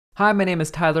Hi, my name is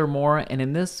Tyler Moore, and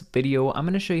in this video, I'm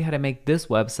going to show you how to make this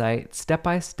website step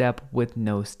by step with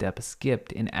no step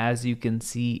skipped. And as you can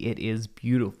see, it is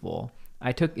beautiful.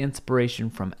 I took inspiration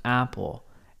from Apple,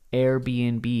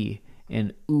 Airbnb,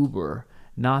 and Uber.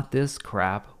 Not this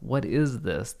crap. What is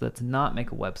this? Let's not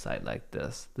make a website like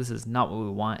this. This is not what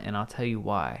we want, and I'll tell you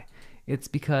why. It's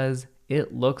because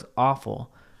it looks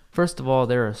awful. First of all,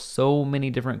 there are so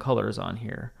many different colors on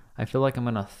here. I feel like I'm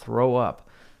going to throw up.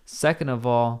 Second of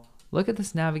all, look at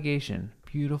this navigation.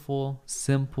 Beautiful,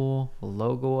 simple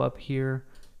logo up here.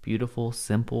 Beautiful,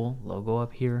 simple logo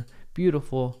up here.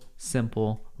 Beautiful,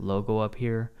 simple logo up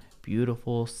here.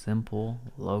 Beautiful, simple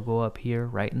logo up here,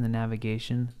 right in the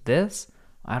navigation. This,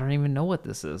 I don't even know what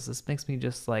this is. This makes me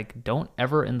just like, don't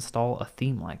ever install a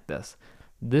theme like this.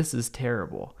 This is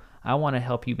terrible. I want to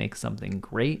help you make something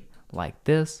great like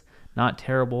this, not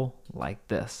terrible like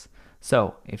this.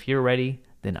 So if you're ready,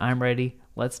 then I'm ready.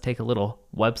 Let's take a little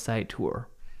website tour.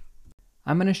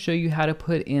 I'm going to show you how to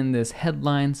put in this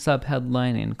headline,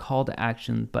 subheadline, and call to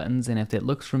action buttons. And if it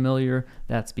looks familiar,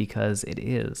 that's because it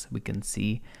is. We can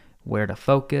see where to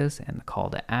focus and the call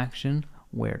to action,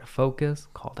 where to focus,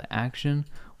 call to action,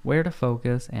 where to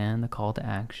focus, and the call to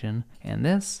action. And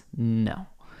this, no.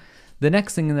 The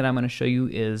next thing that I'm going to show you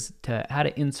is how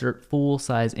to insert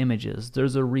full-size images.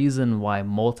 There's a reason why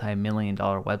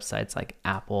multi-million-dollar websites like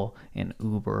Apple and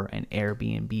Uber and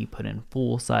Airbnb put in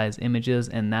full-size images,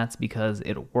 and that's because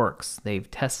it works. They've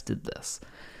tested this.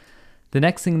 The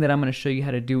next thing that I'm going to show you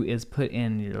how to do is put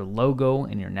in your logo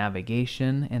and your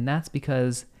navigation, and that's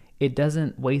because it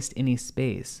doesn't waste any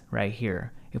space right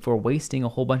here. If we're wasting a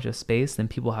whole bunch of space, then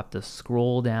people have to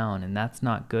scroll down, and that's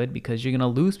not good because you're going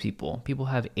to lose people. People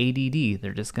have ADD.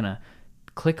 They're just going to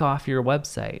click off your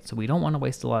website. So we don't want to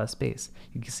waste a lot of space.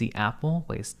 You can see Apple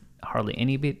wastes hardly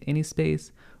any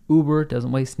space. Uber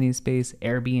doesn't waste any space.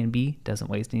 Airbnb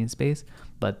doesn't waste any space.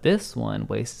 But this one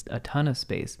wastes a ton of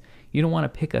space. You don't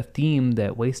want to pick a theme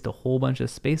that wastes a whole bunch of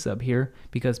space up here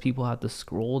because people have to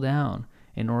scroll down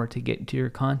in order to get to your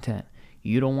content.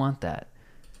 You don't want that.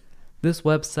 This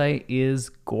website is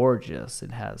gorgeous.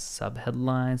 It has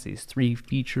subheadlines, these 3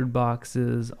 featured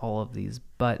boxes, all of these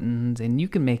buttons, and you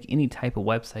can make any type of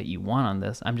website you want on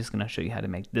this. I'm just going to show you how to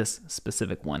make this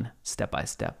specific one step by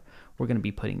step. We're going to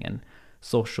be putting in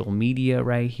social media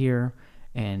right here,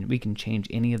 and we can change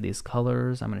any of these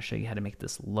colors. I'm going to show you how to make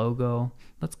this logo.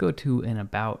 Let's go to an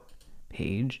about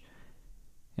page,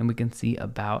 and we can see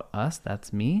about us.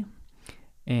 That's me.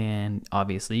 And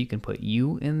obviously you can put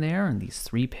you in there and these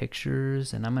 3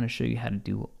 pictures, and I'm going to show you how to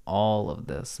do all of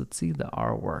this. Let's see the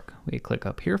artwork. We click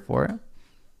up here for it.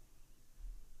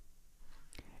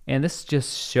 And this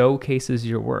just showcases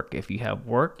your work. If you have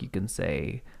work, you can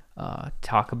say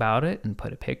talk about it and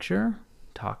put a picture,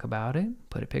 talk about it,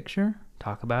 put a picture,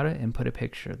 talk about it, and put a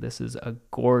picture. This is a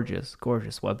gorgeous,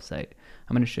 gorgeous website.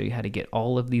 I'm going to show you how to get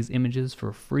all of these images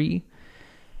for free.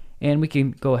 And we can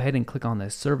go ahead and click on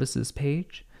the services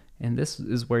page. And this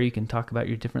is where you can talk about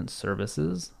your different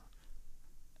services.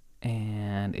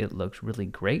 And it looks really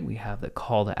great. We have the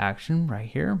call to action right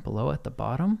here below at the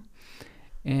bottom.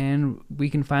 And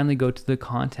we can finally go to the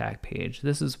contact page.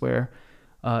 This is where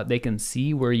they can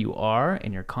see where you are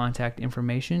and your contact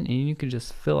information. And you can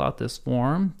just fill out this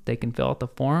form. They can fill out the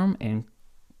form and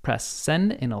press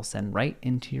send, and it'll send right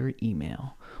into your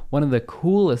email. One of the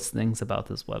coolest things about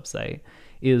this website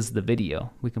is the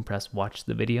video. We can press watch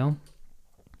the video.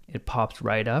 It pops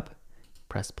right up.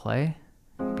 Press play.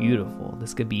 Beautiful.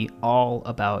 This could be all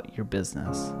about your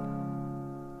business.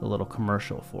 A little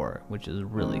commercial for it, which is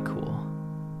really cool.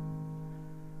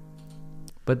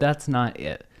 But that's not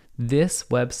it. This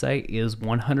website is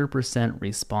 100%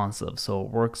 responsive, so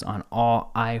it works on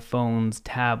all iPhones,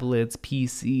 tablets,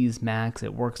 PCs, Macs.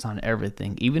 It works on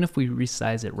everything. Even if we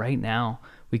resize it right now,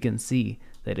 we can see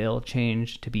that it'll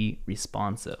change to be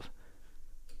responsive.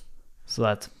 So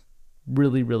that's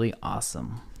really, really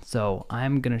awesome. So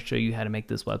I'm going to show you how to make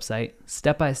this website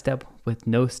step by step with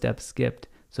no steps skipped.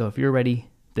 So if you're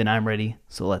ready, then I'm ready.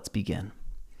 So let's begin.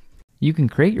 You can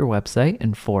create your website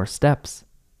in 4 steps.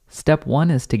 Step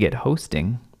 1 is to get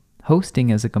hosting. Hosting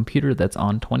is a computer that's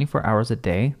on 24 hours a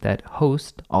day that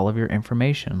hosts all of your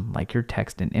information, like your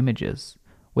text and images.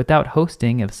 Without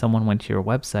hosting, if someone went to your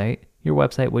website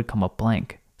would come up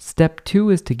blank. Step 2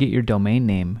 is to get your domain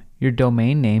name. Your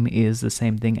domain name is the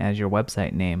same thing as your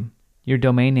website name. Your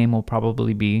domain name will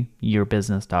probably be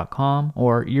yourbusiness.com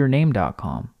or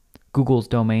yourname.com. Google's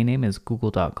domain name is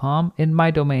google.com, and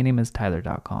my domain name is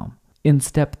tyler.com. In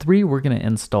step 3, we're going to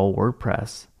install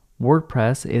WordPress.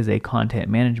 WordPress is a content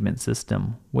management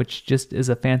system, which just is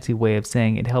a fancy way of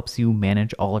saying it helps you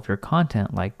manage all of your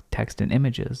content like text and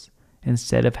images.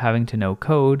 Instead of having to know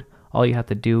code, all you have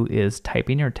to do is type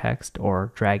in your text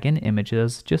or drag in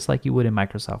images just like you would in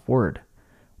Microsoft Word.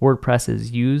 WordPress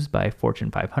is used by Fortune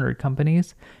 500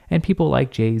 companies and people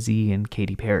like Jay-Z and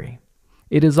Katy Perry.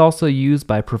 It is also used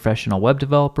by professional web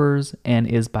developers and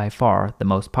is by far the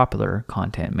most popular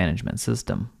content management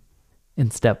system.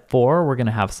 In step 4, we're going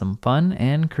to have some fun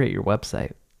and create your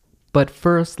website. But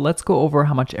first, let's go over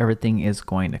how much everything is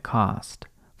going to cost.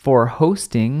 For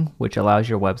hosting, which allows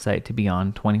your website to be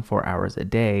on 24 hours a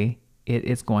day, it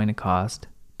is going to cost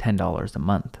 $10 a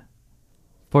month.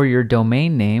 For your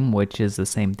domain name, which is the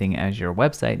same thing as your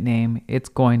website name, it's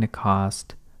going to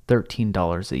cost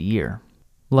 $13 a year.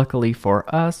 Luckily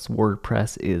for us,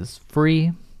 WordPress is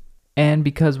free. And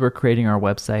because we're creating our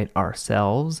website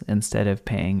ourselves, instead of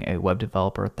paying a web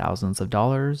developer thousands of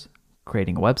dollars,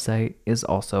 creating a website is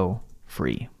also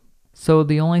free. So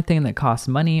the only thing that costs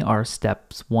money are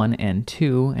steps 1 and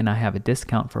 2, and I have a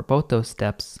discount for both those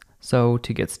steps. So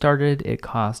to get started, it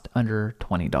costs under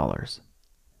 $20.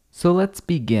 So let's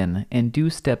begin and do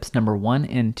steps number 1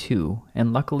 and 2,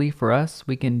 and luckily for us,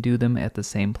 we can do them at the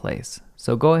same place.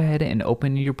 So go ahead and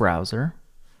open your browser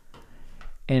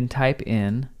and type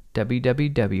in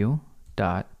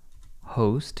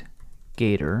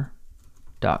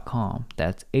www.hostgator.com.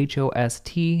 That's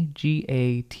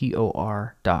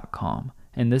hostgator.com.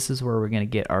 And this is where we're going to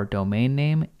get our domain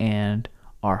name and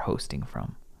our hosting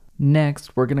from.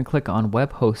 Next, we're going to click on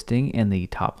web hosting in the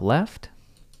top left.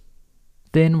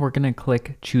 Then we're going to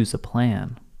click choose a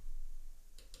plan.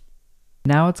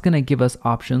 Now it's going to give us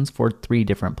options for 3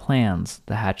 different plans: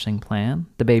 the hatchling plan,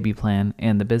 the baby plan,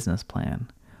 and the business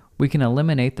plan. We can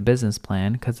eliminate the business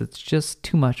plan because it's just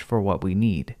too much for what we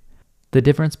need. The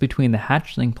difference between the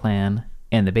hatchling plan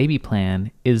and the baby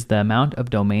plan is the amount of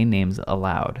domain names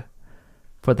allowed.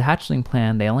 For the hatchling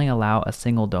plan, they only allow a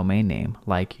single domain name,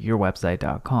 like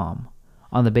yourwebsite.com.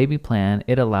 On the baby plan,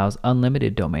 it allows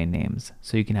unlimited domain names,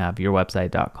 so you can have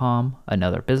yourwebsite.com,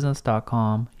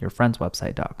 anotherbusiness.com,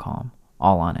 yourfriendswebsite.com,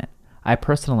 all on it. I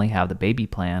personally have the baby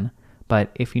plan,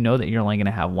 but if you know that you're only going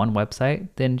to have one website,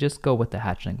 then just go with the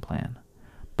hatchling plan.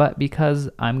 But because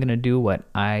I'm going to do what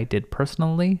I did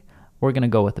personally, we're going to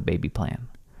go with the baby plan.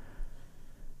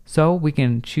 So we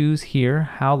can choose here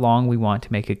how long we want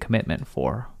to make a commitment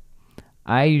for.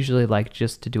 I usually like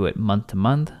just to do it month to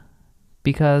month,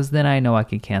 because then I know I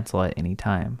can cancel at any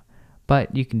time.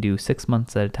 But you can do 6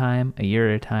 months at a time, a year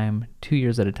at a time, 2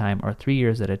 years at a time, or 3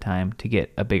 years at a time to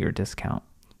get a bigger discount.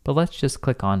 But let's just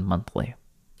click on monthly.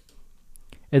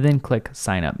 And then click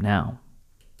sign up now.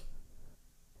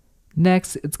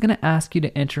 Next, it's going to ask you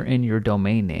to enter in your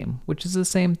domain name, which is the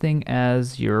same thing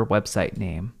as your website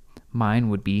name. Mine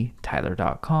would be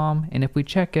tyler.com, and if we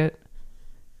check it,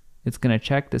 it's going to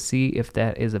check to see if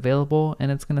that is available,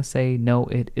 and it's going to say no,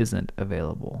 it isn't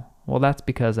available. Well, that's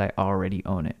because I already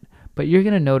own it. But you're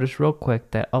going to notice real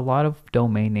quick that a lot of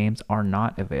domain names are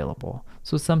not available.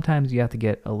 So sometimes you have to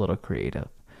get a little creative.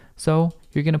 So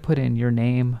you're going to put in your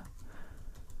name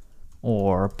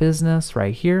or business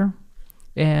right here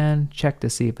and check to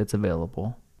see if it's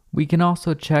available. We can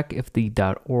also check if the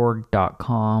 .org,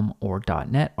 .com, or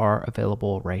 .net are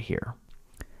available right here.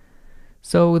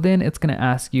 So then it's going to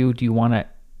ask you, do you want to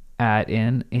add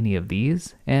in any of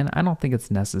these? And I don't think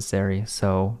it's necessary,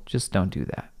 so just don't do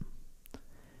that.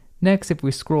 Next, if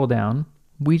we scroll down,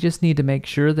 we just need to make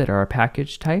sure that our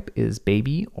package type is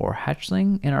baby or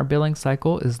hatchling, and our billing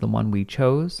cycle is the one we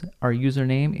chose. Our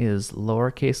username is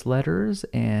lowercase letters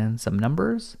and some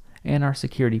numbers, and our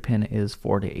security pin is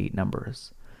 4 to 8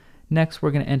 numbers. Next,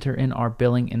 we're going to enter in our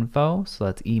billing info, so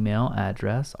that's email,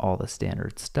 address, all the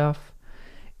standard stuff.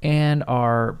 And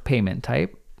our payment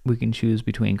type, we can choose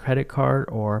between credit card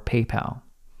or PayPal.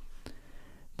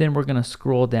 Then we're going to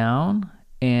scroll down,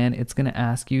 and it's going to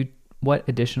ask you what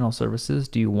additional services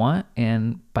do you want,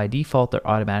 and by default they're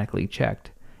automatically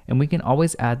checked. And we can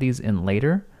always add these in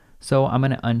later, so I'm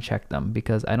going to uncheck them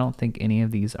because I don't think any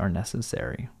of these are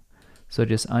necessary. So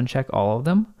just uncheck all of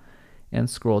them and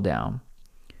scroll down.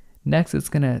 Next, it's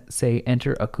going to say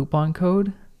enter a coupon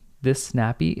code. This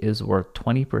Snappy is worth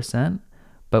 20%.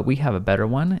 But we have a better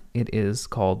one. It is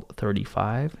called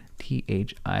 35,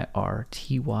 THIRTYFIVE,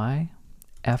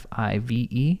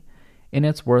 and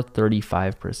it's worth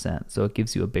 35%. So it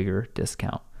gives you a bigger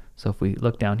discount. So if we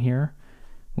look down here,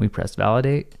 we press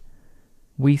validate,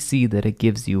 we see that it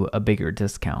gives you a bigger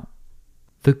discount.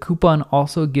 The coupon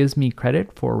also gives me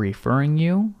credit for referring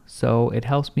you, so it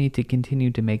helps me to continue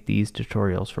to make these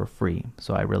tutorials for free.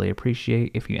 So I really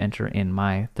appreciate if you enter in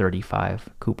my 35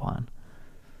 coupon.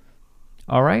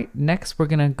 All right, next we're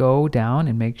gonna go down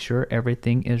and make sure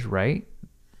everything is right.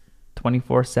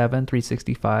 24/7,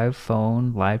 365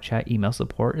 phone, live chat, email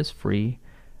support is free.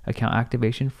 Account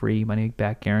activation free, money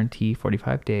back guarantee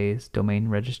 45 days, domain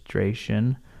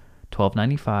registration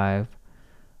 $12.95,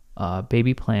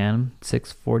 baby plan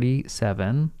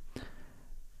 $647,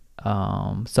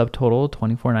 subtotal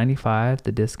 $24.95,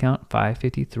 the discount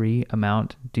 $553,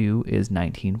 amount due is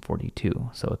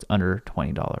 $19.42, so it's under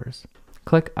 $20.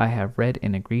 Click I have read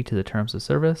and agree to the terms of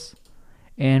service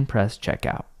and press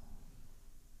checkout.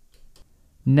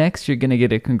 Next, you're going to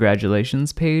get a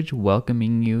congratulations page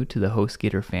welcoming you to the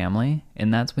HostGator family,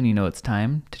 and that's when you know it's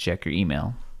time to check your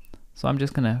email. So I'm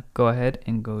just going to go ahead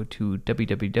and go to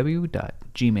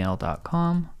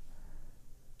www.gmail.com.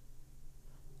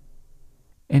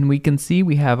 And we can see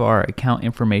we have our account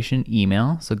information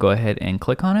email, so go ahead and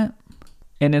click on it.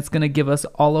 And it's going to give us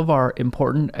all of our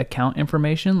important account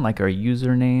information, like our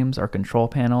usernames, our control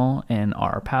panel, and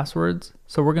our passwords.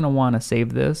 So we're going to want to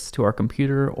save this to our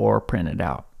computer or print it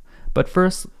out. But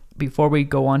first, before we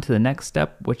go on to the next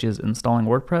step, which is installing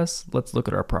WordPress, let's look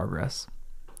at our progress.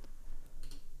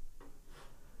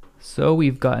 So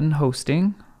we've gotten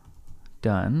hosting,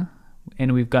 done,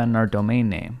 and we've gotten our domain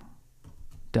name,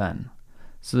 done.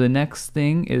 So the next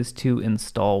thing is to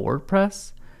install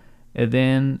WordPress. And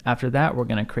then after that, we're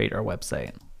going to create our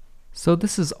website. So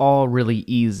this is all really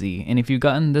easy. And if you've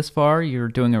gotten this far, you're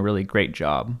doing a really great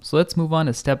job. So let's move on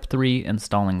to step 3,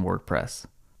 installing WordPress.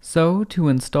 So to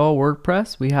install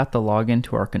WordPress, we have to log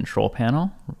into our control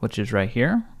panel, which is right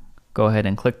here. Go ahead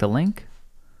and click the link.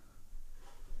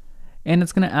 And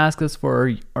it's going to ask us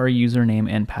for our username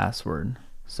and password.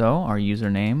 So our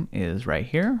username is right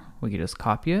here. We can just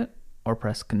copy it or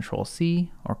press Control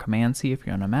C or Command C if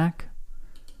you're on a Mac,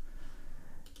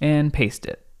 and paste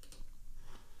it.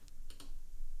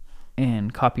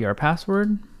 And copy our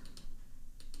password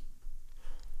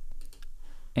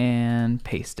and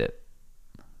paste it.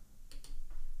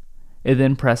 And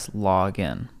then press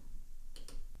Login.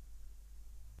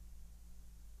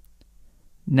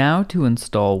 Now to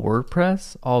install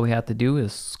WordPress, all we have to do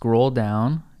is scroll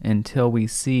down until we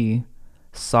see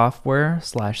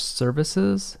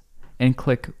Software/Services and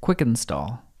click Quick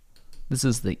Install. This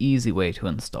is the easy way to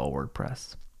install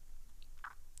WordPress.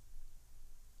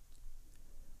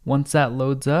 Once that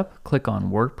loads up, click on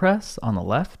WordPress on the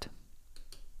left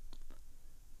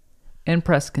and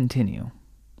press Continue.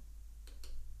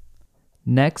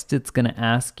 Next, it's going to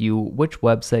ask you which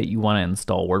website you want to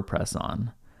install WordPress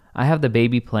on. I have the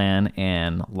baby plan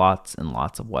and lots of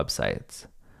websites,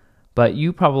 but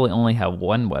you probably only have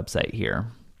one website here.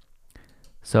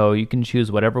 So you can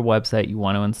choose whatever website you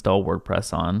want to install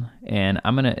WordPress on, and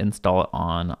I'm going to install it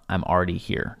on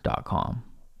I'mAlreadyHere.com.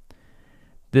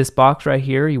 This box right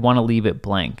here, you want to leave it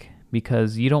blank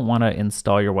because you don't want to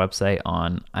install your website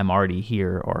on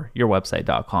I'mAlreadyHere or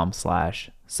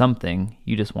yourwebsite.com/something.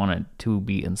 You just want it to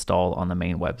be installed on the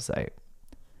main website.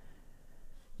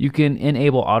 You can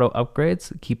enable auto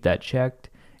upgrades, keep that checked.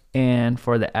 And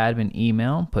for the admin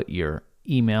email, put your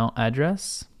email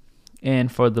address.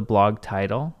 And for the blog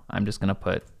title, I'm just going to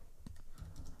put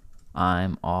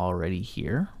I'm already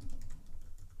here.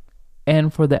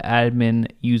 And for the admin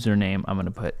username, I'm going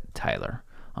to put Tyler.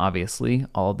 Obviously,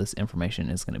 all of this information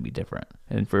is going to be different.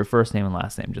 And for your first name and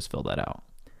last name, just fill that out.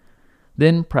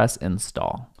 Then press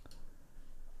Install.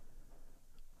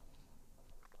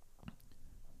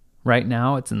 Right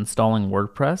now, it's installing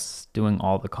WordPress, doing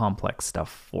all the complex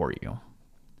stuff for you.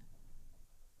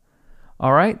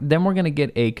 All right, then we're going to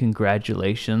get a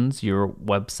congratulations, your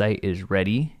website is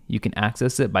ready. You can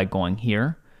access it by going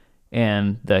here,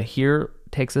 and the here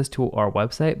takes us to our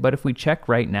website. But if we check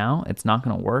right now, it's not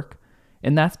going to work.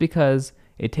 And that's because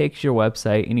it takes your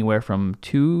website anywhere from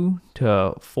 2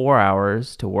 to 4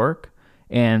 hours to work,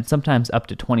 and sometimes up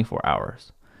to 24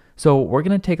 hours. So we're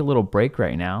going to take a little break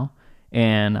right now,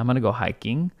 and I'm going to go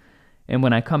hiking. And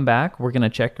when I come back, we're going to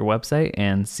check your website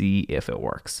and see if it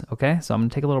works. Okay, so I'm going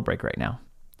to take a little break right now.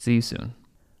 See you soon.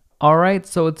 All right,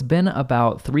 so it's been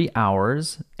about 3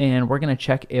 hours, and we're going to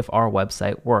check if our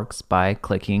website works by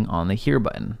clicking on the Here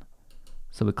button.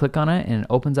 So we click on it, and it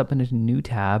opens up in a new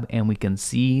tab, and we can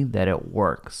see that it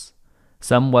works.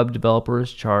 Some web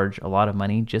developers charge a lot of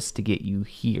money just to get you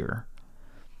here.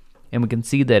 And we can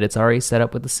see that it's already set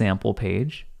up with a sample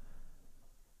page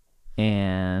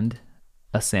and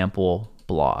a sample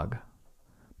blog.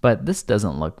 But this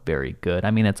doesn't look very good.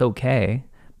 I mean, it's okay,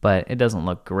 but it doesn't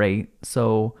look great.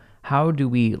 So how do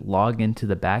we log into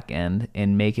the back end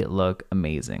and make it look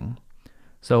amazing?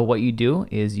 So what you do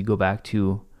is you go back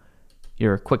to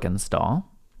your quick install,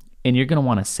 and you're going to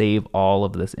want to save all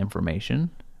of this information.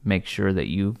 Make sure that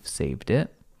you've saved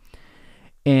it.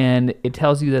 And it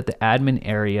tells you that the admin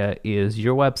area is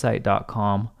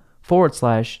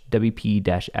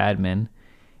yourwebsite.com/wp-admin.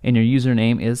 And your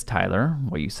username is Tyler,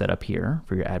 what you set up here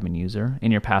for your admin user.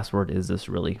 And your password is this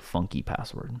really funky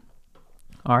password.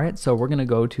 All right, so we're going to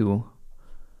go to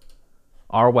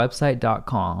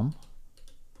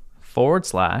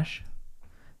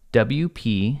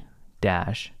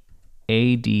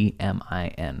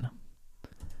ourwebsite.com/wp-admin.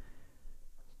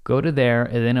 Go to there,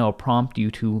 and then it'll prompt you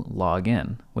to log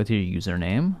in with your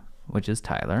username, which is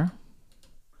Tyler.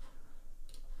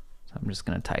 So I'm just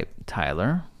going to type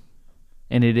Tyler.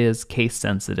 And it is case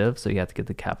sensitive, so you have to get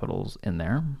the capitals in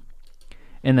there.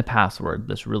 And the password,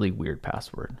 this really weird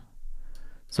password.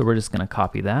 So we're just going to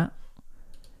copy that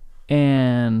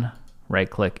and right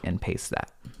click and paste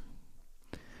that.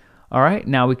 All right,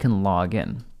 now we can log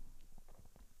in.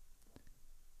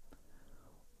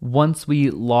 Once we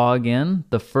log in,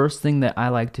 the first thing that I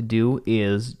like to do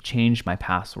is change my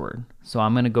password. So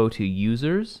I'm going to go to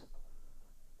users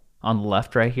on the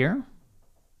left right here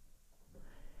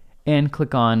and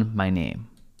click on my name.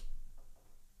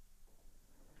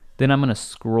 Then I'm going to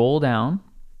scroll down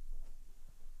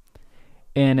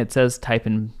and it says type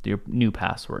in your new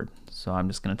password. So I'm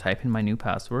just going to type in my new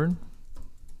password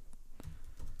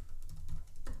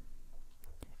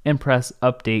and press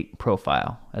update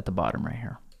profile at the bottom right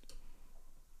here.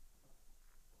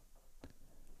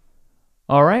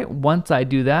 All right, once I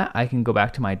do that, I can go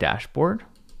back to my dashboard.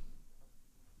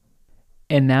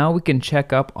 And now we can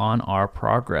check up on our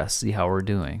progress, see how we're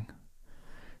doing.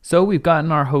 So we've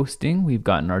gotten our hosting, we've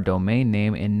gotten our domain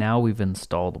name, and now we've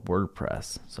installed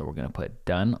WordPress. So we're going to put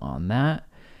done on that.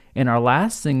 And our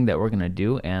last thing that we're going to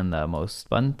do, and the most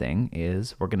fun thing,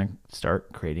 is we're going to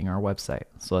start creating our website.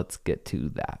 So let's get to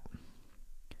that.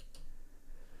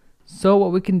 So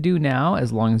what we can do now,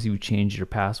 as long as you change your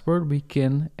password, we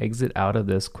can exit out of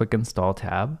this quick install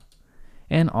tab.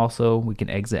 And also we can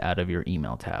exit out of your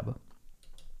email tab.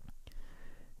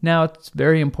 Now it's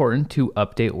very important to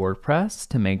update WordPress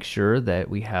to make sure that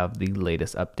we have the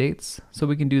latest updates. So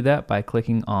we can do that by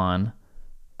clicking on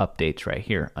updates right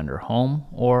here under home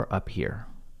or up here.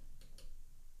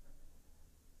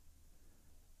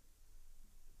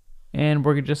 And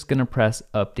we're just going to press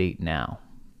update now.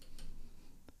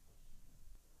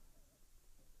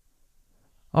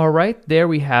 All right, there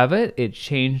we have it. It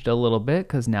changed a little bit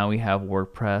because now we have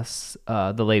WordPress,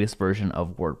 the latest version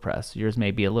of WordPress. Yours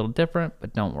may be a little different,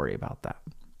 but don't worry about that.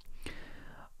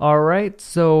 All right,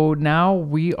 so now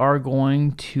we are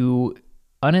going to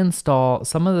uninstall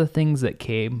some of the things that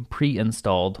came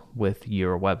pre-installed with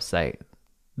your website.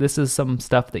 This is some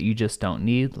stuff that you just don't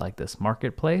need, like this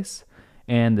marketplace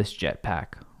and this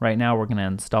Jetpack. Right now we're going to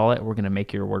install it. We're going to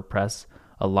make your WordPress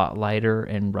a lot lighter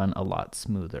and run a lot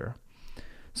smoother.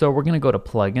 So we're going to go to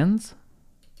plugins,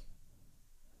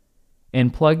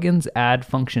 and plugins add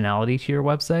functionality to your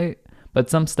website, but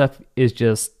some stuff is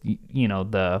just, you know,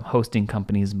 the hosting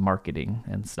company's marketing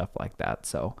and stuff like that.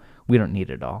 So we don't need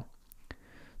it all.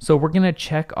 So we're going to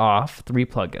check off 3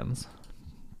 plugins: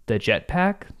 the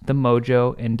Jetpack, the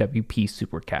Mojo, and WP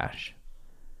Super Cache.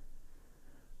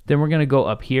 Then we're going to go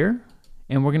up here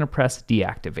and we're going to press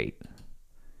deactivate,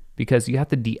 because you have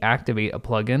to deactivate a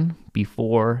plugin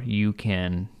before you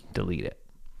can delete it.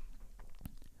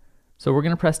 So we're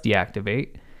going to press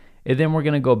deactivate, and then we're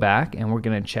going to go back and we're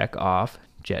going to check off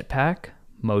Jetpack,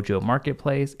 Mojo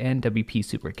Marketplace, and WP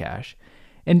Super Cache.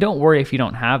 And don't worry if you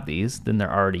don't have these, then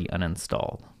they're already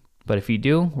uninstalled. But if you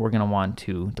do, we're going to want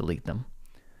to delete them.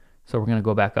 So we're going to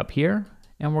go back up here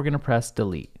and we're going to press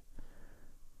delete.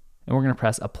 And we're going to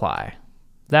press apply.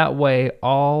 That way,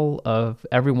 all of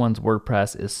everyone's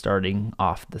WordPress is starting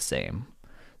off the same.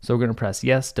 So we're going to press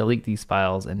yes, delete these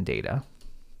files and data.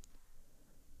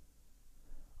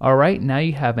 All right, now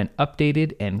you have an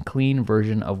updated and clean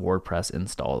version of WordPress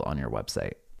installed on your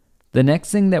website. The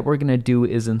next thing that we're going to do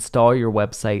is install your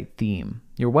website theme.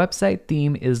 Your website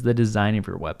theme is the design of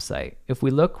your website. If we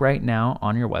look right now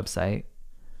on your website,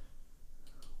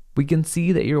 we can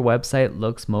see that your website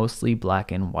looks mostly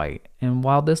black and white. And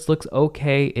while this looks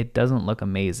okay, it doesn't look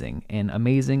amazing. And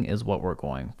amazing is what we're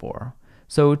going for.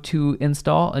 So to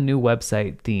install a new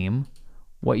website theme,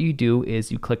 what you do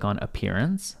is you click on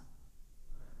Appearance,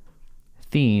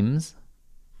 Themes,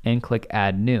 and click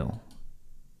Add New.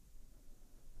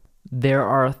 There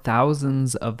are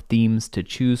thousands of themes to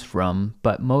choose from,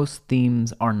 but most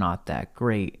themes are not that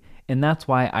great. And that's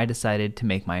why I decided to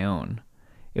make my own.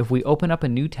 If we open up a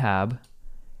new tab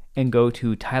and go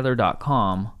to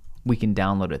tyler.com, we can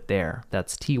download it there.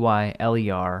 That's tyler.com.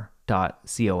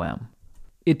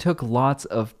 It took lots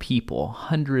of people,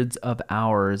 hundreds of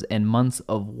hours and months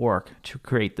of work to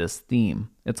create this theme.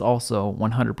 It's also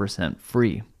 100%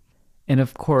 free. And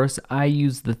of course, I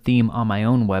use the theme on my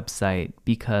own website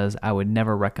because I would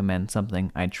never recommend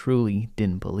something I truly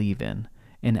didn't believe in.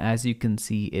 And as you can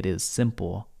see, it is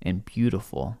simple and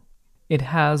beautiful. It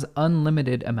has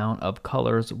unlimited amount of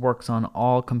colors, works on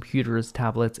all computers,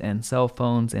 tablets, and cell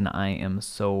phones, and I am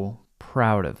so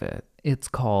proud of it. It's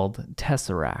called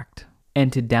Tesseract.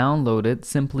 And to download it,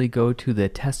 simply go to the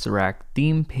Tesseract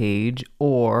theme page,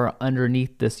 or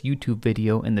underneath this YouTube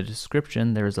video in the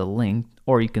description, there's a link,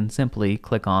 or you can simply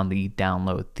click on the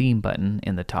download theme button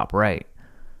in the top right.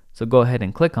 So go ahead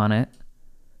and click on it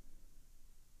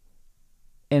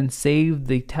and save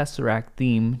the Tesseract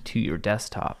theme to your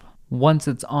desktop. Once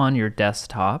it's on your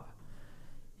desktop,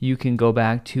 you can go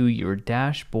back to your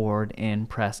dashboard and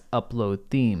press upload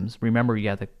themes. Remember, you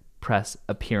have to press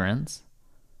appearance,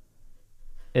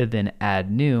 and then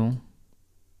add new,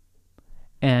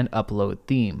 and upload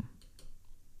theme.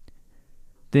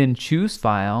 Then choose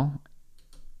file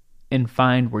and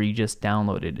find where you just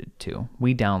downloaded it to.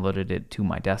 We downloaded it to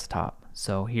my desktop,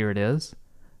 so here it is.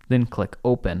 Then click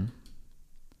open.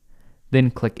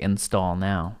 Then click install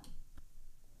now.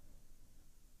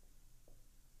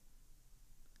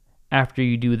 After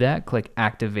you do that, click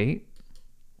activate.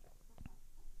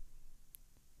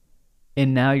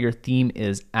 And now your theme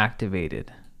is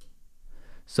activated.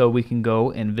 So we can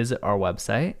go and visit our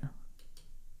website.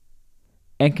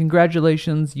 And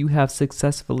congratulations, you have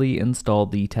successfully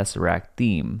installed the Tesseract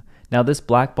theme. Now this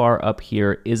black bar up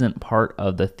here isn't part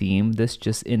of the theme. This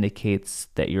just indicates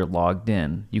that you're logged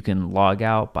in. You can log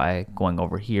out by going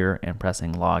over here and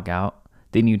pressing log out.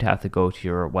 Then you'd have to go to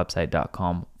your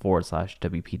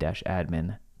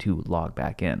website.com/wp-admin to log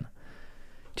back in.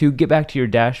 To get back to your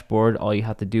dashboard, all you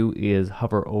have to do is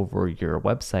hover over your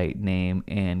website name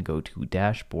and go to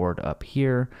dashboard up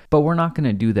here. But we're not going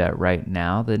to do that right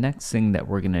now. The next thing that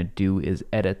we're going to do is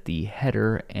edit the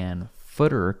header and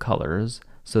footer colors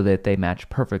so that they match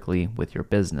perfectly with your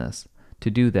business.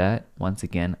 To do that, once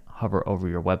again, hover over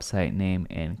your website name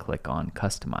and click on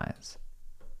customize.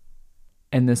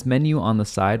 And this menu on the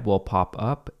side will pop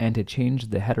up, and to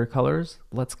change the header colors,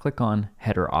 let's click on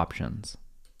header options.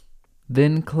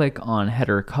 Then click on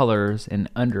header colors, and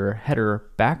under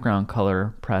header background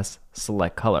color, press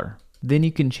select color. Then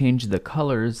you can change the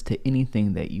colors to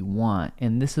anything that you want,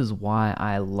 and this is why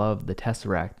I love the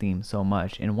Tesseract theme so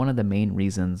much, and one of the main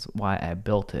reasons why I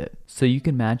built it. So you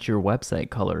can match your website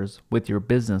colors with your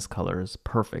business colors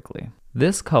perfectly.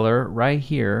 This color right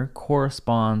here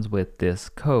corresponds with this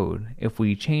code. If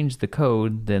we change the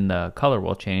code, then the color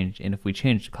will change, and if we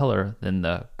change the color, then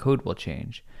the code will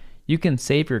change. You can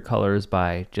save your colors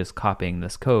by just copying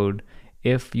this code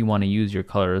if you want to use your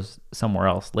colors somewhere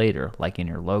else later, like in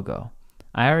your logo.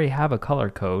 I already have a color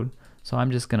code, so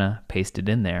I'm just gonna paste it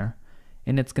in there,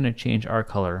 and it's gonna change our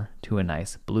color to a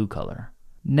nice blue color.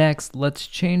 Next, let's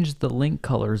change the link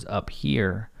colors up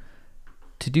here.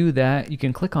 To do that, you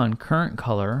can click on current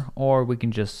color, or we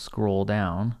can just scroll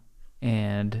down,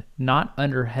 and not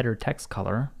under header text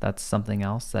color, that's something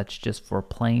else, that's just for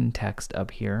plain text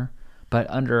up here. But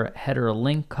under header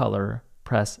link color,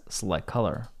 press select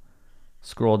color.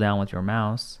 Scroll down with your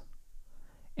mouse,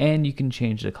 and you can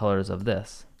change the colors of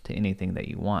this to anything that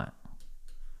you want.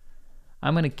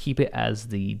 I'm going to keep it as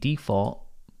the default,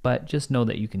 but just know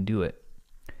that you can do it.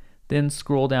 Then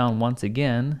scroll down once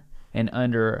again, and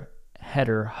under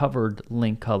header hovered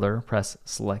link color, press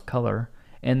select color,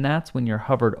 and that's when you're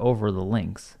hovered over the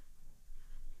links.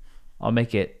 I'll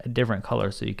make it a different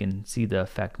color so you can see the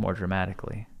effect more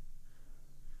dramatically.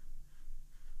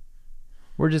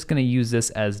 We're just going to use this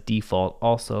as default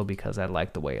also because I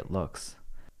like the way it looks.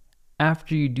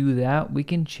 After you do that, we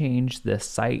can change the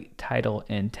site title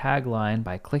and tagline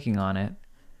by clicking on it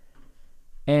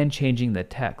and changing the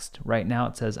text. Right now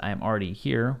it says I'm already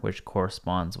here, which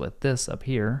corresponds with this up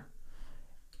here.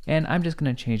 And I'm just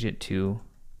going to change it to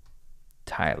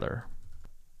Tyler,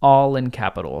 all in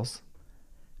capitals.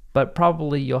 But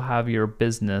probably you'll have your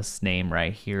business name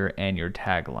right here and your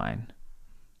tagline.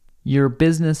 Your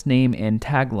business name and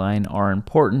tagline are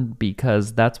important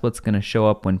because that's what's going to show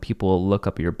up when people look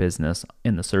up your business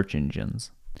in the search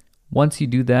engines. Once you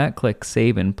do that, click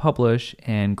Save and Publish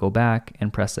and go back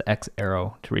and press the X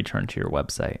arrow to return to your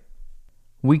website.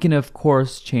 We can of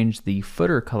course change the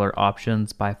footer color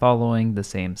options by following the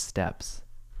same steps.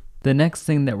 The next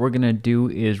thing that we're going to do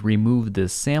is remove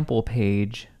this sample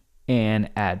page and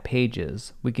add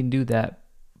pages. We can do that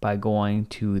by going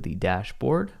to the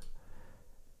dashboard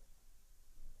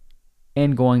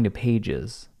and going to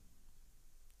pages.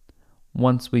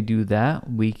 Once we do that,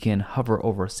 we can hover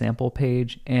over sample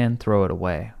page and throw it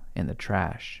away in the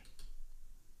trash.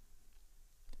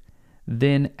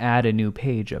 Then add a new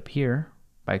page up here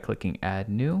by clicking Add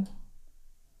New.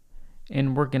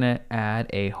 And we're going to add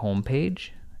a home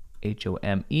page,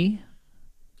 H-O-M-E,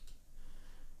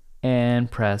 and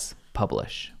press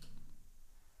Publish.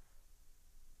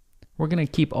 We're going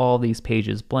to keep all these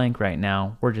pages blank right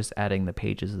now. We're just adding the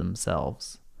pages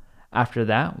themselves. After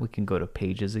that, we can go to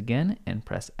Pages again and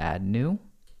press Add New.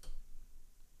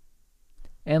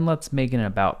 And let's make an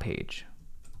About page.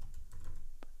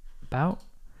 About,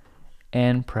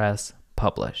 and press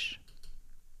Publish.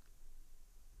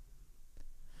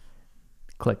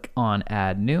 Click on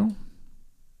Add New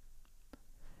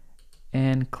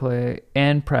and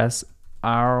press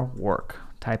Our Work.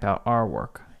 Type out Our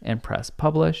Work and press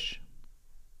Publish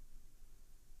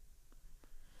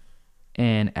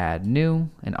and Add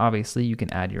New. And obviously you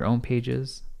can add your own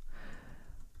pages.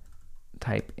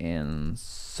 Type in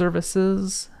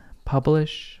Services,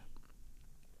 Publish,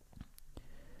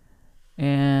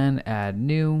 and Add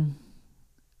New.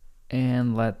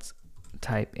 And let's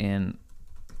type in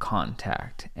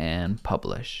Contact and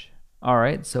Publish.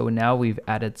 Alright, so now we've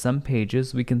added some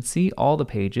pages. We can see all the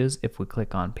pages if we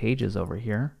click on Pages over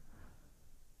here.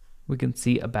 We can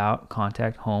see About,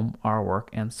 Contact, Home, Our Work,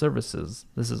 and Services.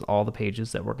 This is all the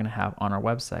pages that we're going to have on our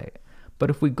website. But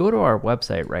if we go to our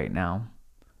website right now,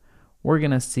 we're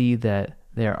going to see that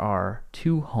there are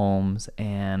 2 homes,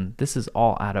 and this is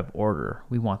all out of order.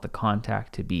 We want the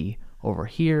contact to be over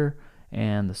here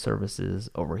and the services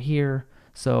over here.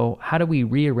 So how do we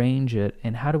rearrange it,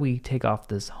 and how do we take off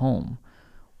this home?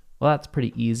 Well, that's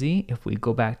pretty easy. If we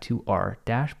go back to our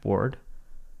dashboard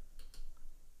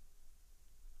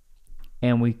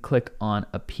and we click on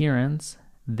Appearance,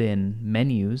 then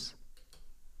Menus,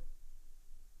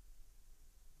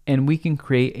 and we can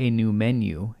create a new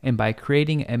menu. And by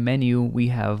creating a menu, we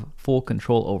have full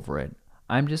control over it.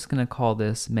 I'm just going to call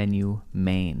this menu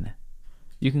Main.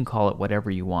 You can call it whatever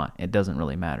you want. It doesn't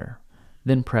really matter.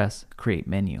 Then press Create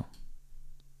Menu.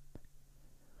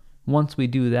 Once we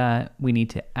do that, we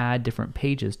need to add different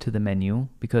pages to the menu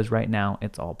because right now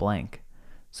it's all blank.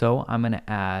 So I'm going to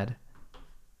add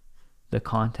the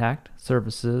Contact,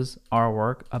 Services, Our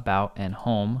Work, About, and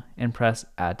Home, and press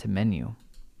Add to Menu.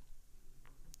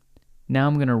 Now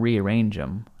I'm going to rearrange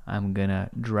them. I'm going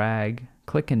to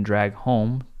click and drag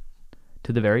Home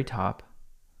to the very top,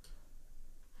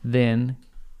 then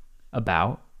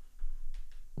About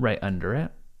right under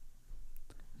it,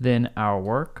 then Our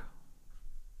Work,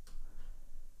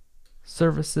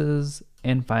 Services,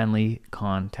 and finally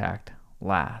Contact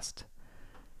last.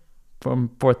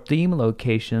 For theme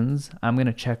locations, I'm going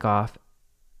to check off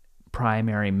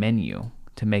Primary Menu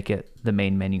to make it the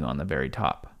main menu on the very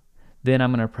top. Then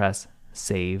I'm going to press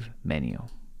Save Menu.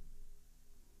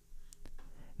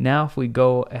 Now if we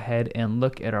go ahead and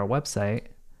look at our website,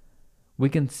 we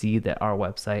can see that our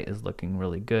website is looking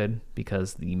really good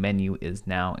because the menu is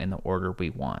now in the order we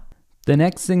want. The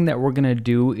next thing that we're going to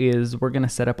do is we're going to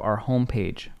set up our home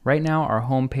page. Right now our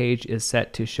home page is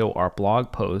set to show our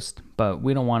blog post, but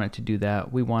we don't want it to do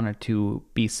that. We want it to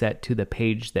be set to the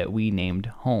page that we named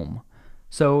Home.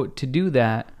 So to do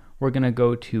that, we're going to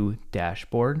go to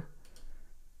Dashboard,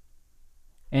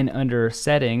 and under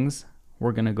Settings,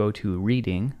 we're going to go to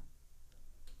Reading.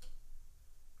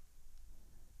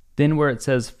 Then where it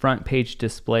says Front Page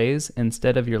Displays,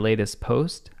 instead of your latest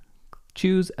post,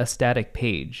 choose a static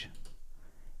page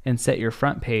and set your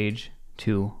front page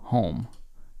to Home,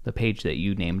 the page that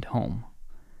you named Home.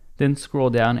 Then scroll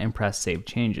down and press Save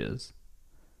Changes.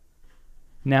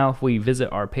 Now if we visit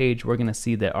our page, we're going to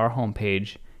see that our home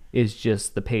page is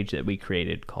just the page that we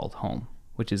created called Home,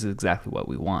 which is exactly what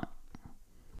we want.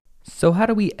 So how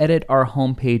do we edit our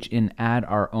home page and add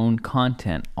our own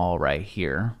content all right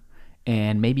here?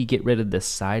 And maybe get rid of this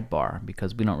sidebar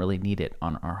because we don't really need it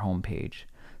on our home page.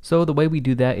 So the way we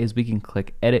do that is we can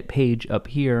click Edit Page up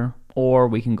here, or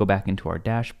we can go back into our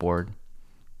dashboard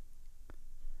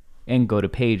and go to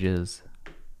Pages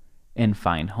and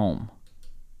find Home.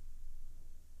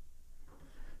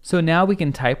 So now we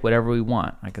can type whatever we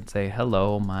want. I could say,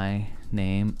 hello, my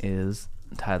name is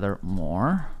Tyler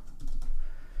Moore.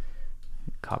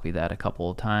 Copy that a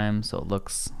couple of times so it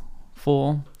looks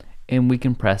full. And we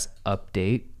can press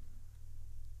Update,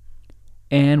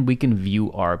 and we can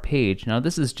view our page. Now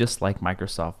this is just like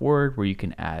Microsoft Word, where you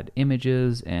can add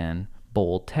images and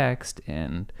bold text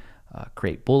and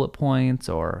create bullet points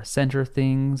or center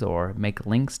things or make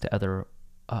links to other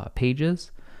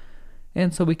pages.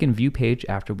 And so we can view page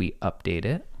after we update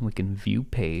it. We can view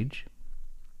page,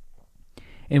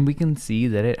 and we can see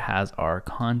that it has our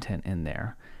content in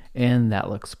there. And that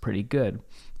looks pretty good.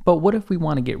 But what if we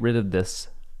want to get rid of this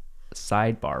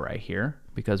sidebar right here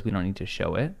because we don't need to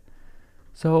show it?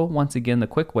 So once again, the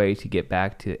quick way to get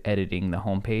back to editing the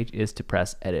home page is to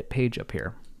press Edit Page up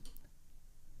here.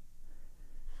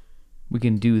 We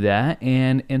can do that,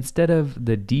 and instead of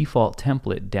the default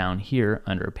template down here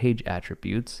under Page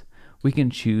Attributes, we can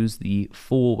choose the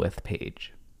full width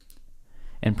page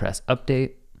and press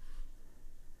Update,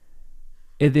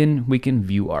 and then we can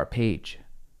view our page.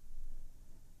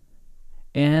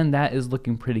 And that is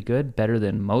looking pretty good, better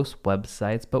than most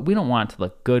websites, but we don't want it to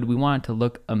look good, we want it to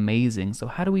look amazing. So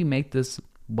how do we make this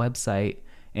website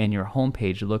and your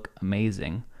homepage look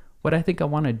amazing? What I think I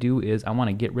want to do is I want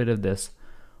to get rid of this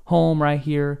home right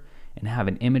here and have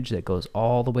an image that goes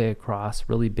all the way across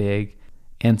really big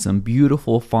and some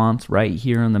beautiful fonts right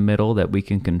here in the middle that we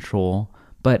can control.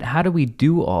 But how do we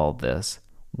do all this?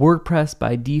 WordPress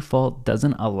by default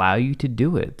doesn't allow you to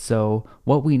do it. So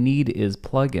what we need is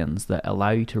plugins that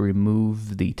allow you to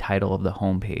remove the title of the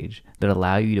homepage, that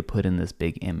allow you to put in this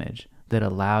big image, that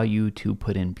allow you to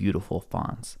put in beautiful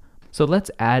fonts. So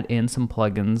let's add in some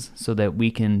plugins so that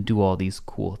we can do all these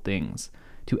cool things.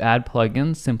 To add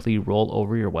plugins, simply roll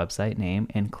over your website name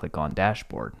and click on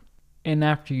Dashboard. And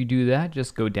after you do that,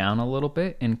 just go down a little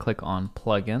bit and click on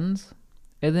Plugins,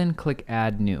 and then click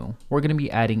Add New. We're going to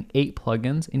be adding 8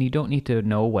 plugins, and you don't need to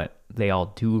know what they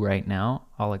all do right now.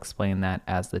 I'll explain that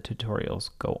as the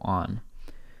tutorials go on.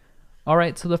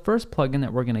 Alright, so the first plugin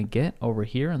that we're going to get over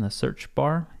here in the search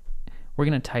bar, we're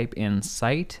going to type in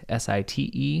Site,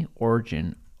 S-I-T-E,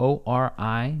 Origin, O-R-I-G-I-N.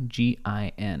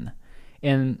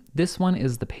 And this one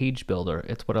is the page builder.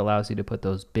 It's what allows you to put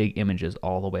those big images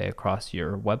all the way across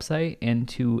your website and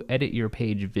to edit your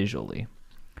page visually.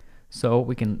 So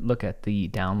we can look at the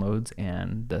downloads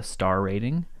and the star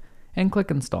rating and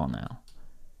click Install Now.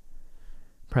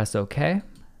 Press OK.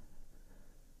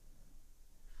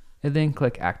 And then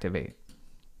click Activate.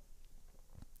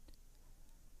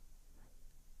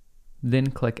 Then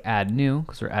click Add New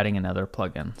because we're adding another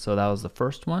plugin. So that was the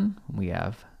first one. We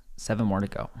have 7 more to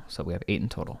go, so we have 8 in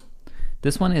total.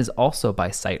 This one is also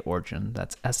by Site Origin.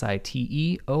 That's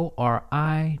S-I-T-E-O-R-I-G-I-N.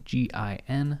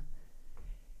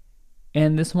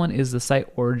 And this one is the Site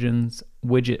Origin's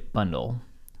widget bundle.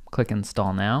 Click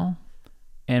Install Now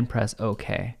and press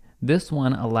OK. This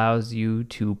one allows you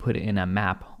to put in a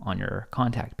map on your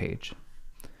contact page.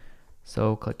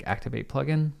 So click Activate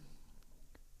Plugin.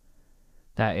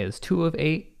 That is 2 of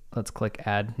 8. Let's click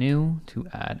Add New to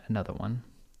add another one.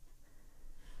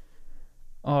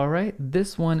 All right,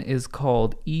 this one is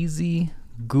called Easy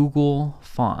Google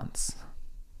Fonts.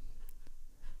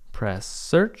 Press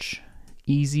Search,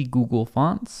 Easy Google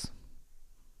Fonts,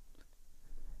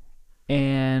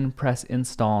 and press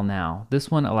Install Now.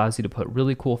 This one allows you to put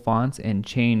really cool fonts and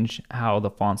change how the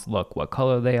fonts look, what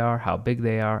color they are, how big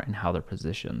they are, and how they're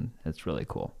positioned. It's really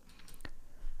cool.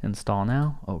 Install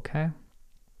now, okay.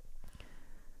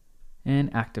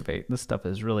 And activate. This stuff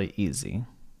is really easy.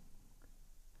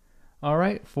 All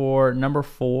right, for number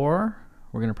 4,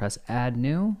 we're going to press Add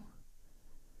New.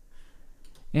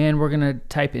 And we're going to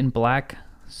type in Black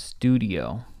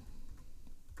Studio.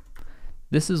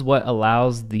 This is what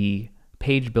allows the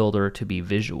page builder to be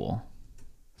visual.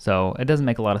 So it doesn't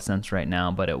make a lot of sense right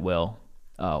now, but it will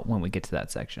when we get to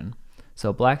that section.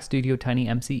 So Black Studio Tiny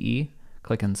MCE,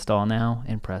 click Install Now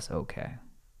and press OK.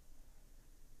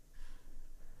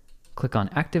 Click on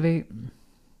Activate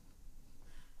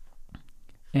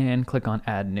and click on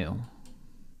Add New.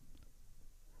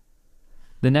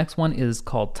 The next one is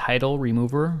called Title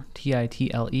Remover,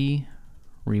 T-I-T-L-E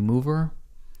Remover.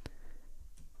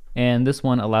 And this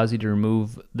one allows you to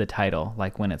remove the title.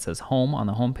 Like when it says home on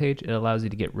the home page, it allows you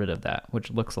to get rid of that,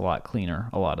 which looks a lot cleaner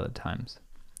a lot of the times.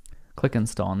 Click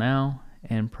Install Now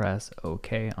and press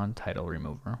OK on Title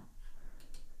Remover.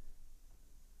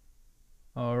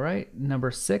 All right, number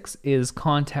 6 is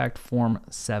Contact Form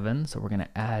 7. So we're going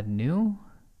to add new.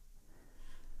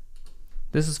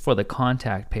 This is for the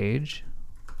contact page.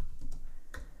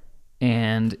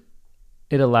 And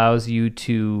it allows your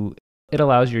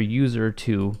user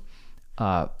to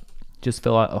just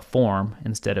fill out a form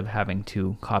instead of having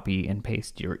to copy and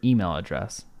paste your email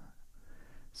address.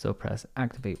 So press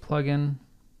Activate Plugin.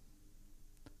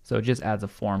 So it just adds a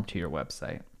form to your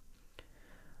website.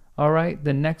 All right,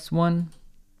 the next one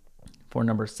for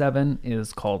number 7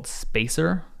 is called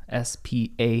Spacer,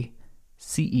 S-P-A-C-E-R.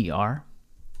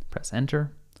 Press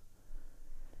Enter.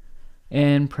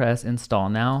 And press Install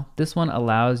Now. This one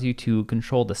allows you to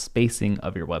control the spacing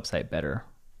of your website better.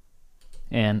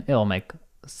 And it'll make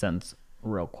sense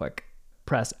real quick.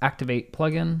 Press Activate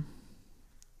Plugin.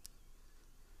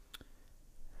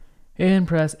 And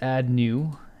press Add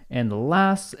New. And the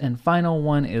last and final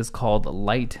one is called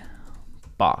light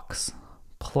box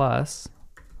plus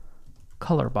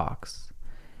color box.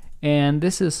 And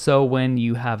this is so when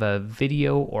you have a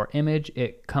video or image,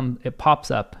 it pops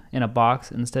up in a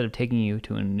box instead of taking you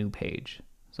to a new page.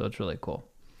 So it's really cool.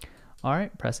 All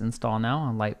right, press install now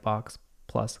on Lightbox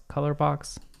plus color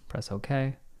box. Press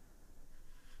OK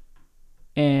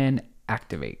and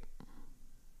activate.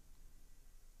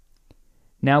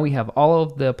 Now we have all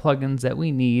of the plugins that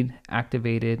we need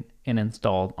activated and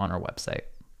installed on our website.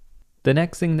 The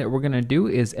next thing that we're going to do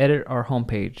is edit our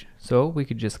homepage. So we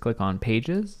could just click on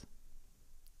Pages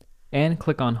and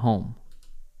click on Home.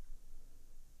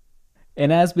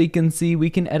 And as we can see, we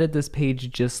can edit this page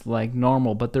just like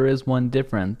normal, but there is one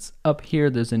difference. Up here,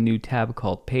 there's a new tab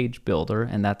called Page Builder,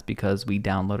 and that's because we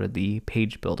downloaded the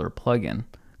Page Builder plugin.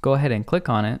 Go ahead and click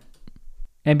on it.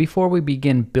 And before we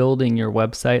begin building your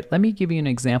website, let me give you an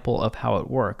example of how it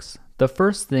works. The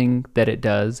first thing that it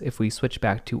does, if we switch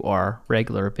back to our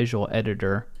regular visual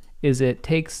editor, is it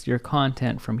takes your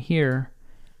content from here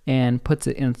and puts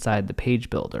it inside the Page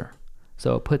Builder.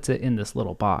 So it puts it in this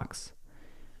little box.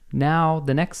 Now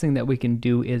the next thing that we can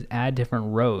do is add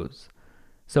different rows.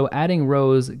 So adding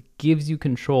rows gives you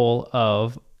control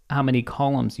of how many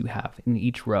columns you have in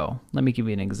each row. Let me give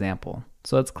you an example.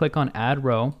 So let's click on Add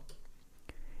Row,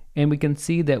 and we can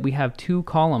see that we have two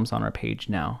columns on our page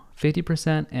now,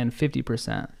 50% and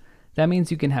 50%. That means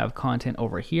you can have content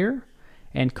over here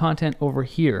and content over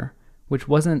here, which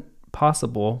wasn't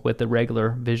possible with the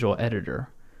regular visual editor.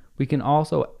 We can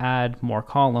also add more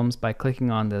columns by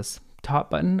clicking on this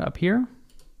top button up here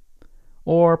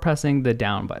or pressing the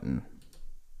down button.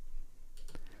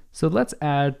 So let's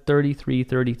add 33,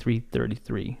 33,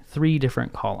 33, 3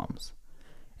 different columns,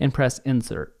 and press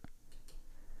Insert.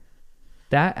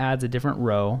 That adds a different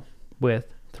row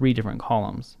with 3 different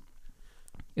columns.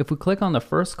 If we click on the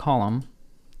first column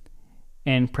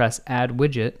and press Add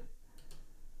Widget,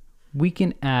 we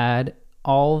can add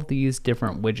all of these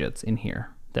different widgets in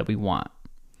here that we want.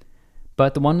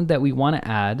 But the one that we want to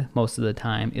add most of the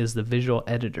time is the visual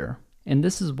editor. And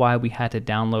this is why we had to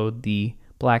download the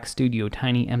Black Studio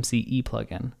Tiny MCE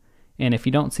plugin. And if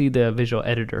you don't see the visual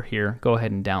editor here, go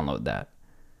ahead and download that.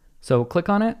 So click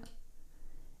on it,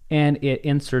 and it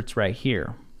inserts right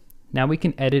here. Now we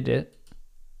can edit it,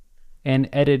 and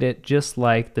edit it just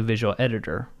like the visual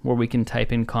editor, where we can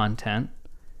type in content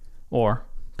or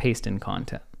paste in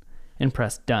content and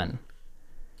press Done.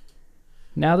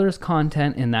 Now there's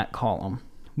content in that column.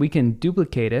 We can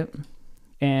duplicate it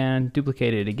and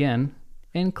duplicate it again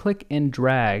and click and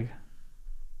drag.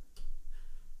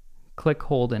 Click,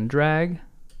 hold, and drag.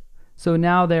 So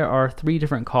now there are 3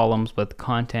 different columns with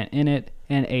content in it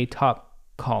and a top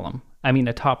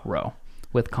row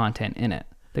with content in it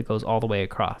that goes all the way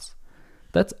across.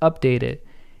 Let's update it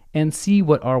and see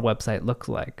what our website looks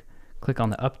like. Click on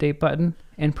the Update button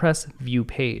and press View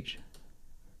Page.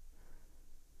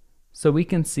 So we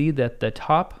can see that the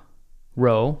top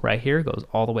row right here goes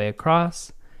all the way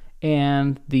across,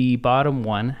 and the bottom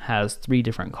one has 3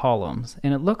 different columns.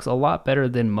 And it looks a lot better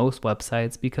than most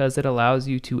websites because it allows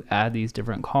you to add these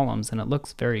different columns, and it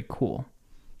looks very cool.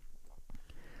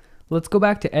 Let's go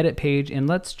back to Edit Page and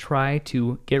let's try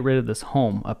to get rid of this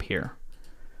home up here.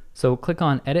 So click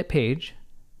on Edit Page,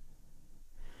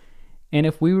 and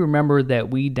if we remember that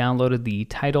we downloaded the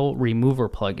Title Remover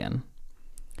plugin,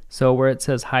 so where it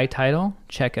says High Title,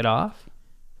 check it off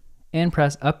and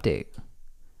press Update.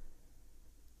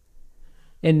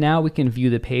 And now we can view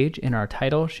the page and our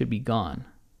title should be gone.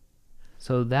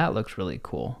 So that looks really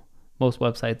cool. Most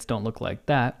websites don't look like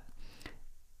that,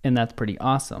 and that's pretty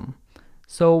awesome.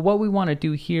 So what we want to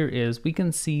do here is we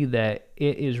can see that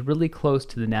it is really close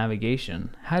to the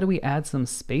navigation. How do we add some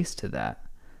space to that?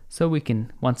 So we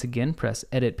can once again press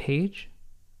Edit Page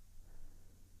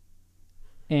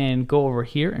and go over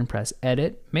here and press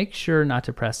Edit. Make sure not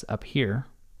to press up here,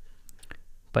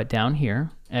 but down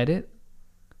here, Edit,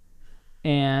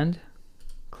 and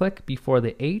click before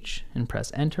the H and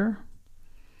press Enter,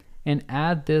 and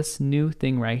add this new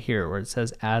thing right here where it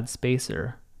says Add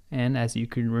Spacer. And as you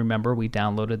can remember, we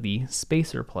downloaded the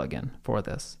Spacer plugin for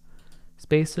this.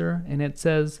 Spacer, and it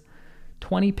says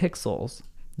 20 pixels.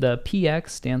 The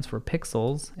PX stands for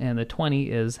pixels, and the 20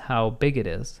 is how big it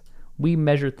is. We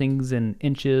measure things in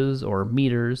inches or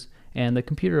meters, and the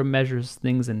computer measures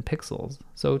things in pixels.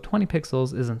 So 20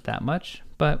 pixels isn't that much,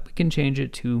 but we can change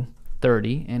it to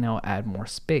 30 and it'll add more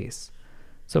space.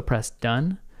 So press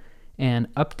Done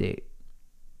and Update.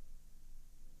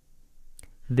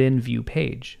 Then View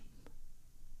Page.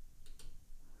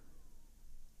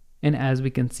 And as we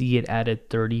can see, it added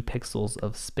 30 pixels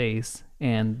of space,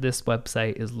 and this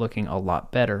website is looking a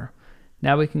lot better.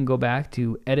 Now we can go back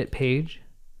to edit page.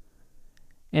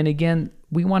 And again,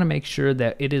 we want to make sure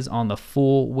that it is on the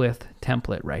full width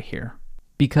template right here.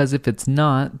 Because if it's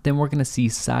not, then we're going to see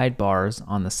sidebars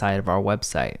on the side of our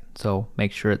website. So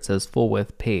make sure it says full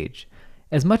width page.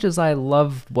 As much as I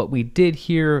love what we did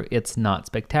here, it's not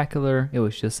spectacular. It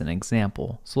was just an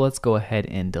example. So let's go ahead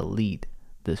and delete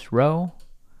this row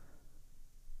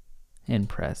and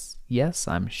press yes,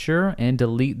 I'm sure, and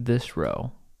delete this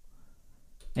row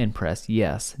and press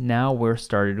yes. Now we're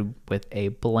started with a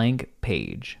blank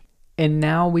page. And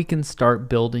now we can start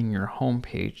building your home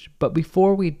page. But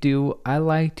before we do, I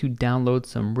like to download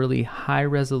some really high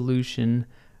resolution,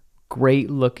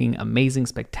 great looking, amazing,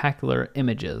 spectacular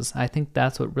images. I think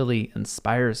that's what really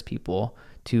inspires people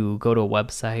to go to a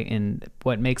website, and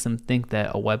what makes them think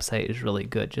that a website is really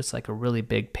good, just like a really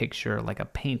big picture, like a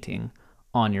painting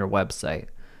on your website.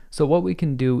 So what we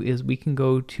can do is we can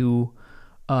go to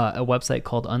a website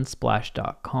called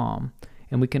unsplash.com,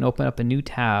 and we can open up a new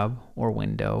tab or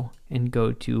window and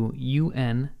go to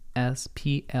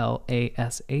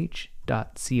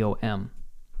unsplash.com.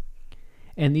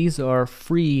 And these are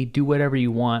free, do whatever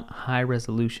you want, high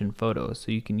resolution photos,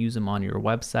 so you can use them on your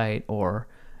website or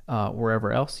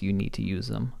wherever else you need to use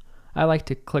them. I like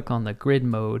to click on the grid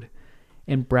mode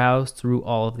and browse through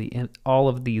all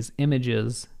of these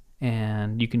images,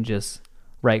 and you can just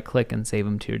right click and save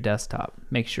them to your desktop.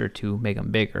 Make sure to make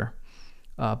them bigger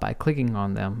by clicking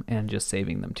on them and just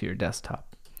saving them to your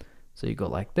desktop. So you go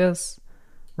like this,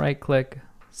 right click,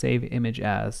 save image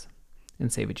as,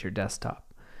 and save it to your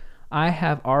desktop. I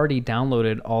have already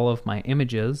downloaded all of my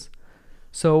images,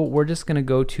 so we're just going to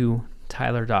go to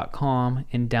tyler.com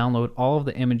and download all of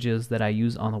the images that I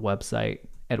use on the website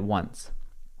at once.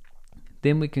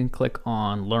 Then we can click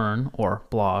on learn or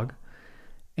blog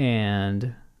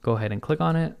and go ahead and click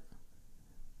on it,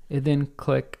 and then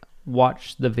click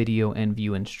watch the video and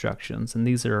view instructions, and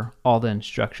these are all the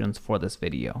instructions for this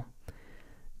video.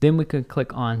 Then we can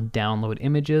click on download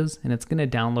images, and it's going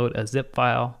to download a zip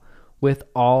file with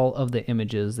all of the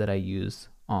images that I use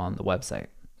on the website.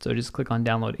 So just click on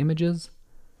download images,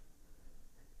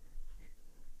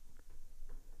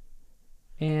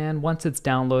 and once it's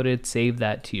downloaded, save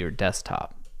that to your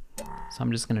desktop. So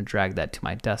I'm just going to drag that to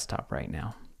my desktop right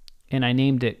now, and I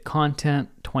named it content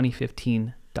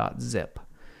 2015.zip.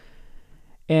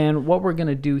 And what we're going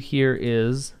to do here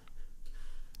is,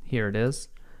 here it is.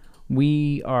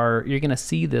 You're going to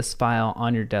see this file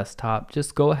on your desktop.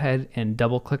 Just go ahead and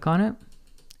double click on it,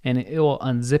 and it will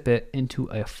unzip it into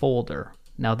a folder.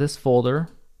 Now this folder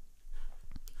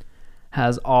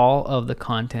has all of the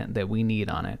content that we need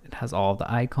on it. It has all of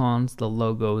the icons, the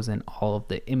logos, and all of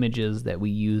the images that we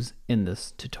use in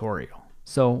this tutorial.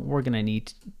 So we're going to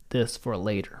need this for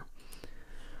later.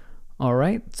 All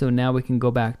right, so now we can go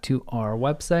back to our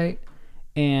website,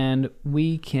 and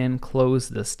we can close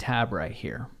this tab right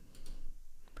here.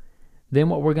 Then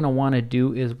what we're going to want to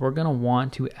do is we're going to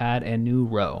want to add a new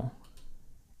row,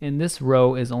 and this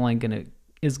row is only going to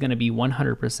be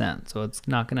 100%, so it's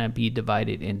not going to be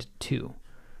divided into two.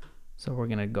 So we're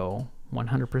going to go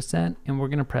 100%, and we're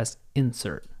going to press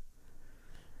insert.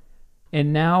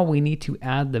 And now we need to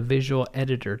add the visual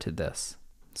editor to this.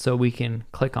 So we can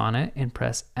click on it and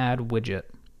press add widget.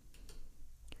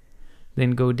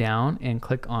 Then go down and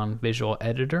click on visual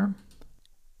editor.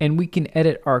 And we can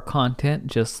edit our content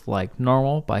just like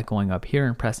normal by going up here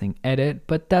and pressing edit,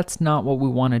 but that's not what we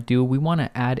want to do. We want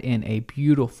to add in a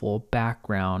beautiful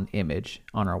background image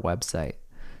on our website.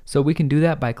 So we can do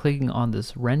that by clicking on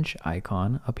this wrench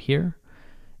icon up here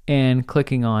and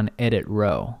clicking on edit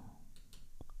row.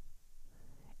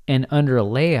 And under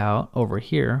layout over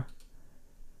here,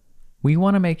 we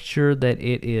want to make sure that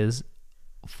it is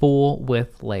full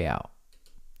width layout.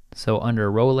 So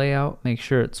under row layout, make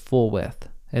sure it's full width.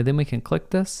 And then we can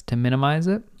click this to minimize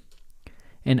it.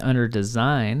 And under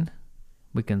design,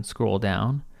 we can scroll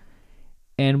down.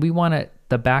 And we want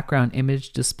the background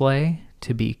image display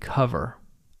to be cover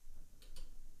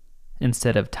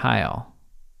instead of tile.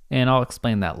 And I'll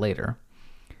explain that later.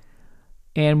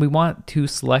 And we want to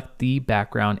select the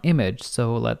background image.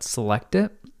 So let's select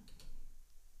it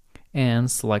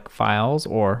and select files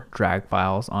or drag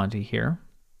files onto here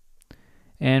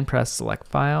and press select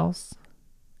files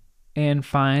and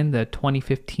find the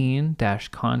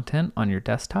 2015-content on your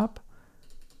desktop,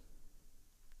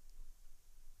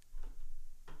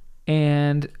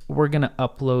 and we're going to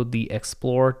upload the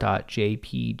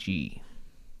explore.jpg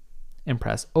and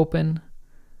press open,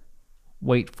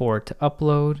 wait for it to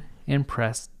upload, and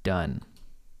press done.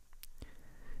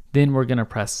 Then we're going to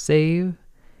press save,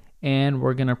 and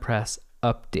we're gonna press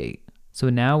update. So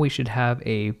now we should have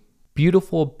a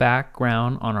beautiful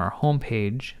background on our home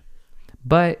page,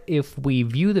 but if we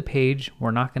view the page,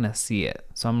 we're not gonna see it.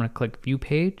 So I'm gonna click view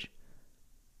page,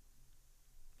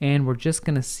 and we're just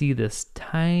gonna see this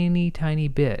tiny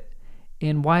bit.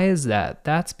 And why is that?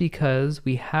 That's because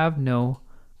we have no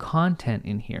content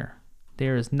in here.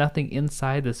 There is nothing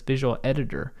inside this visual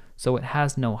editor, so it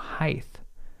has no height.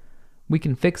 We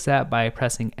can fix that by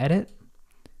pressing edit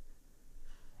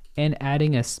and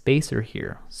adding a spacer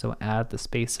here. So add the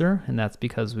spacer, and that's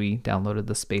because we downloaded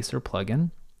the spacer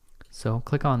plugin. So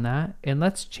click on that, and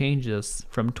let's change this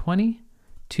from 20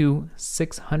 to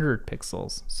 600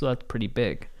 pixels. So that's pretty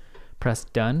big. Press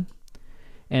done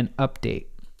and update.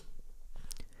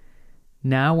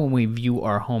 Now when we view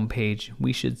our home page,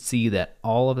 we should see that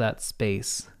all of that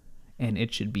space, and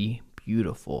it should be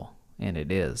beautiful, and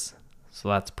it is. So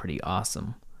that's pretty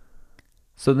awesome.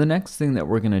 So the next thing that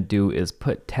we're going to do is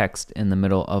put text in the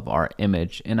middle of our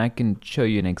image, and I can show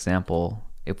you an example.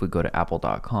 If we go to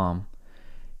apple.com,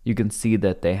 you can see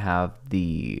that they have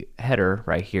the header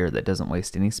right here that doesn't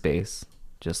waste any space,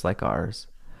 just like ours,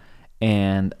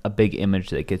 and a big image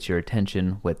that gets your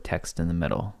attention with text in the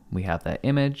middle. We have that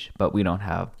image, but we don't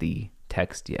have the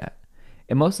text yet.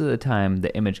 And most of the time,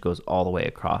 the image goes all the way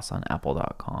across on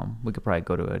apple.com. We could probably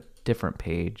go to a different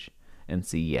page and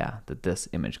see, yeah, that this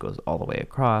image goes all the way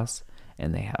across,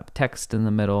 and they have text in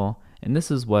the middle. And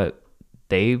this is what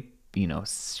they've,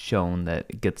 shown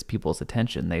that gets people's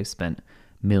attention. They've spent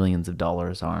millions of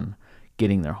dollars on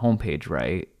getting their homepage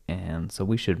right, and so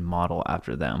we should model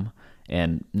after them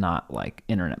and not like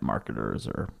internet marketers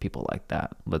or people like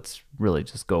that. Let's really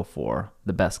just go for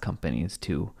the best companies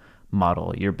to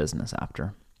model your business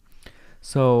after.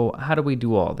 So how do we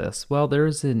do all this? Well,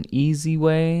 there's an easy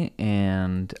way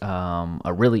and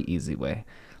a really easy way.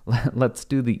 Let's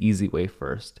do the easy way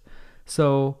first.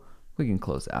 So we can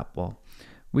close Apple.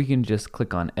 We can just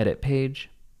click on edit page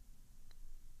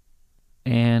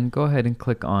and go ahead and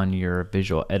click on your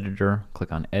visual editor,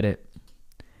 click on edit,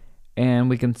 and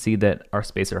we can see that our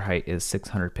spacer height is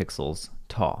 600 pixels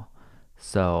tall.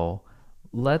 So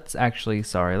let's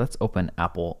open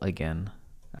Apple again,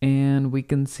 and we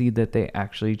can see that they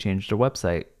actually changed their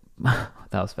website. That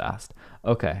was fast.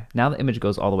 Okay, now the image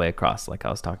goes all the way across like I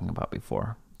was talking about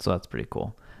before. So that's pretty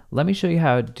cool. Let me show you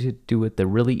how to do it the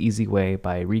really easy way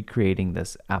by recreating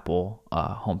this Apple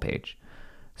homepage.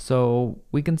 So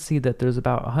we can see that there's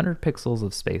about 100 pixels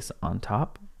of space on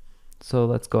top. So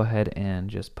let's go ahead and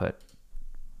just put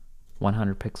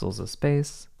 100 pixels of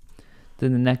space.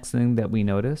 Then the next thing that we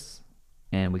notice,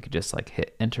 and we could just like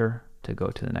hit enter to go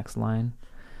to the next line.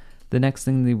 The next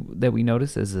thing that we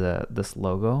notice is this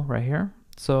logo right here.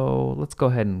 So let's go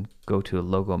ahead and go to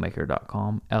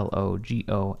logomaker.com,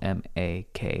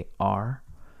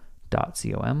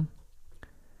 logomakr.com.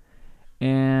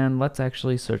 And let's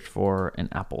actually search for an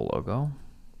Apple logo.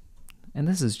 And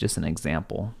this is just an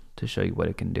example to show you what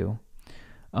it can do.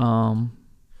 All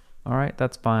right,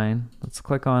 that's fine. Let's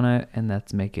click on it and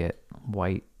let's make it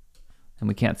white. And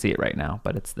we can't see it right now,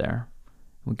 but it's there.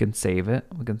 We can save it.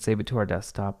 We can save it to our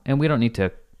desktop. And we don't need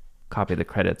to copy the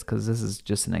credits because this is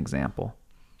just an example.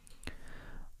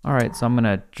 All right, so I'm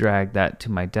gonna drag that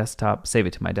to my desktop, save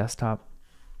it to my desktop,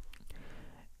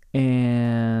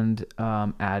 and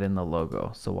add in the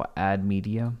logo. So we'll add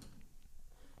media,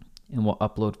 and we'll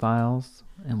upload files,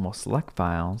 and we'll select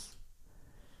files,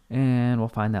 and we'll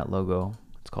find that logo.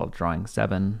 It's called Drawing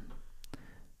 7,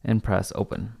 and press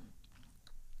open.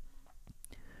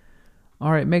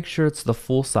 All right, make sure it's the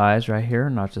full size right here,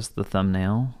 not just the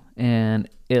thumbnail, and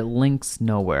it links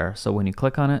nowhere. So when you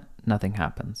click on it, nothing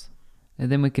happens.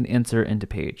 And then we can insert into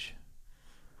page.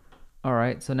 All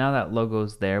right, so now that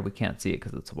logo's there, we can't see it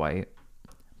because it's white,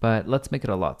 but let's make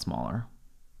it a lot smaller.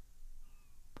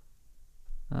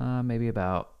 Maybe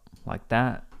about like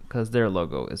that, because their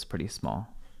logo is pretty small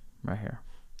right here.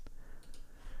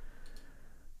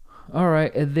 All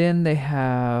right, and then they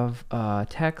have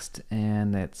text,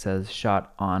 and it says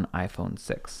shot on iPhone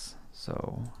 6.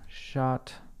 So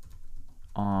shot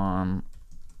on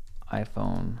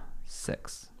iPhone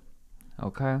 6.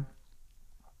 Okay.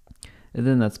 And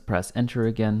then let's press enter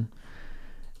again.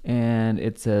 And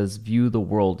it says view the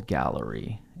world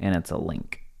gallery, and it's a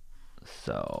link.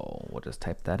 So we'll just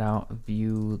type that out,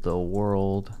 view the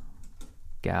world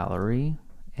gallery,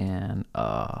 and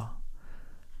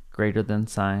greater than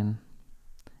sign,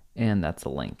 and that's a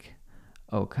link.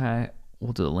 Okay,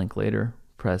 we'll do the link later.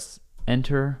 Press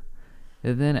enter,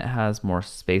 and then it has more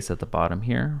space at the bottom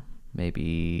here,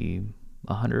 maybe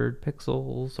 100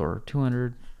 pixels or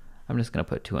 200. I'm just gonna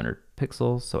put 200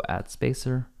 pixels, so add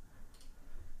spacer,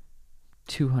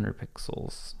 200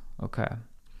 pixels. Okay.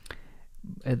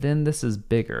 And then this is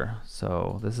bigger,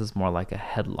 so this is more like a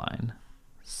headline.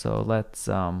 So let's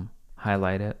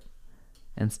highlight it.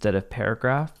 Instead of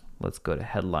paragraph, let's go to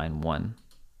headline 1.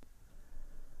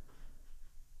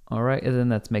 All right, and then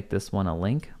let's make this one a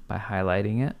link by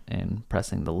highlighting it and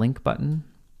pressing the link button.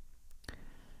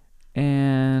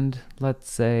 And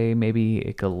let's say maybe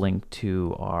it could link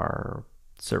to our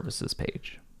services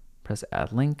page. Press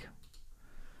add link.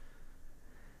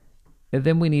 And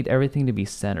then we need everything to be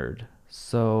centered.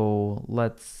 So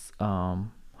let's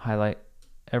highlight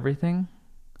everything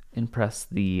and press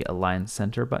the align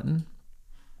center button.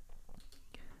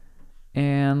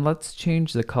 And let's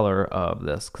change the color of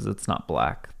this because it's not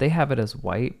black. They have it as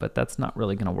white, but that's not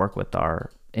really going to work with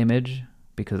our image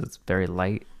because it's very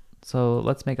light. So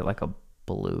let's make it like a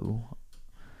blue.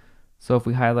 So if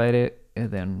we highlight it,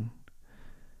 and then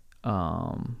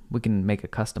we can make a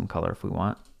custom color if we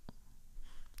want.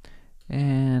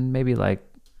 And maybe like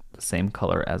the same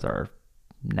color as our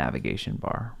navigation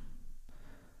bar.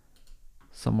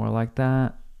 Somewhere like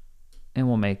that. And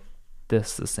we'll make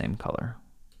this the same color.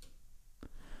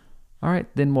 All right,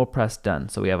 then we'll press done.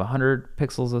 So we have 100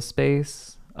 pixels of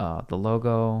space, the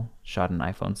logo, shot in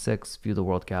iPhone 6, view the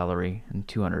world gallery, and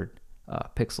 200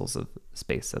 pixels of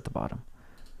space at the bottom.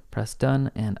 Press done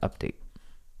and update.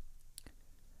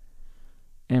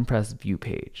 And press view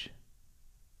page.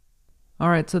 All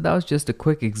right, so that was just a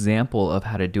quick example of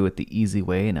how to do it the easy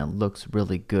way, and it looks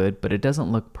really good, but it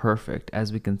doesn't look perfect.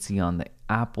 As we can see on the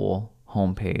Apple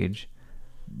homepage,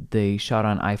 the shot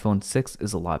on iPhone 6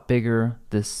 is a lot bigger,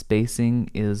 this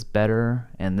spacing is better,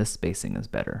 and this spacing is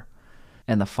better.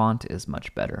 And the font is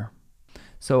much better.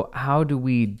 So how do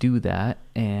we do that?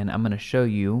 And I'm going to show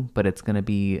you, but it's going to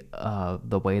be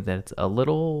the way that it's a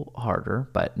little harder,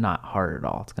 but not hard at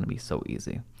all. It's going to be so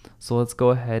easy. So let's go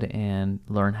ahead and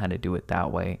learn how to do it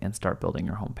that way and start building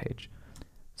your homepage.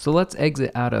 So let's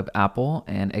exit out of Apple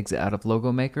and exit out of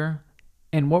Logo Maker.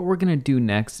 And what we're going to do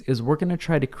next is we're going to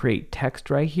try to create text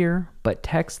right here, but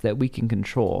text that we can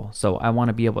control. So I want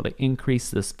to be able to increase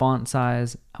this font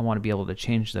size. I want to be able to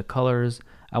change the colors.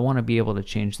 I want to be able to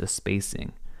change the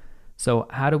spacing. So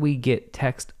how do we get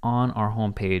text on our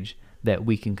homepage that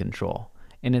we can control?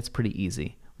 And it's pretty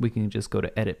easy. We can just go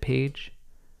to edit page.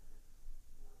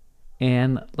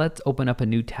 And let's open up a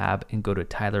new tab and go to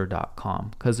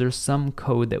tyler.com because there's some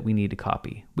code that we need to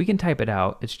copy. We can type it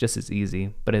out, it's just as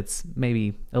easy, but it's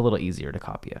maybe a little easier to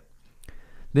copy it.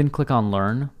 Then click on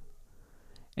learn.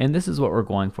 And this is what we're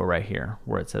going for right here,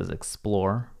 where it says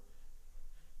explore.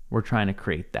 We're trying to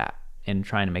create that and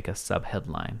trying to make a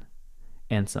subheadline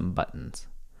and some buttons.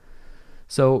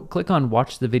 So click on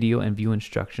watch the video and view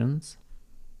instructions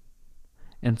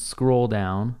and scroll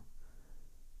down.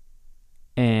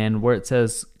 And where it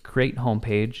says create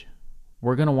homepage,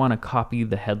 we're going to want to copy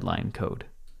the headline code.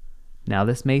 Now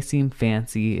this may seem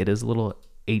fancy, it is a little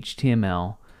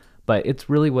HTML, but it's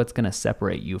really what's going to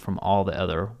separate you from all the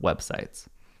other websites.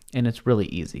 And it's really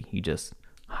easy. You just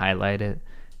highlight it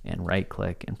and right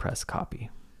click and press copy.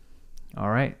 All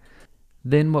right.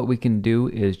 Then what we can do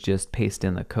is just paste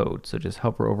in the code. So just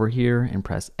hover over here and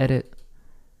press edit.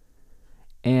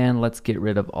 And let's get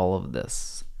rid of all of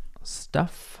this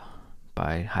stuff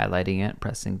by highlighting it,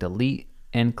 pressing delete,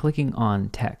 and clicking on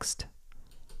text.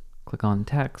 Click on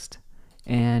text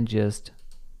and just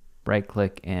right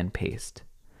click and paste.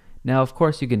 Now of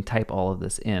course you can type all of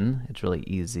this in, it's really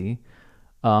easy,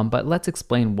 but let's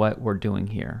explain what we're doing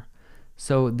here.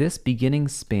 So this beginning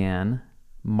span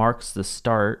marks the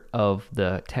start of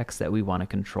the text that we want to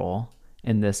control,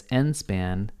 and this end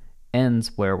span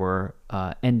ends where we're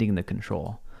ending the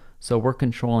control. So we're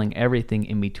controlling everything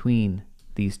in between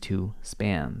these two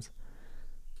spans.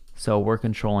 So we're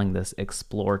controlling this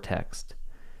explore text.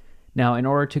 Now in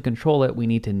order to control it, we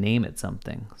need to name it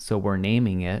something. So we're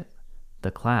naming it,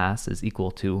 the class is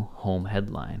equal to home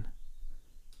headline.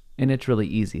 And it's really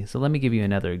easy. So let me give you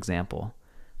another example.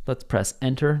 Let's press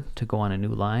enter to go on a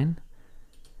new line.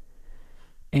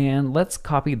 And let's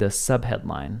copy the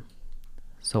subheadline.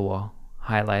 So we'll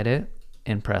highlight it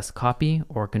and press copy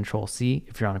or Control C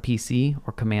if you're on a PC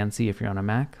or Command C if you're on a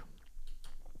Mac.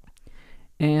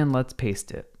 And let's paste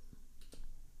it.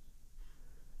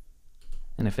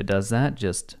 And if it does that,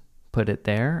 just put it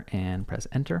there and press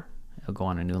enter. It'll go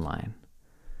on a new line.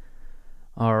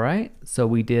 All right, so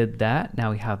we did that.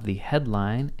 Now we have the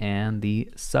headline and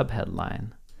the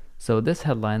subheadline. So this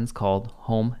headline is called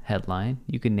home headline.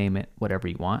 You can name it whatever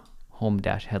you want,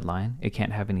 home-headline. It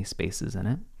can't have any spaces in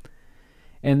it.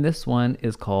 And this one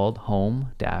is called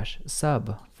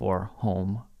home-sub for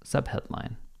home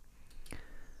subheadline.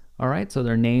 All right, so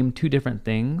they're named two different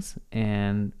things,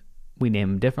 and we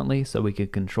name them differently so we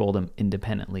could control them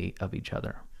independently of each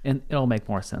other. And it'll make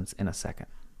more sense in a second.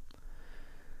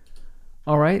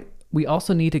 All right, we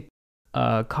also need to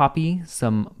copy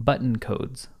some button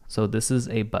codes. So this is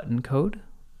a button code,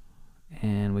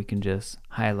 and we can just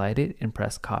highlight it and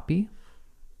press copy.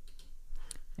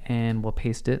 And we'll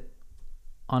paste it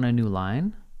on a new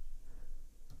line.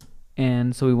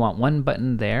 And so we want one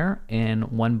button there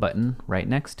and one button right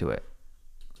next to it.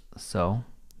 So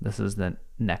this is the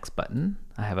next button.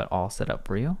 I have it all set up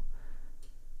for you.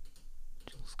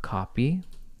 Just copy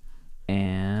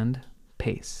and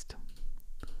paste.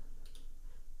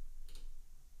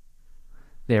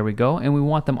 There we go. And we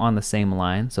want them on the same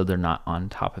line so they're not on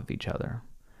top of each other.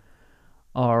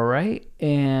 All right,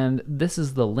 and this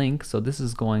is the link. So this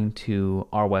is going to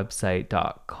our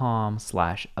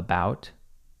website.com/about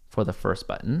for the first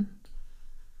button.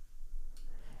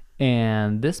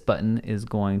 And this button is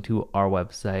going to our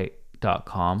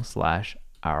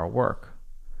website.com/ourwork,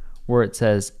 where it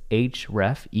says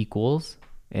href equals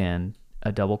and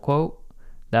a double quote.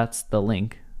 That's the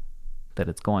link that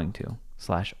it's going to,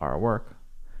 /ourwork.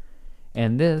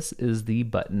 And this is the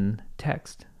button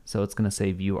text. So it's going to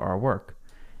say view our work.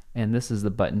 And this is the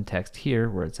button text here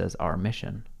where it says our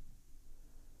mission.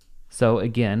 So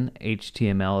again,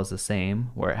 HTML is the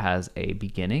same, where it has a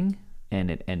beginning and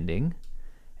an ending.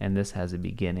 And this has a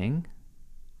beginning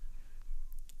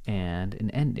and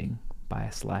an ending by a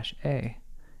 /a,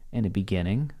 and a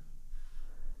beginning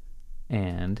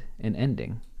and an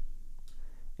ending.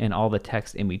 And all the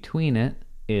text in between it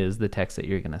is the text that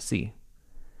you're going to see.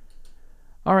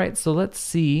 All right, so let's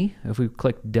see if we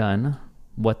click done,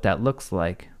 what that looks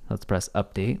like. Let's press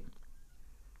update.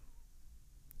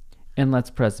 And let's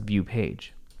press view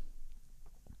page.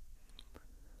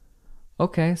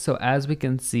 Okay, so as we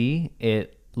can see,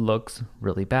 it looks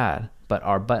really bad, but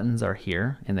our buttons are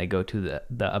here and they go to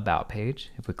the about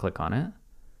page. If we click on it,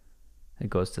 it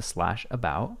goes to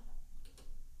 /about.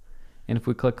 And if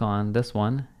we click on this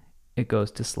one, it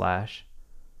goes to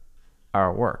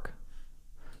 /ourwork.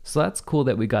 So that's cool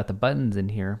that we got the buttons in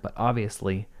here, but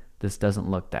obviously this doesn't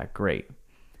look that great.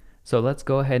 So let's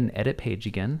go ahead and edit page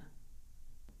again.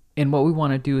 And what we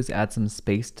want to do is add some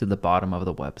space to the bottom of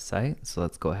the website. So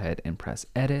let's go ahead and press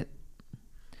edit.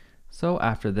 So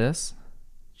after this,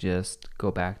 just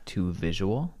go back to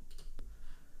visual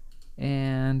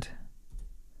and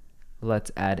let's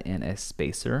add in a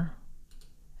spacer,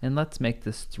 and let's make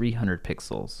this 300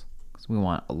 pixels because we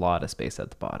want a lot of space at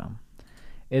the bottom.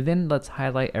 And then let's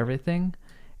highlight everything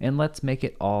and let's make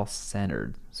it all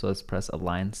centered. So let's press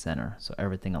align center, so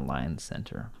everything aligns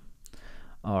center.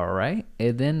 All right,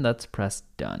 and then let's press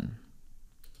done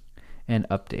and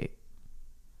update.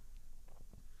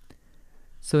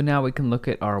 So now we can look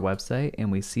at our website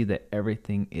and we see that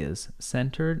everything is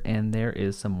centered and there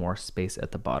is some more space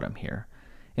at the bottom here.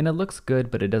 And it looks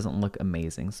good, but it doesn't look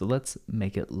amazing. So let's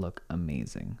make it look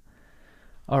amazing.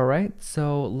 All right,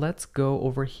 so let's go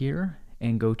over here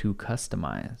and go to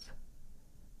customize.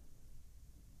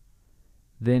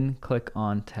 Then click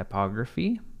on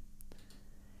typography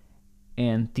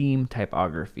and theme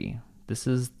typography. This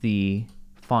is the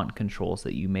font controls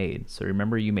that you made. So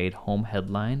remember you made home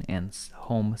headline and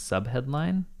home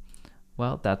subheadline?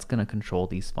 Well, that's going to control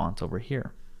these fonts over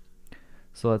here.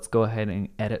 So let's go ahead and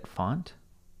edit font.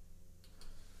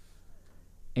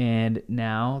 And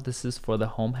now this is for the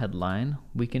home headline.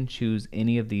 We can choose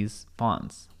any of these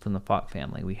fonts from the font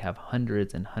family. We have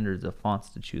hundreds and hundreds of fonts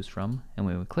to choose from, and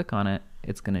when we click on it,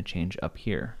 it's going to change up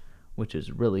here, which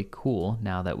is really cool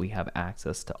now that we have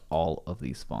access to all of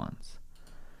these fonts.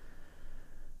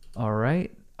 All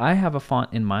right, I have a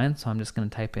font in mind, so I'm just going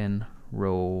to type in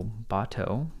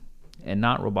Roboto, and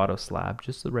not Roboto Slab,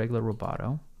 just the regular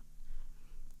Roboto.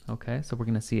 Okay, so we're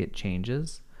going to see it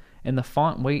changes. And the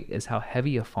font weight is how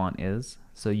heavy a font is,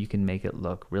 so you can make it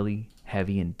look really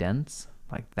heavy and dense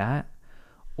like that,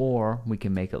 or we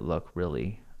can make it look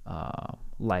really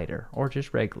lighter or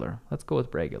just regular. Let's go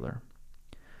with regular.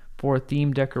 For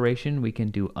theme decoration, we can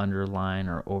do underline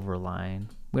or overline.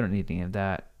 We don't need any of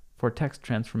that. For text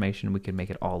transformation, we can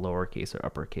make it all lowercase or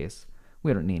uppercase.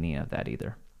 We don't need any of that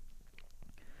either.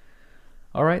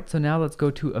 All right, so now let's go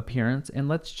to appearance and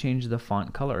let's change the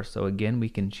font color. So again, we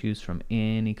can choose from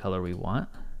any color we want.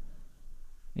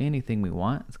 Anything we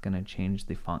want. It's going to change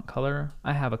the font color.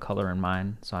 I have a color in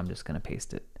mind, so I'm just going to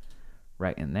paste it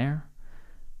right in there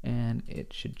and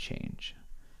it should change.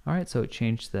 All right, so it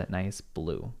changed to that nice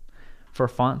blue. For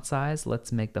font size,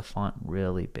 let's make the font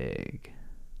really big.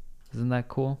 Isn't that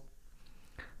cool?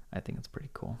 I think it's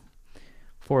pretty cool.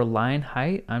 For line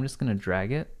height, I'm just going to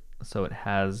drag it so it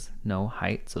has no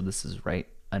height, so this is right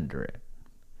under it.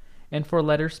 And for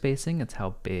letter spacing, it's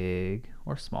how big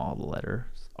or small the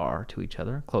letters are to each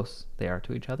other, close they are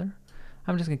to each other.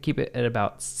 I'm just going to keep it at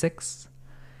about 6.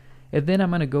 And then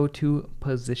I'm going to go to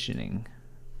positioning.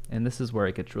 And this is where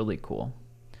it gets really cool.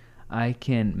 I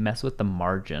can mess with the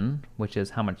margin, which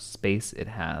is how much space it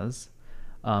has,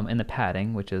 and the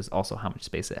padding, which is also how much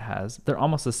space it has. They're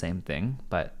almost the same thing,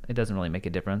 but it doesn't really make a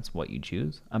difference what you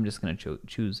choose. I'm just going to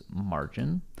choose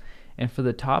margin. And for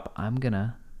the top, I'm going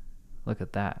to look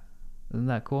at that. Isn't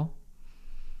that cool?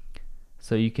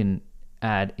 So you can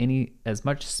add as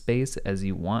much space as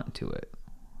you want to it.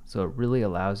 So it really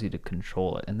allows you to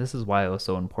control it. And this is why it was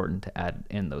so important to add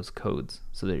in those codes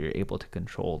so that you're able to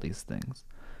control these things.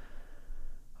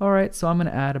 All right, so I'm going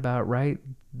to add about right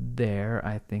there.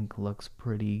 I think looks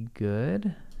pretty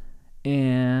good.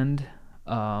 And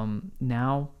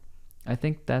now I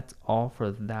think that's all for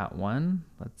that one.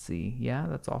 Let's see. Yeah,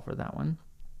 that's all for that one.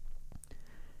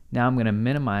 Now I'm going to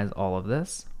minimize all of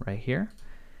this right here.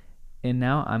 And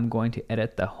now I'm going to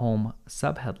edit the home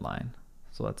subheadline.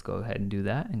 So let's go ahead and do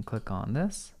that and click on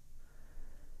this.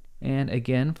 And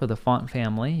again, for the font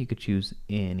family, you could choose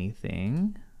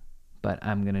anything, but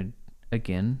I'm going to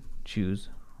again choose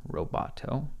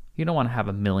Roboto. You don't want to have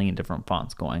a million different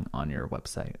fonts going on your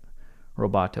website.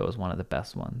 Roboto is one of the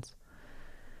best ones.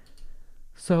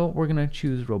 So we're going to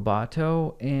choose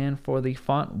Roboto, and for the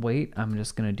font weight, I'm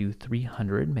just going to do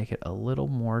 300, make it a little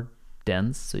more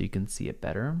dense so you can see it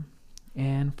better.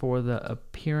 And for the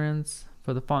appearance,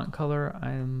 for the font color,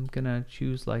 I'm going to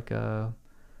choose like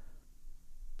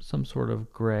some sort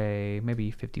of gray, maybe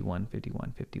 51,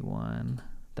 51, 51.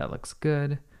 That looks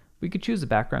good. We could choose a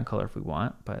background color if we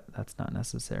want, but that's not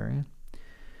necessary.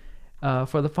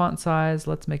 For the font size,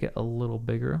 let's make it a little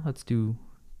bigger. Let's do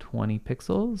 20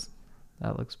 pixels.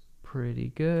 That looks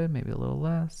pretty good, maybe a little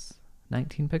less,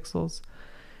 19 pixels.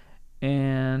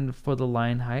 And for the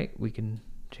line height, we can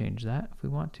change that if we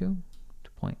want to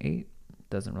 0.8,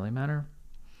 doesn't really matter.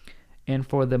 And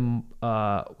for the,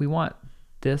 we want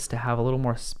this to have a little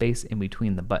more space in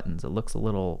between the buttons. It looks a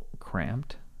little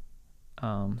cramped.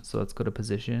 So let's go to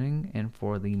positioning, and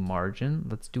for the margin,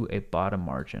 let's do a bottom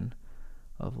margin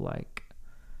of like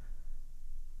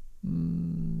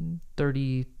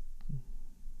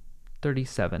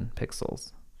 37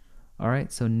 pixels. All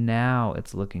right, so now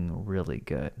it's looking really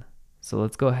good. So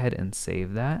let's go ahead and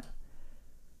save that.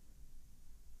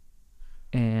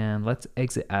 And let's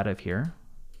exit out of here.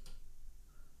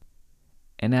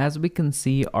 And as we can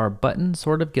see, our button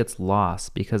sort of gets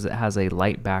lost because it has a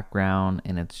light background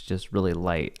and it's just really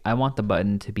light. I want the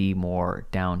button to be more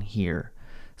down here.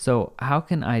 So how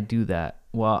can I do that?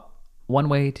 Well, one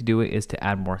way to do it is to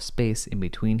add more space in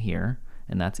between here,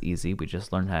 and that's easy. We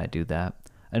just learned how to do that.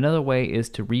 Another way is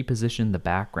to reposition the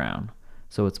background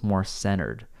so it's more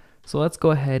centered. So let's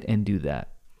go ahead and do that.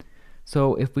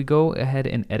 So if we go ahead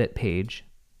and edit page,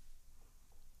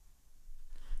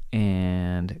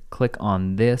 and click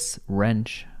on this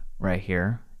wrench right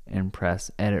here and press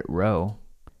edit row,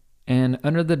 and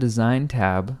under the design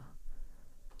tab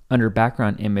under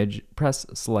background image, press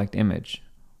select image.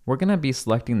 We're going to be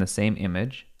selecting the same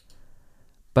image,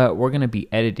 but we're going to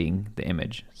be editing the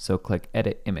image, so click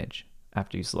edit image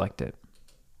after you select it.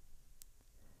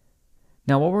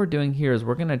 Now what we're doing here is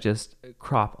we're going to just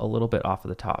crop a little bit off of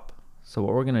the top. So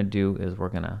what we're going to do is we're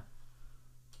going to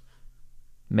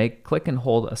click and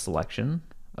hold a selection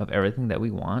of everything that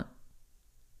we want.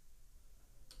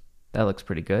 That looks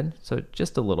pretty good. So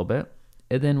just a little bit.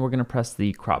 And then we're going to press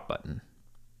the crop button.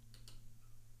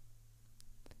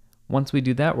 Once we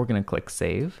do that, we're going to click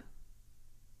save.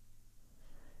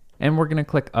 And we're going to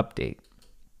click update.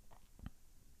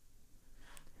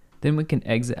 Then we can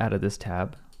exit out of this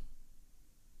tab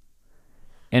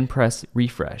and press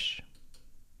refresh.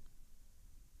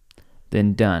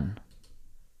 Then done.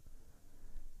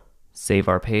 Save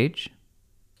our page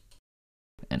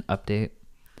and update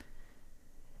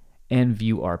and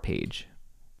view our page.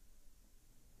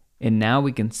 And now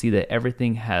we can see that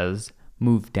everything has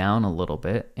moved down a little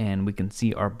bit and we can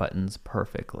see our buttons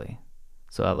perfectly.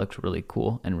 So that looks really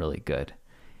cool and really good.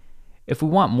 If we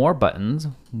want more buttons,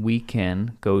 we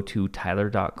can go to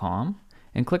tyler.com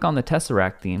and click on the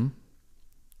Tesseract theme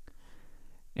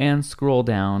and scroll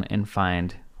down and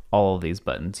find all of these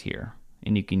buttons here.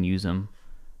 And you can use them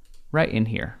right in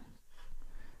here.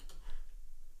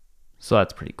 So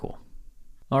that's pretty cool.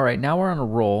 All right, now we're on a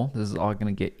roll. This is all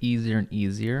gonna get easier and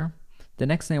easier. The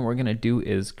next thing we're gonna do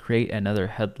is create another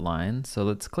headline. So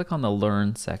let's click on the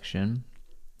Learn section,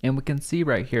 and we can see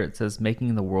right here it says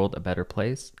making the world a better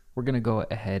place. We're gonna go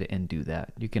ahead and do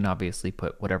that. You can obviously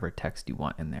put whatever text you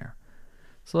want in there.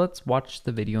 So let's watch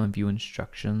the video and view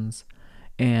instructions.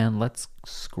 And let's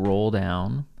scroll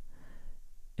down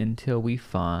until we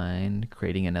find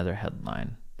creating another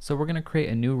headline. So we're going to create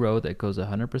a new row that goes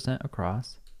 100%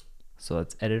 across. So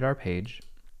let's edit our page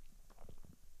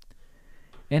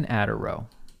and add a row.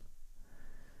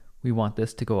 We want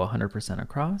this to go 100%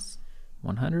 across,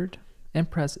 100, and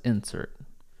press insert.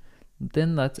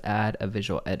 Then let's add a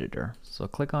visual editor. So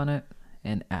click on it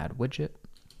and add widget.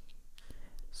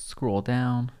 Scroll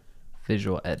down,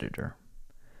 visual editor.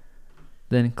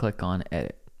 Then click on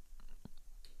edit.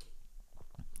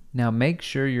 Now make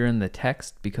sure you're in the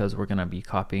text because we're going to be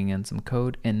copying in some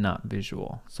code and not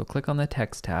visual. So click on the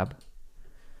text tab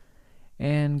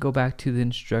and go back to the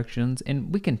instructions,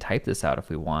 and we can type this out if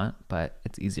we want, but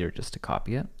it's easier just to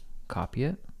copy it,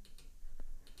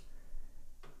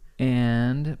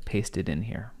 and paste it in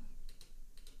here.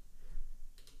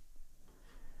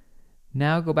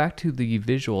 Now go back to the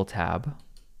visual tab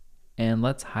and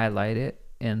let's highlight it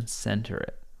and center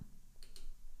it.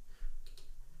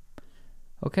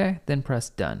 Okay, then press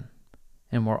done,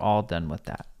 and we're all done with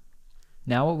that.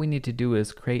 Now what we need to do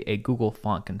is create a Google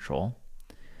font control.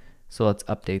 So let's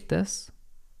update this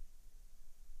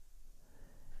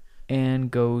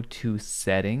and go to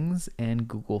settings and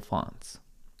Google Fonts.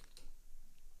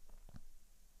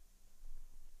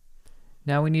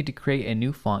 Now we need to create a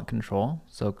new font control.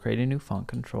 So create a new font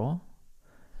control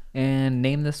and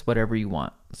name this whatever you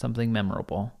want, something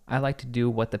memorable. I like to do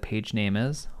what the page name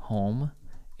is, home,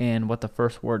 and what the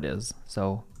first word is,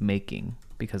 so making,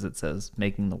 because it says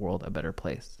making the world a better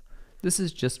place. This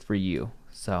is just for you,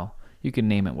 so you can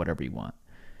name it whatever you want.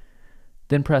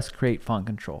 Then press create font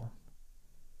control.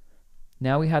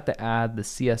 Now we have to add the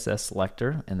CSS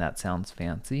selector, and that sounds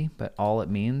fancy, but all it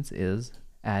means is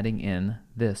adding in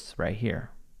this right here.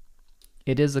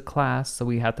 It is a class, so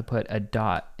we have to put a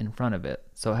dot in front of it.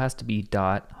 So it has to be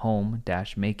dot home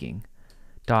dash making.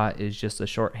 Dot is just a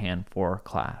shorthand for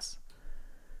class.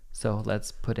 So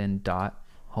let's put in dot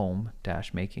home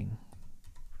dash making.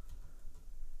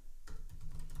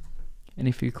 And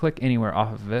if you click anywhere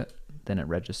off of it, then it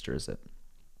registers it.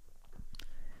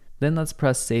 Then let's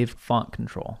press save font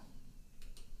control.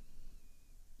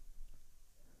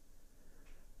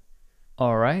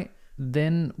 All right,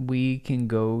 then we can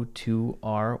go to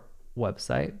our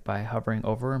website by hovering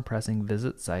over and pressing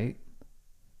visit site,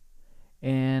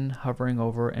 and hovering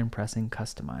over and pressing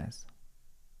customize.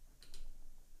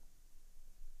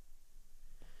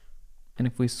 And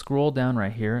if we scroll down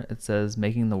right here, it says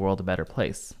making the world a better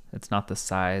place. It's not the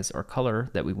size or color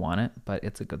that we want it, but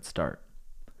it's a good start.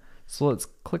 So let's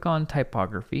click on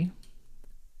typography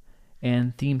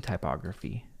and theme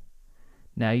typography.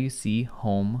 Now you see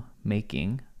home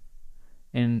making,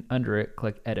 and under it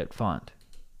click edit font.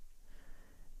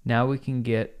 Now we can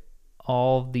get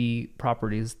all the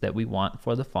properties that we want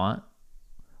for the font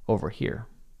over here.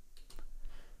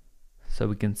 So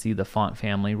we can see the font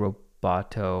family,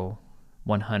 Roboto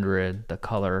 100, the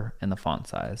color, and the font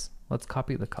size. Let's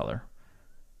copy the color.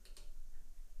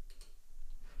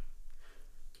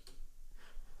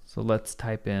 So let's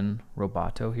type in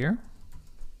Roboto here.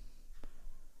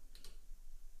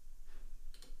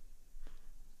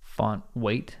 Font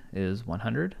weight is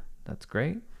 100. That's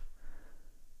great.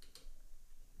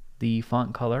 The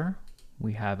font color,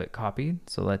 we have it copied,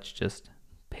 so let's just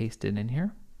paste it in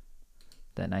here.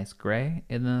 That nice gray,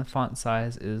 and then the font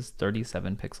size is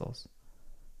 37 pixels.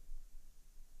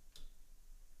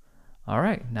 All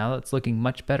right, now that's looking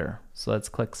much better. So let's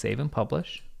click Save and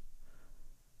Publish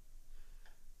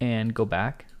and go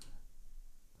back.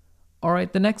 All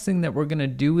right, the next thing that we're gonna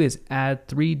do is add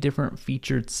 3 different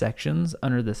featured sections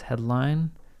under this headline.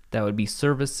 That would be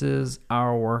services,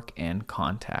 our work, and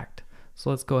contact. So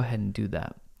let's go ahead and do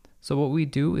that. So what we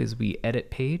do is we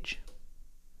edit page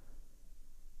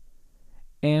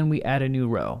and we add a new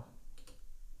row.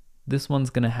 This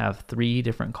one's gonna have 3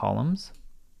 different columns,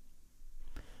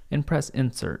 and press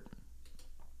insert.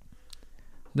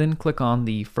 Then click on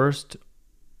the first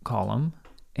column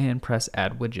and press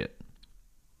add widget.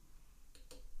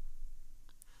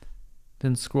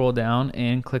 Then scroll down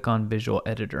and click on visual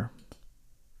editor.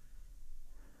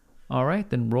 All right,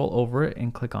 then roll over it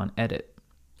and click on edit.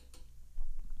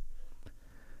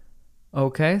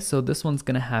 Okay, so this one's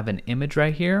gonna have an image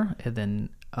right here, and then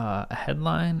a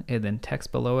headline, and then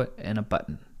text below it, and a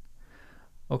button.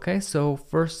 Okay, so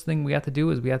first thing we have to do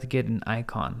is we have to get an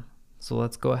icon. So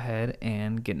let's go ahead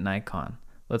and get an icon.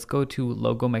 Let's go to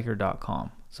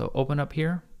logomaker.com. So open up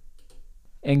here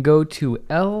and go to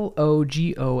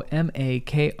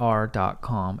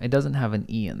logomaker.com. It doesn't have an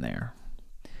E in there.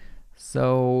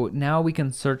 So now we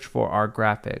can search for our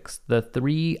graphics. The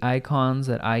 3 icons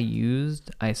that I used,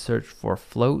 I searched for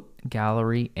float,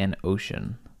 gallery, and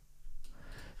ocean.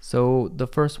 So the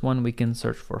first one we can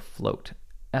search for float,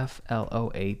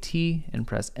 F-L-O-A-T, and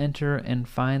press enter and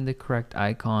find the correct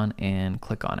icon and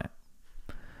click on it.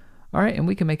 All right, and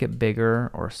we can make it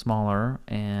bigger or smaller,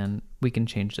 and we can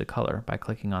change the color by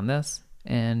clicking on this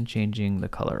and changing the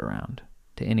color around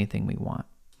to anything we want.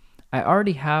 I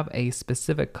already have a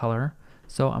specific color,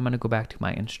 so I'm going to go back to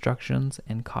my instructions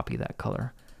and copy that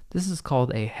color. This is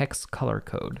called a hex color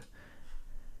code.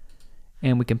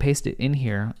 And we can paste it in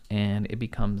here and it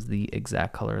becomes the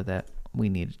exact color that we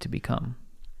need it to become.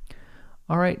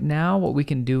 All right, now what we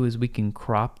can do is we can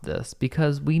crop this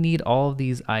because we need all of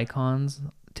these icons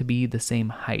to be the same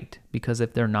height, because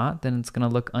if they're not, then it's going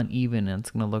to look uneven and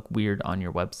it's going to look weird on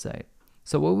your website.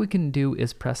 So what we can do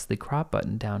is press the crop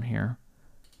button down here,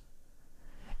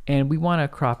 and we want to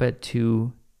crop it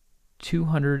to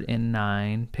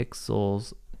 209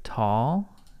 pixels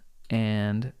tall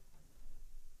and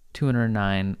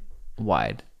 209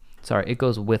 wide. Sorry, it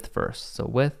goes width first. So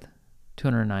width,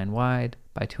 209 wide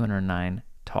by 209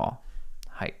 tall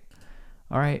height.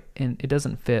 All right, and it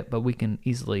doesn't fit, but we can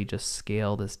easily just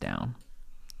scale this down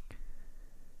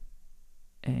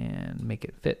and make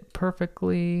it fit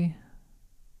perfectly.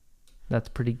 That's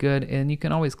pretty good. And you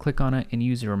can always click on it and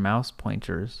use your mouse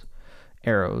pointers,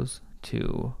 arrows,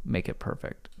 to make it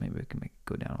perfect. Maybe we can make it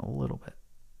go down a little bit.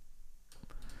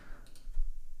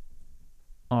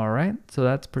 All right, so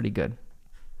that's pretty good.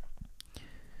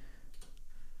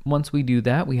 Once we do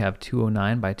that, we have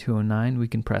 209 by 209. We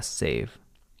can press save.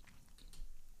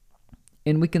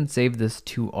 And we can save this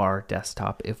to our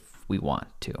desktop if we want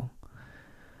to.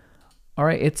 All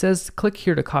right, it says click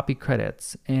here to copy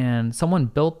credits, and someone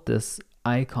built this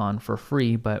icon for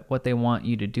free, but what they want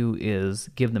you to do is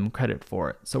give them credit for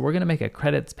it. So we're gonna make a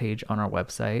credits page on our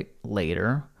website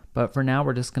later, but for now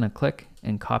we're just gonna click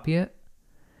and copy it.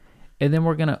 And then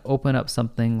we're gonna open up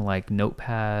something like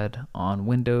Notepad on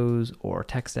Windows or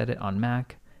TextEdit on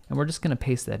Mac, and we're just gonna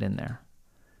paste that in there.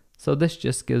 So this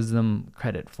just gives them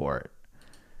credit for it.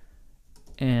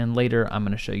 And later I'm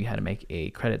gonna show you how to make a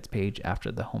credits page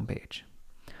after the home page.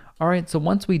 All right, so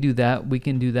once we do that, we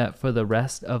can do that for the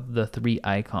rest of the 3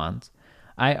 icons.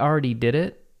 I already did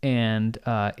it, and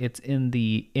it's in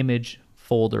the image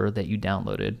folder that you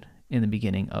downloaded in the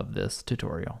beginning of this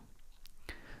tutorial.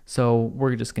 So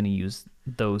we're just going to use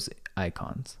those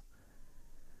icons.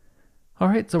 All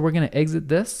right, so we're going to exit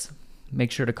this.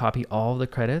 Make sure to copy all the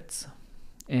credits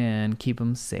and keep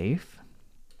them safe.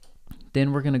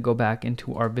 Then we're going to go back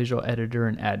into our visual editor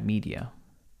and add media.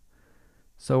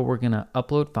 So we're going to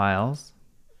upload files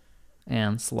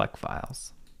and select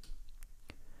files.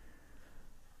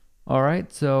 All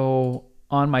right, so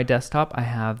on my desktop, I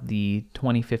have the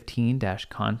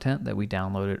 2015-content that we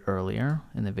downloaded earlier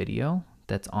in the video.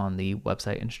 That's on the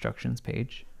website instructions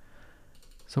page.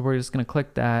 So we're just going to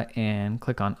click that and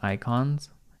click on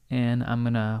icons, and I'm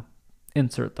going to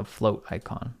insert the float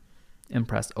icon and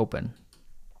press open.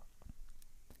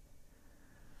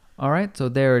 All right, so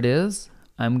there it is.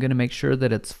 I'm going to make sure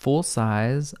that it's full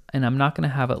size, and I'm not going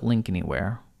to have it link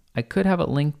anywhere. I could have it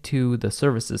linked to the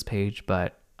services page,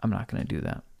 but I'm not going to do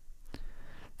that.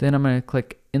 Then I'm going to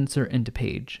click insert into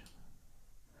page.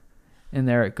 And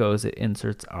there it goes, it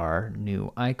inserts our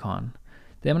new icon.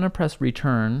 Then I'm going to press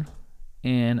return,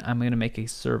 and I'm going to make a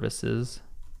services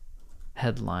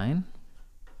headline.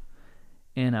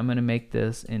 And I'm going to make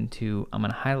this into, I'm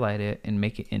going to highlight it and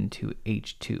make it into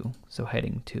H2, so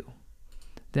heading 2.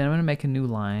 Then I'm going to make a new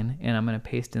line, and I'm going to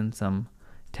paste in some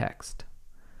text.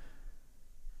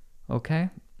 Okay?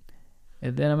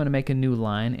 And then I'm going to make a new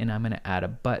line, and I'm going to add a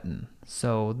button.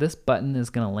 So this button is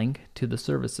going to link to the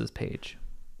services page.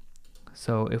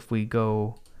 So if we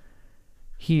go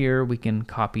here, we can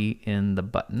copy in the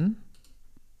button,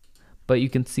 but you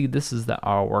can see this is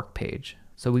our work page.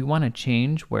 So we want to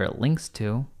change where it links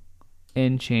to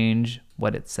and change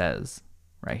what it says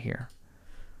right here.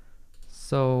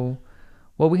 So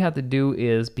what we have to do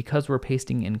is, because we're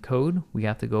pasting in code, we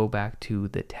have to go back to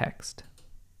the text.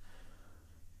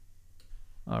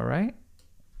 All right,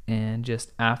 and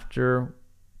just after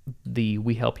the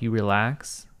 "we help you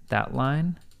relax," that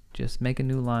line, just make a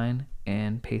new line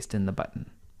and paste in the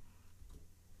button.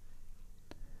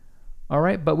 All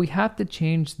right, but we have to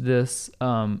change this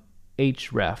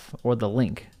href, or the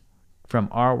link, from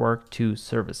our work to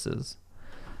services.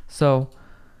 So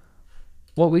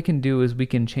what we can do is we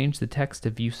can change the text to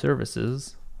view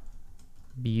services,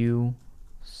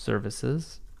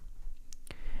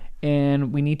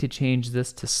 and we need to change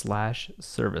this to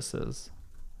 /services.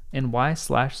 And why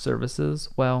 /services?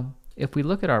 Well, If we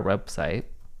look at our website,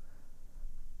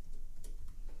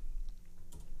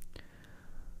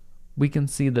 we can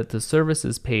see that the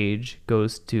services page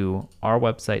goes to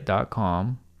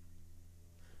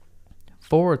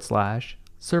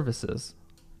ourwebsite.com/services.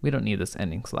 We don't need this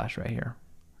ending slash right here.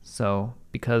 So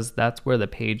because that's where the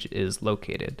page is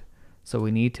located. So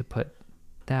we need to put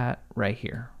that right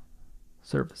here,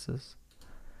 services.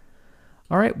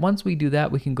 All right, once we do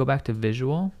that, we can go back to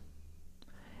visual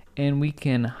and we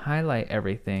can highlight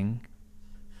everything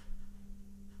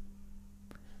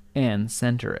and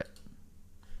center it.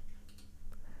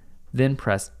 Then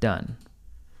press done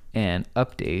and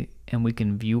update, and we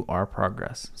can view our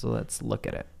progress. So let's look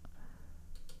at it.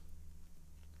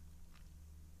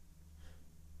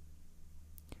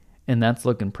 And that's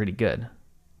looking pretty good.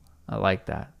 I like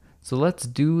that. So let's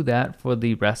do that for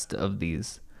the rest of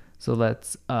these. So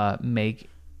let's make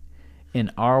in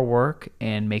our work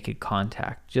and make a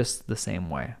contact just the same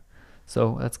way.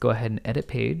 So let's go ahead and edit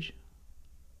page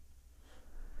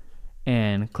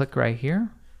and click right here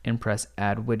and press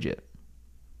add widget.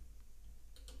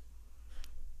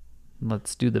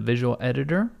 Let's do the visual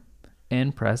editor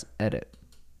and press edit.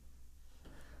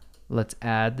 Let's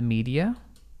add the media,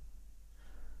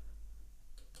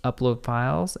 upload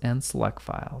files, and select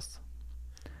files.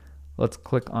 Let's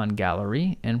click on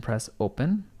gallery and press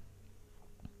open.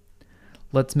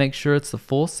 Let's make sure it's the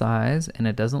full size and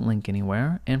it doesn't link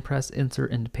anywhere, and press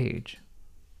insert into page.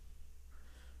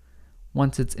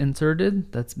 Once it's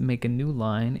inserted, let's make a new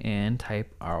line and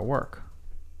type our work.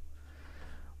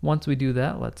 Once we do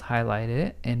that, let's highlight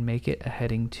it and make it a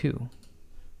heading 2.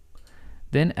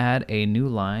 Then add a new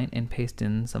line and paste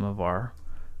in some of our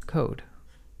code.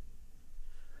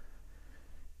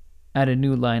 Add a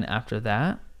new line after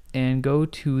that and go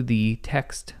to the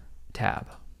text tab.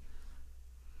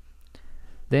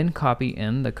 Then copy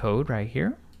in the code right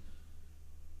here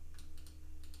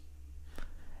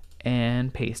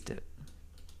and paste it.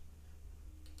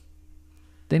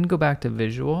 Then go back to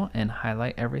visual and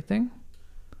highlight everything.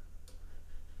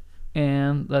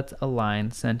 And let's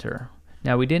align center.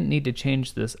 Now we didn't need to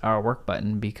change this our work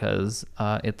button because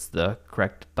it's the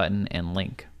correct button and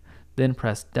link. Then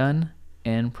press done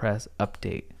and press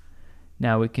update.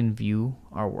 Now we can view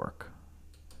our work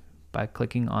by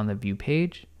clicking on the view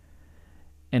page,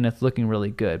 and it's looking really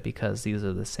good because these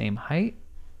are the same height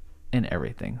and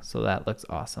everything. So that looks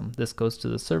awesome. This goes to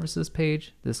the services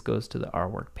page, this goes to the our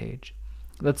work page.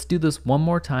 Let's do this one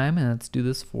more time, and let's do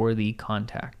this for the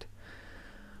contact.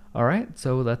 All right,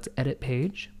 so let's edit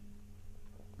page.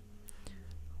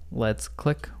 Let's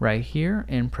click right here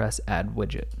and press add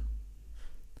widget.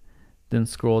 Then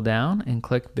scroll down and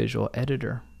click visual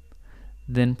editor.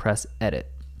 Then press edit.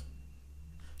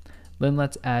 Then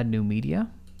let's add new media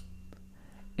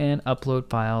and upload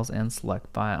files and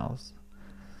select files.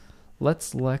 Let's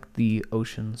select the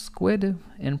ocean squid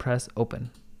and press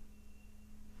open.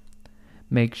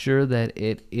 Make sure that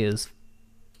it is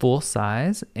full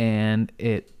size and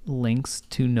it links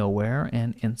to nowhere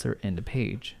and insert into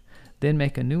page. Then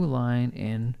make a new line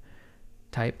and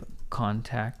type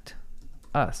contact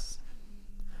us.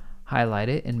 Highlight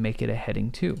it and make it a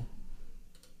heading 2.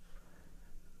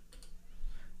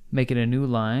 Make it a new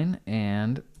line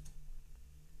and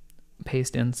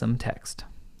paste in some text.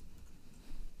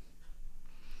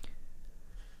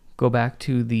 Go back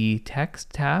to the text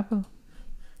tab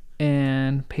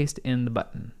and paste in the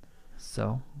button.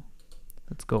 So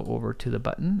let's go over to the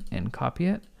button and copy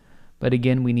it. But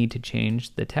again, we need to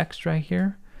change the text right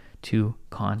here to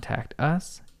contact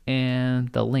us and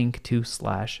the link to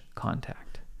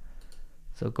 /contact.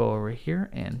 So go over here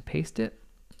and paste it.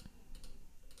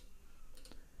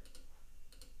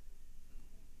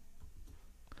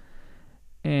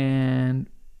 And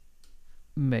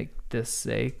make this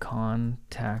say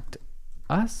contact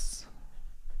us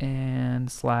and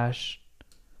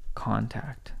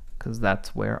 /contact, because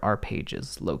that's where our page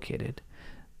is located.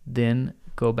 Then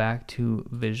go back to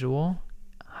visual,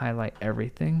 highlight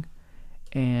everything,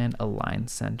 and align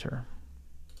center.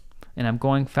 And I'm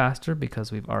going faster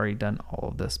because we've already done all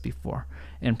of this before.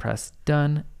 And press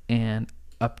done and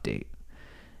update.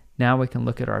 Now we can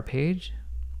look at our page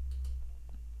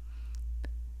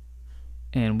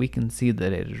and we can see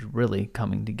that it is really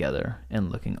coming together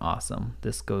and looking awesome.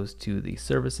 This goes to the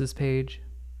services page.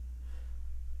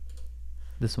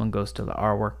 This one goes to the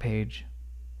our work page.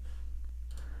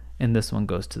 And this one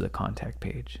goes to the contact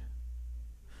page.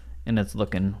 And it's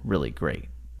looking really great.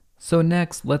 So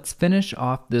next, let's finish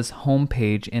off this home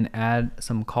page and add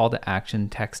some call to action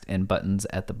text and buttons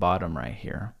at the bottom right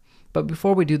here. But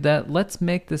before we do that, let's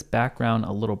make this background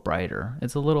a little brighter.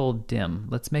 It's a little dim.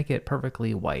 Let's make it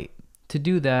perfectly white. To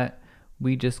do that,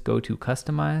 we just go to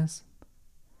Customize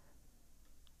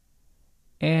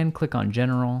and click on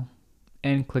General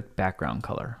and click Background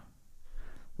Color.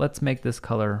 Let's make this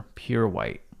color pure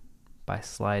white by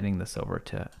sliding this over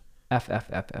to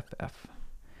FFFFF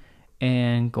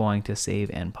and going to Save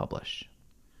and Publish.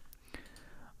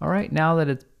 All right, now that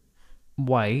it's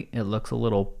white, it looks a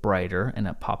little brighter and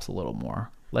it pops a little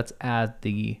more. Let's add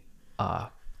the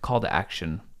call to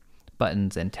action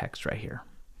buttons and text right here.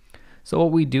 So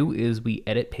what we do is we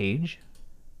edit page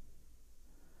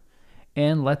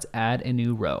and let's add a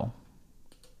new row.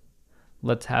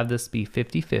 Let's have this be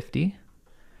 50-50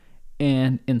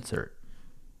 and insert.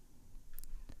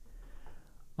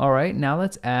 All right, now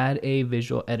let's add a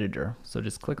visual editor. So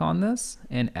just click on this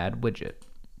and add widget.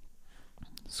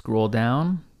 Scroll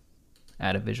down,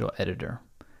 add a visual editor,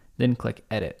 then click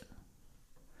edit.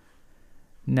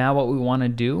 Now what we want to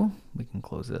do, we can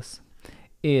close this,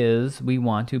 is we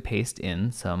want to paste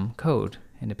in some code.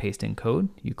 And to paste in code,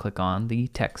 you click on the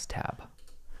text tab.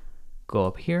 Go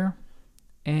up here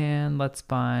and let's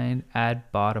find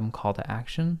add bottom call to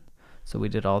action. So we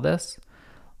did all this.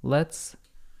 Let's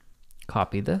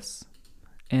copy this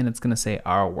and it's going to say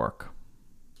our work.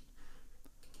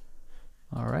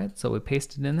 All right, so we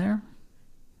paste it in there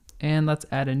and let's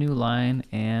add a new line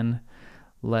and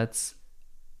let's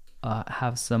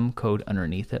have some code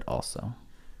underneath it also.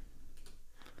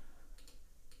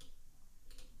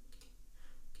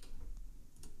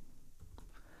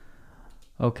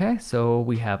 Okay, so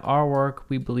we have our work.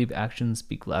 We believe actions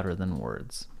speak louder than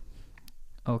words.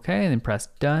 Okay, and then press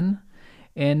done.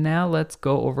 And now let's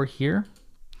go over here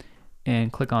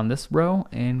and click on this row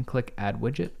and click add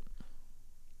widget.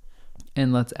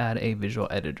 And let's add a visual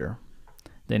editor.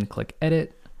 Then click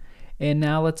edit. And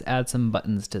now let's add some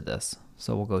buttons to this.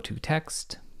 So we'll go to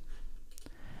text.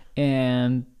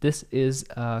 And this is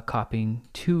copying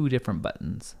two different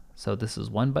buttons. So this is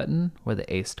one button where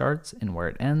the A starts and where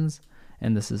it ends.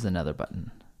 And this is another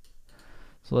button.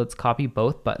 So let's copy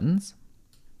both buttons.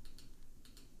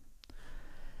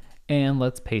 And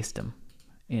let's paste them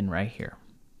in right here.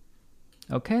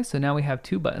 Okay, so now we have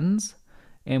two buttons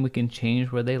and we can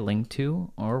change where they link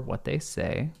to or what they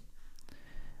say.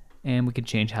 And we can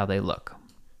change how they look.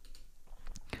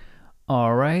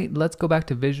 All right, let's go back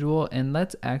to visual and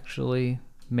let's actually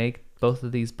make both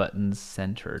of these buttons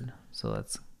centered. So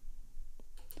let's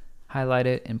highlight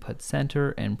it and put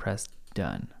center and press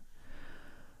done.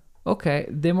 Okay,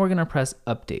 then we're gonna press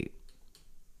update.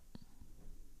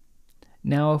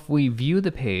 Now if we view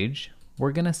the page,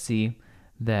 we're gonna see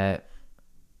that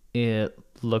it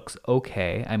looks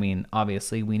okay. I mean,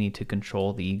 obviously we need to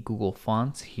control the Google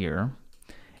fonts here.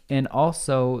 And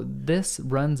also this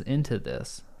runs into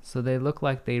this. So they look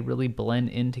like they really blend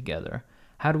in together.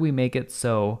 How do we make it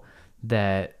so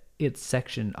that it's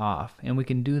sectioned off? And we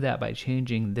can do that by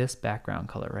changing this background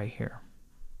color right here.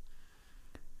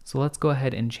 So let's go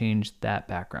ahead and change that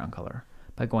background color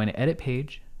by going to edit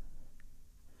page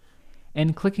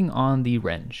and clicking on the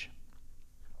wrench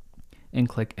and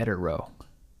click edit row.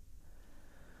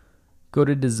 Go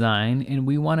to design and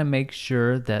we want to make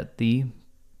sure that the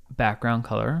background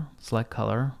color, select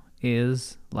color,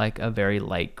 is like a very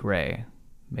light gray.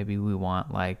 Maybe we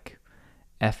want like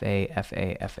FA,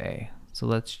 FA, FA. So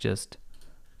let's just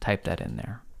type that in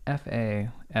there.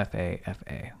 FA, FA,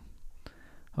 FA.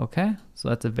 Okay, so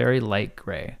that's a very light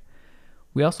gray.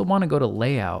 We also want to go to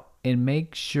layout and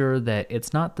make sure that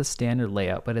it's not the standard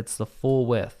layout, but it's the full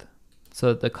width so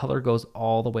that the color goes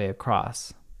all the way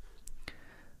across.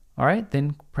 All right,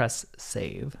 then press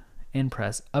save and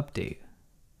press update.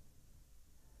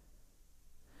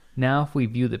 Now if we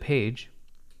view the page,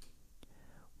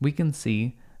 we can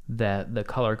see that the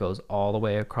color goes all the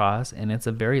way across and it's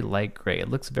a very light gray. It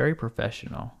looks very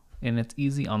professional and it's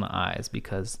easy on the eyes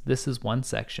because this is one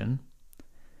section,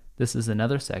 this is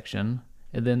another section,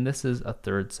 and then this is a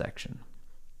third section.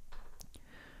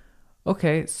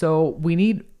 Okay, so we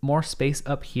need more space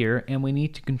up here and we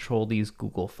need to control these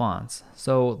Google fonts.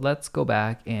 So let's go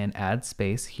back and add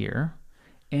space here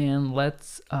and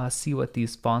let's see what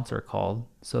these fonts are called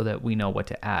so that we know what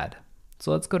to add.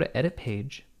 So let's go to edit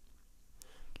page.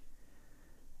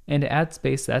 And to add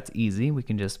space, that's easy. We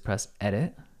can just press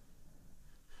edit,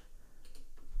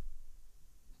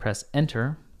 press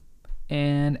enter,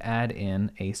 and add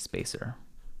in a spacer.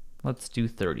 Let's do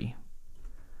 30.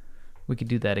 We could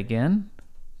do that again.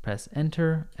 Press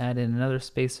enter, add in another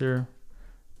spacer.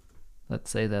 Let's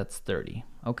say that's 30.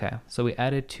 Okay, so we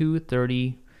added two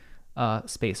 30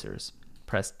 spacers.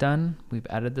 Press done, we've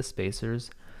added the spacers.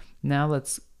 Now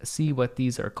let's see what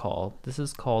these are called. This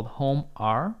is called Home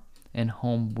R and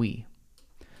Home We.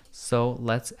 So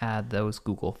let's add those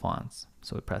Google fonts.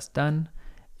 So we press done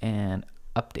and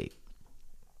update.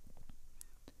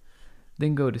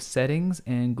 Then go to settings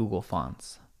and Google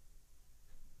Fonts.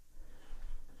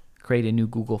 Create a new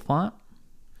Google font.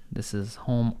 This is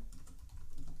Home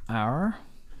Hour.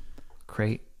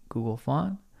 Create Google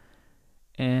font.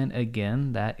 And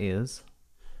again, that is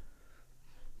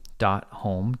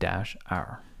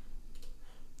 .home-hour.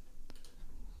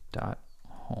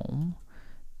 .home-hour.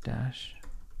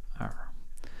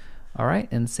 All right,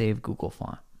 and save Google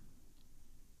font.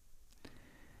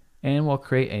 And we'll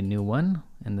create a new one,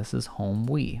 and this is Home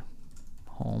We.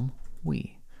 Home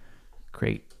We.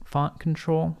 Create font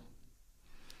control.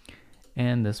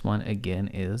 And this one again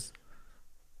is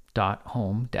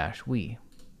 .home-we.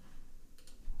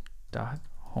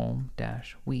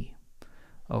 .home-we.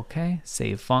 Okay,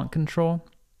 save font control.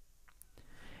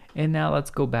 And now let's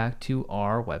go back to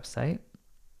our website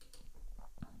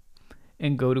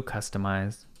and go to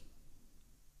customize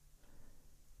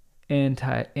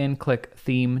and click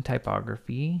theme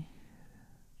typography.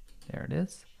 There it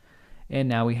is. And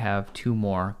now we have two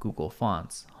more Google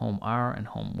fonts, Home Hour and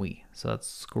Home We. So let's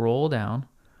scroll down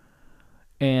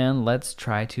and let's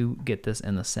try to get this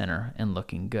in the center and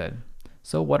looking good.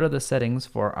 So what are the settings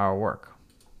for our work?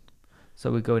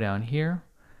 So we go down here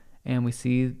and we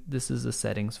see this is the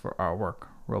settings for our work.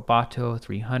 Roboto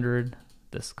 300,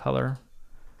 this color,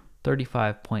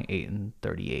 35.8 and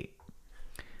 38.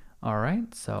 All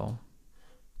right, so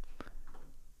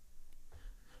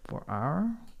for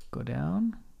our, go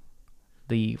down.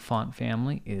 The font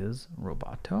family is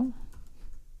Roboto.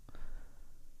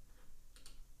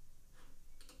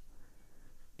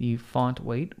 The font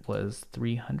weight was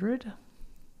 300.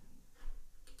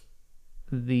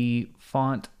 The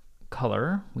font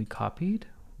color we copied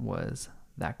was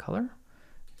that color.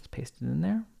 Just pasted in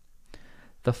there.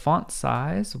 The font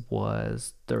size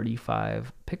was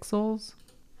 35 pixels.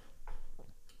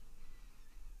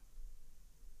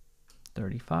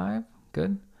 35,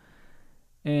 good.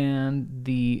 And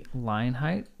the line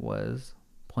height was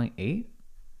 0.8.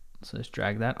 So just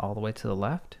drag that all the way to the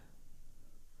left.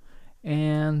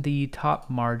 And the top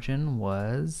margin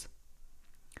was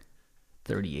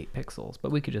 38 pixels,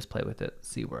 but we could just play with it,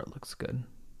 see where it looks good.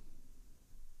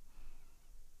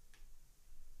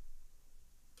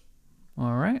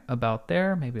 All right, about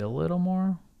there, maybe a little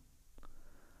more.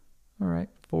 All right,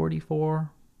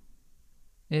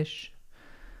 44-ish.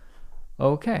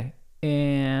 Okay,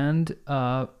 and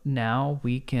now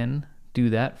we can do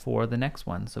that for the next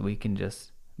one. So we can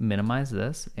just minimize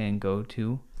this and go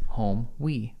to Home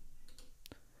We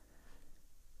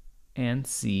and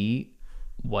see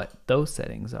what those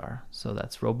settings are. So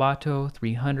that's Roboto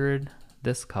 300,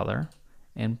 this color,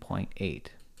 and 0.8.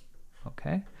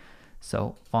 Okay,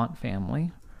 so font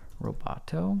family,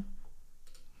 Roboto,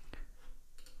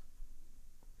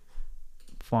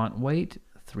 font weight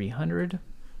 300,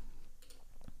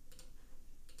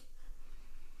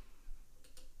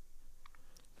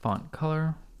 font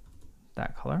color,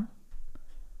 that color,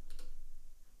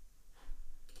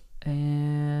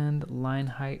 and line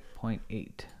height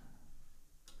 0.8.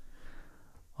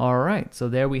 All right, so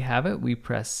there we have it. We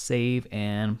press save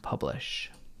and publish.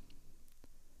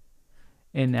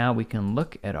 And now we can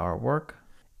look at our work.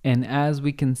 And as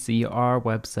we can see, our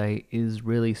website is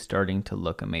really starting to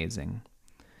look amazing.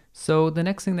 So the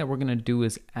next thing that we're gonna do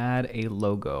is add a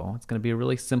logo. It's gonna be a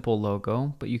really simple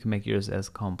logo, but you can make yours as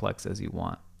complex as you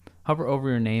want. Hover over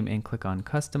your name and click on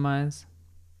Customize.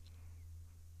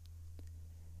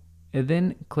 And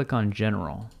then click on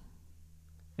General.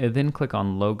 And then click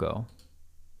on Logo.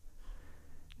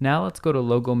 Now let's go to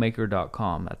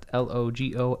logomaker.com. That's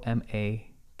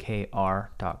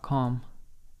logomaker.com.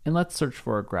 And let's search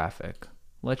for a graphic.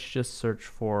 Let's just search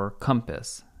for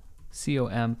compass.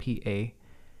 COMPASS.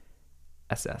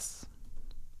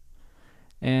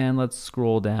 And let's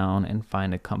scroll down and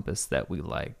find a compass that we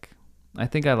like. I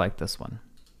think I like this one.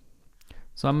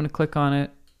 So I'm going to click on it,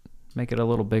 make it a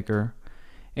little bigger,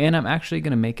 and I'm actually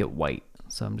going to make it white.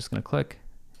 So I'm just going to click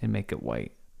and make it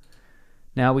white.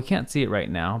 Now we can't see it right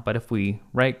now, but if we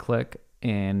right click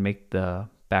and make the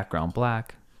background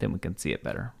black, then we can see it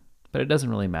better. But it doesn't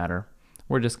really matter.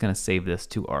 We're just going to save this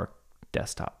to our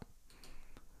desktop.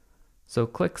 So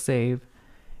click save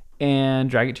and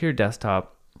drag it to your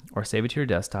desktop or save it to your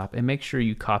desktop and make sure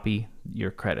you copy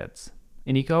your credits.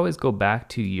 And you can always go back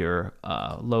to your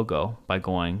logo by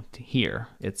going to here.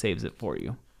 It saves it for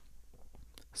you.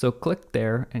 So click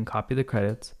there and copy the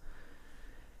credits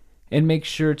and make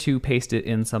sure to paste it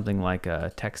in something like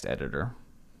a text editor.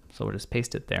 So we'll just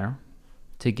paste it there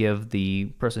to give the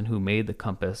person who made the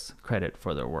compass credit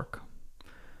for their work.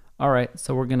 All right,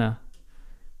 so we're gonna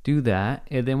do that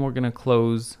and then we're gonna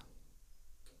close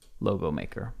logo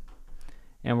maker.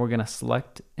 And we're going to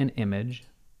select an image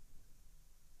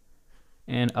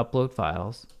and upload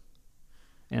files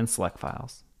and select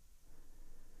files.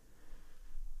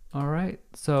 All right,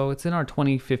 so it's in our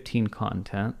 2015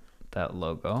 content, that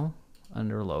logo,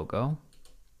 under logo,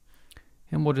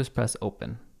 and we'll just press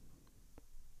open.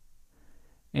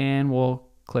 And we'll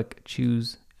click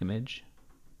choose image,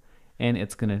 and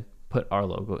it's gonna put our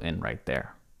logo in right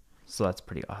there. So that's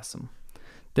pretty awesome.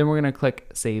 Then we're gonna click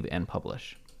save and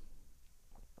publish.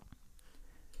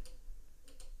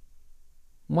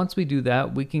 Once we do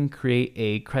that, we can create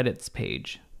a credits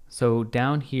page. So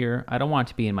down here, I don't want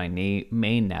it to be in my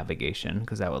main navigation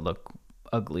because that would look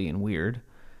ugly and weird.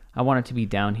 I want it to be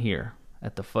down here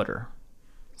at the footer.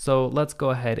 So let's go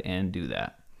ahead and do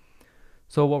that.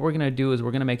 So what we're gonna do is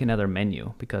we're gonna make another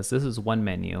menu because this is one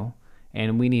menu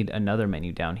and we need another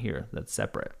menu down here that's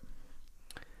separate.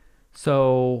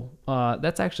 So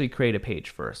let's actually create a page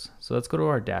first. So let's go to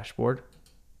our dashboard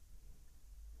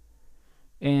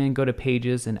and go to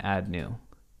pages and add new.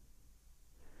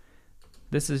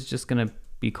 This is just going to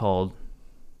be called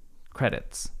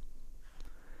credits.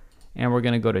 And we're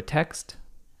going to go to text,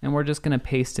 and we're just going to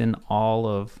paste in all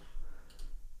of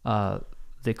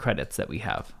the credits that we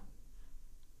have.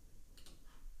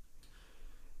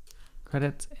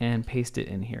 Credits, and paste it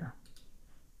in here.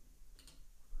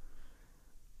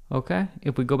 Okay,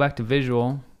 if we go back to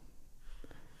visual,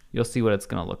 you'll see what it's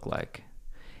going to look like.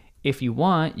 If you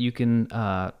want, you can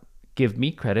give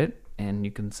me credit, and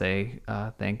you can say,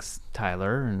 thanks,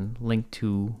 Tyler, and link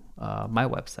to my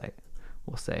website.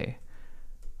 We'll say,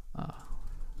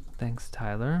 thanks,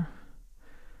 Tyler.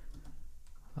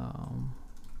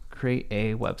 Create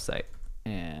a website,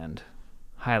 and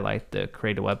highlight the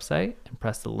create a website and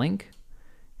press the link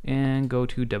and go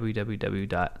to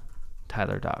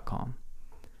www.tyler.com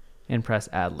and press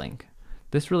add link.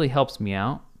 This really helps me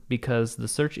out because the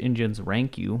search engines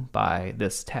rank you by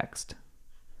this text.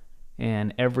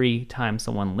 And every time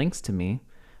someone links to me,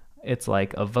 it's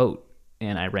like a vote,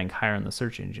 and I rank higher in the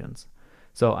search engines.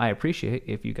 So I appreciate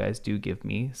if you guys do give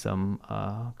me some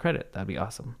credit. That'd be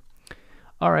awesome.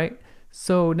 All right,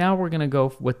 so now we're gonna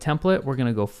go with template. We're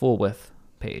gonna go full width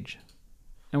page,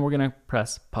 and we're gonna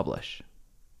press publish.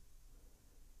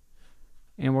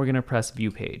 And we're gonna press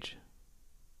view page.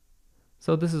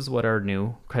 So this is what our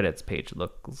new credits page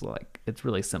looks like. It's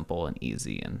really simple and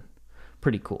easy and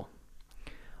pretty cool.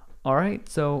 All right,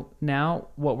 so now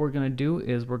what we're gonna do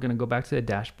is we're gonna go back to the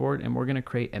dashboard and we're gonna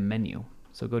create a menu.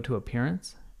 So go to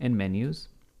appearance and menus,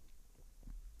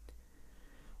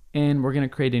 and we're gonna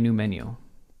create a new menu.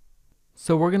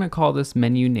 So we're gonna call this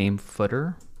menu name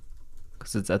footer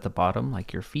because it's at the bottom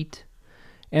like your feet,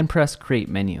 and press create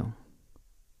menu.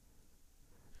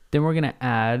 Then we're gonna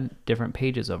add different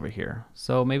pages over here.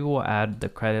 So maybe we'll add the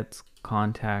credits,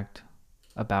 contact,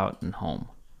 about, and home,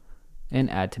 and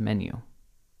add to menu.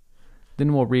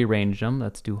 Then we'll rearrange them.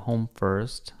 Let's do home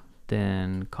first,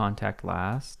 then contact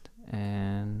last,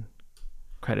 and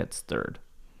credits third.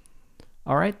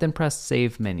 All right, then press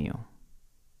save menu.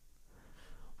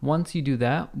 Once you do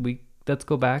that, let's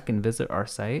go back and visit our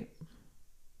site.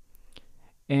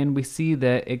 And we see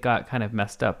that it got kind of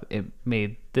messed up. It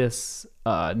made this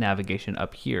navigation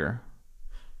up here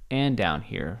and down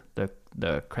here,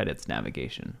 the credits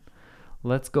navigation.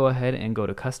 Let's go ahead and go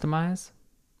to customize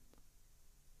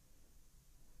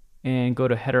and go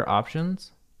to header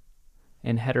options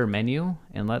and header menu,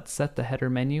 and let's set the header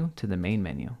menu to the main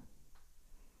menu.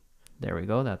 There we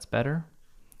go, that's better.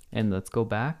 And let's go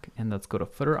back and let's go to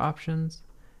footer options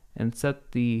and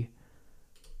set the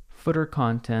footer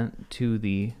content to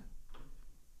the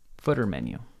footer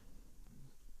menu.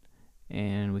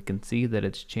 And we can see that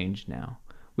it's changed now.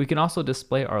 We can also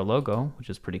display our logo,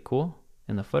 which is pretty cool,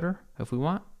 in the footer if we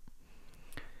want.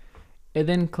 And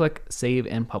then click save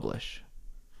and publish.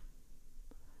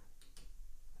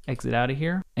 Exit out of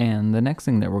here. And the next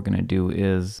thing that we're gonna do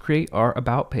is create our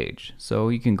about page. So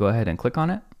you can go ahead and click on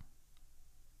it.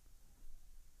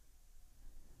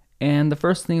 And the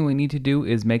first thing we need to do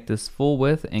is make this full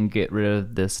width and get rid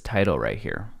of this title right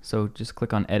here. So just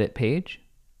click on edit page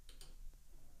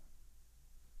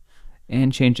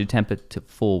and change the template to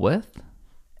full width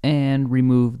and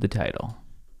remove the title.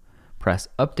 Press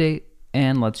update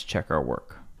and let's check our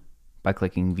work by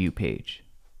clicking view page.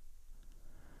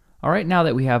 All right, now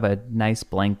that we have a nice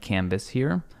blank canvas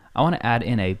here, I want to add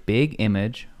in a big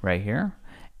image right here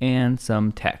and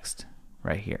some text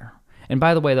right here. And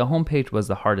by the way, the home page was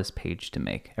the hardest page to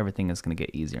make. Everything is going to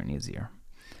get easier and easier.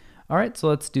 All right, so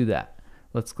let's do that.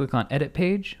 Let's click on edit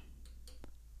page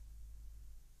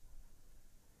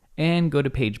and go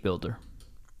to page builder.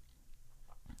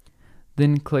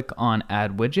 Then click on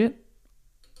Add Widget,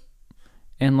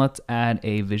 and let's add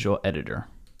a visual editor.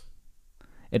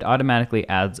 It automatically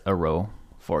adds a row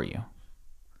for you.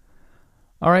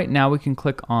 All right, now we can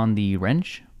click on the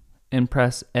wrench and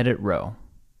press Edit Row.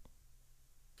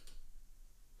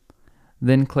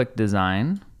 Then click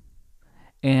Design,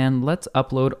 and let's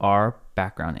upload our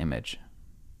background image.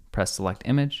 Press Select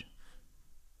Image,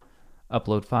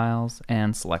 Upload Files,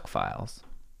 and Select Files.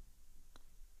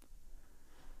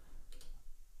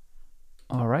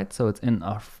 All right, so it's in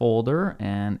our folder,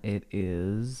 and it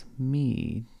is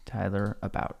me, Tyler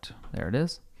About. There it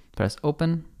is. Press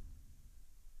Open.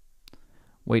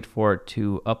 Wait for it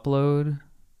to upload,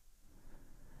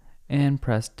 and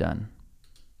press Done.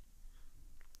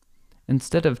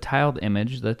 Instead of tiled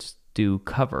image, let's do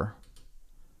cover.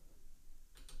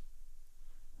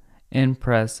 And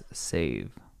press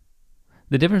Save.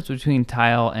 The difference between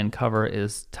tile and cover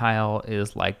is tile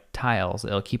is like tiles,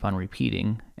 it'll keep on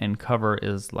repeating, and cover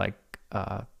is like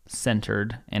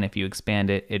centered, and if you expand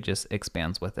it, it just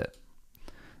expands with it.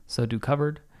 So do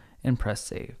covered and press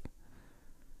Save.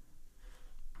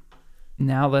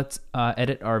 Now let's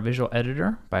edit our visual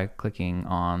editor by clicking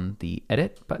on the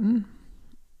Edit button.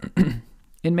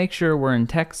 And make sure we're in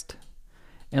text,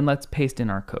 and let's paste in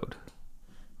our code.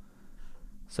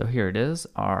 So here it is,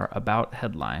 our About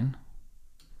headline.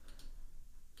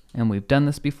 And we've done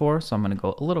this before, so I'm going to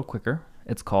go a little quicker.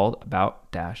 It's called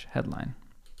About-Headline.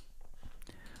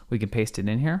 We can paste it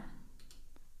in here.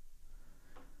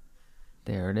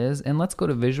 There it is. And let's go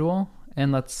to Visual,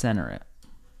 and let's center it.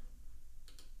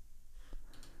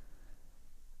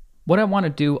 What I want to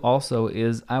do also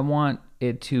is I want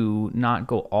it to not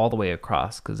go all the way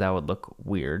across, because that would look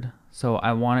weird. So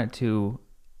I want it to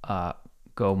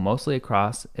go mostly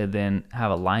across and then have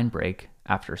a line break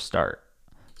after start.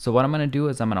 So what I'm going to do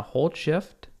is I'm going to hold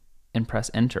Shift and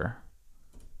press Enter.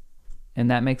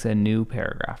 And that makes a new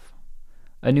paragraph,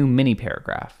 a new mini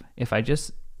paragraph. If I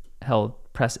just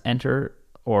press Enter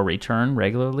or Return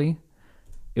regularly,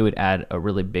 it would add a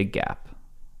really big gap.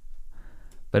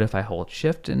 But if I hold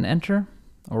Shift and Enter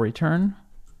or Return,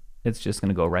 it's just going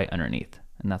to go right underneath,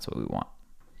 and that's what we want.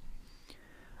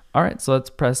 All right, so let's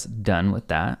press Done with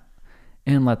that,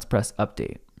 and let's press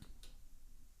Update.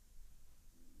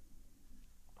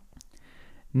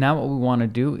 Now what we want to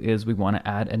do is we want to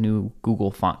add a new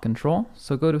Google font control.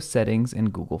 So go to Settings in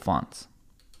Google Fonts.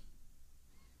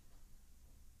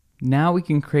 Now we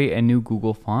can create a new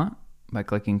Google font by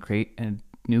clicking Create a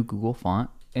new Google font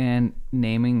and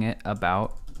naming it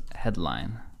About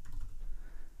Headline.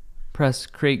 Press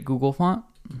Create Google Font,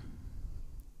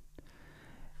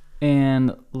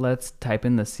 and let's type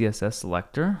in the CSS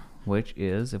selector, which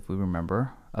is, if we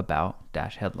remember,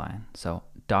 About-Headline. So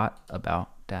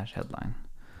 .About-Headline.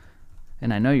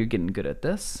 And I know you're getting good at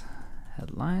this.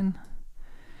 Headline.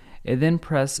 And then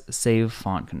press Save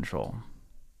Font Control.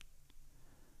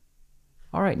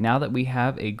 All right, now that we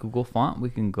have a Google font, we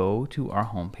can go to our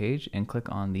home page and click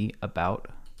on the About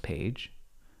page.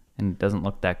 And it doesn't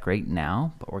look that great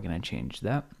now, but we're going to change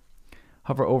that.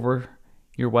 Hover over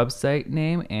your website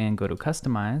name and go to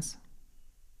Customize.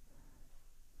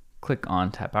 Click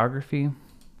on Typography.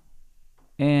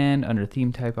 And under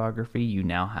Theme Typography, you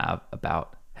now have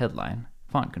About Headline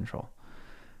font control.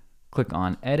 Click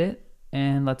on Edit,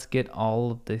 and let's get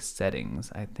all of the settings.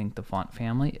 I think the font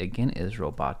family, again, is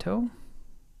Roboto.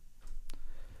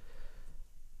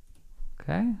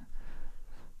 Okay.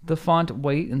 The font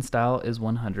weight and style is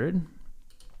 100.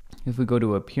 If we go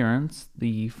to Appearance,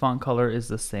 the font color is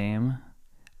the same,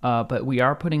 but we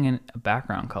are putting in a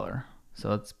background color. So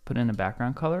let's put in a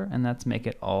background color, and let's make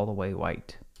it all the way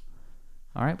white.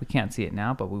 All right, we can't see it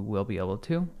now, but we will be able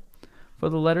to. For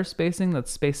the letter spacing,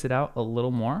 let's space it out a little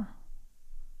more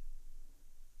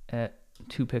at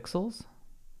 2 pixels.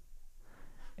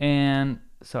 And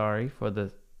sorry for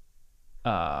the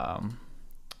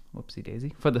whoopsie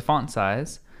daisy. For the font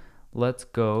size, let's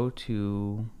go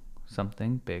to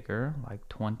something bigger, like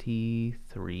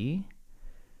 23.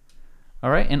 All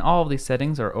right, and all of these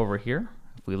settings are over here.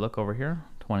 If we look over here,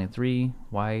 23,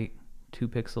 white, 2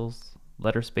 pixels,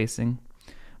 letter spacing.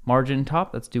 Margin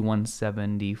top, let's do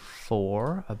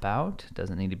 174 about.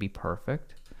 Doesn't need to be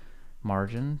perfect.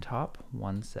 Margin top,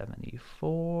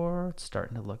 174. It's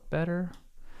starting to look better.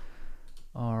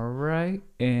 All right,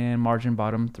 and margin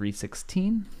bottom,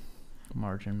 316.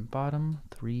 Margin bottom,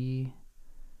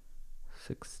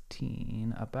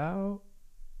 316 about.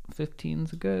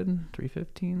 15's good,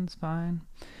 315's fine.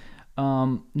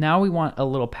 Now we want a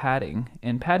little padding,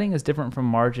 and padding is different from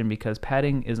margin because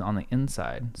padding is on the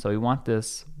inside. So we want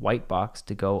this white box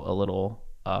to go a little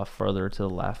further to the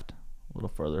left, a little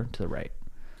further to the right.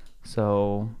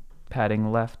 So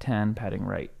padding left 10, padding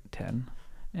right 10.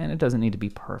 And it doesn't need to be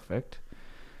perfect.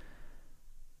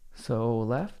 So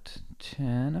left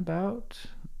 10 about,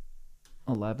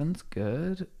 11's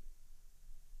good,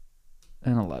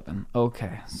 and 11.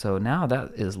 Okay, so now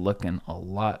that is looking a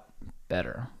lot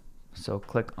better. So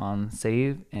click on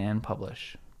save and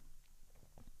publish.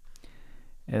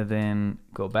 And then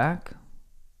go back.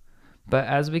 But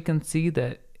as we can see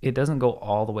that it doesn't go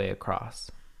all the way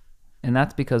across. And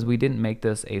that's because we didn't make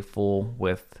this a full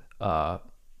width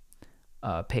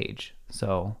page.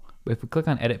 So if we click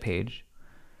on edit page,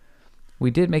 we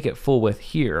did make it full width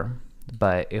here,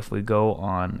 but if we go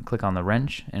on, click on the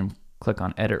wrench and click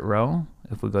on edit row,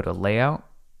 if we go to layout,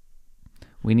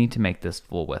 we need to make this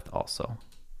full width also.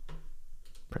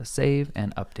 Press save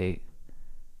and update.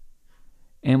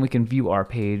 And we can view our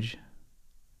page.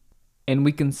 And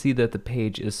we can see that the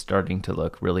page is starting to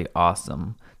look really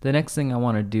awesome. The next thing I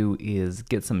want to do is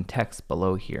get some text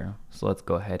below here. So let's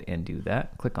go ahead and do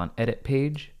that. Click on edit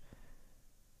page.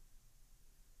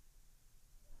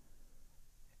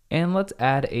 And let's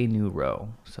add a new row.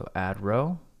 So add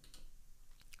row.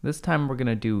 This time we're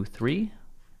gonna do 3,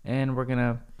 and we're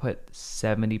gonna put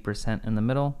 70% in the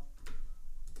middle,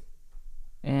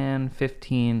 and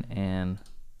 15 and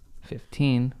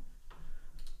 15,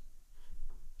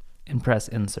 and press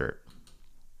insert.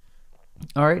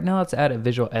 All right, now let's add a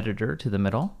visual editor to the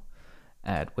middle.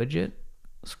 Add widget,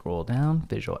 scroll down,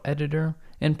 visual editor,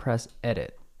 and press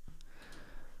edit.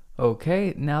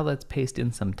 Okay, now let's paste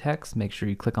in some text. Make sure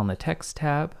you click on the text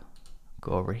tab,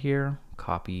 go over here,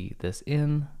 copy this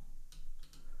in,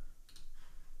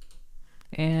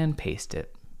 and paste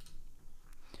it.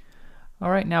 All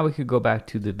right, now we could go back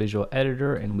to the visual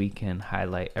editor and we can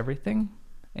highlight everything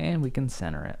and we can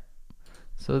center it.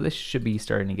 So this should be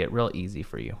starting to get real easy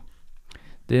for you.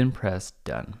 Then press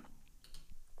done.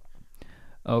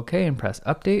 Okay, and press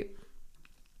update.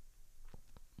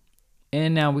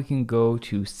 And now we can go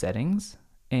to settings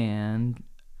and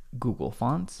Google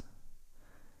Fonts.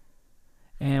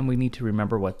 And we need to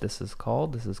remember what this is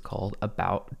called. This is called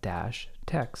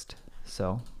about-text.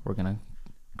 So we're gonna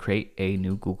create a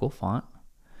new Google font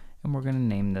and we're gonna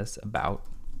name this about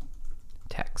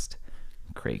text.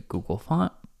 Create Google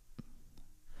font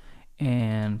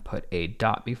and put a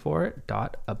dot before it,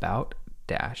 dot about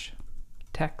dash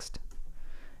text.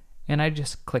 And I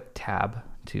just click tab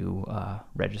to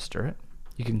register it.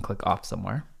 You can click off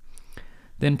somewhere.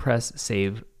 Then press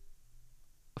save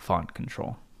font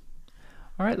control.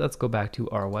 All right, let's go back to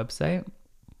our website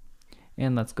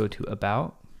and let's go to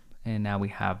about. And now we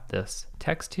have this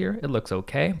text here. It looks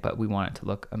okay, but we want it to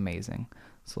look amazing.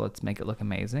 So let's make it look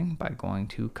amazing by going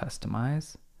to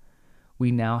customize.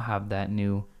 We now have that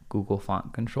new Google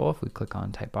font control. If we click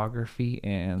on typography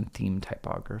and theme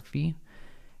typography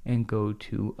and go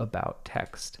to about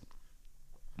text.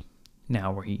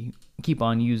 Now we keep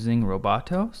on using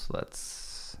Roboto, so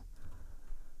let's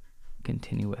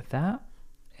continue with that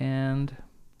and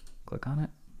click on it.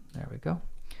 There we go.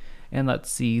 And let's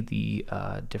see the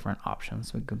different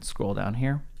options. We can scroll down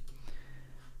here.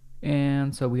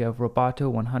 And so we have Roboto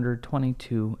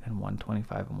 122 and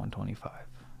 125 and 125.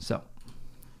 So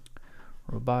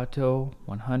Roboto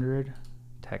 100,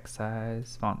 text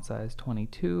size, font size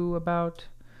 22 about.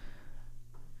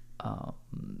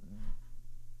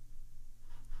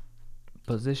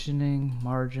 Positioning,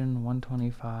 margin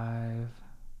 125.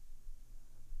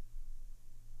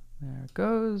 There it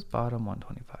goes, bottom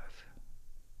 125.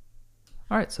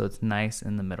 All right, so it's nice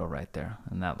in the middle right there,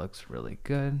 and that looks really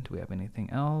good. Do we have anything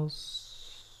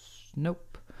else?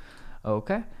 Nope.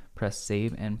 Okay, press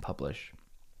save and publish.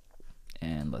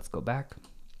 And let's go back.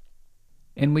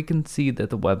 And we can see that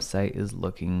the website is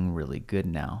looking really good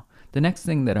now. The next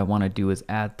thing that I want to do is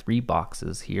add 3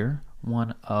 boxes here.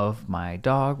 One of my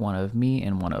dog, one of me,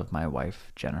 and one of my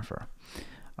wife, Jennifer.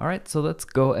 All right, so let's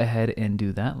go ahead and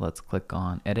do that. Let's click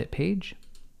on edit page.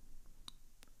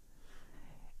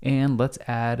 And let's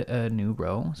add a new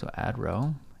row, so add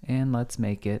row, and let's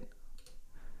make it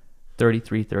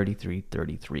 33, 33,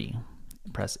 33.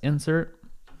 Press insert,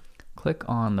 click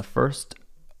on the first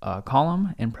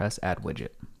column and press add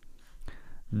widget.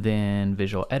 Then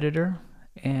visual editor,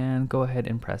 and go ahead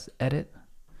and press edit.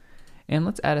 And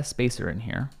let's add a spacer in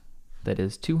here that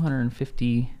is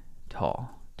 250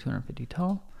 tall. 250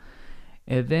 tall.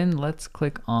 And then let's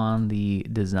click on the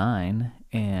design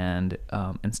and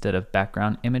instead of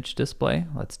background image display,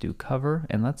 let's do cover,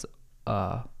 and let's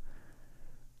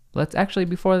actually,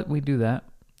 before we do that,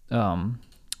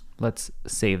 let's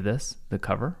save this, the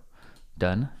cover,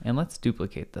 done, and let's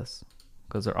duplicate this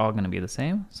because they're all going to be the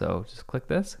same. So just click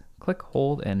this, click,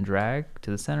 hold, and drag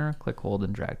to the center, click, hold,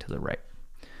 and drag to the right.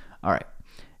 All right,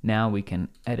 Now we can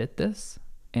edit this,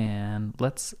 and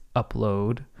let's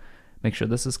upload, make sure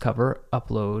this is cover,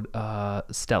 upload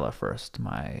Stella first,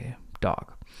 my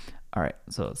dog. All right,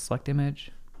 so select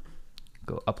image,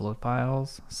 go upload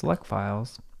files, select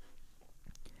files,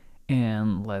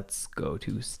 and let's go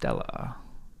to Stella.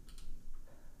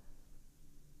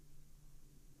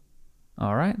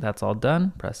 All right, that's all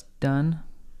done. Press done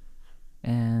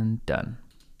and done.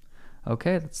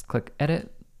 Okay, let's click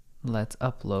edit. Let's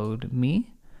upload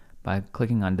me by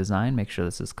clicking on design. Make sure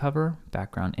this is cover,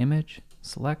 background image,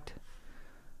 select,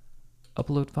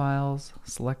 upload files,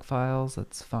 select files.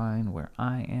 Let's find where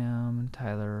I am.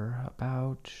 Tyler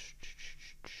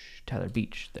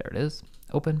Beach. There it is.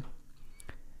 Open.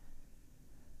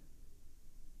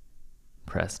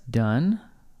 Press done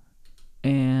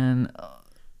and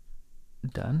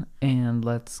done. And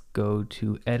let's go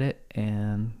to edit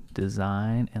and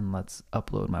design, and let's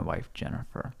upload my wife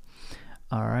Jennifer.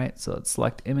 All right, so let's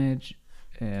select image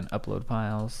and upload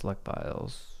files, select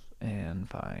files, and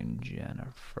find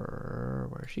Jennifer.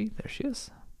 Where is she? There she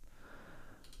is.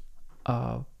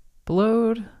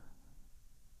 Upload.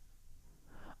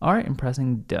 All right, and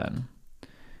pressing done.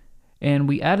 And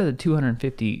we added the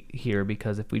 250 here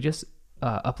because if we just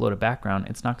upload a background,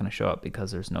 it's not going to show up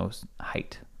because there's no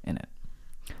height in it.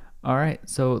 All right,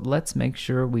 so let's make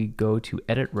sure we go to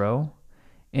edit row,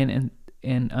 and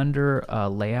under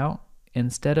layout,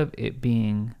 instead of it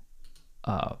being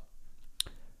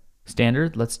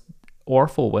standard, or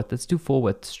full width, let's do full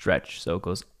width stretch, so it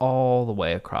goes all the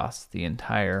way across the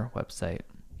entire website.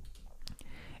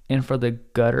 And for the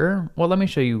gutter, well, let me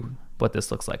show you what this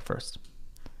looks like first.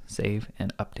 Save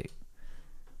and update.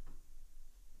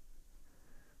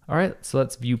 All right, so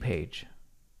let's view page.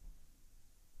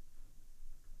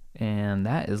 And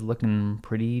that is looking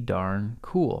pretty darn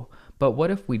cool. But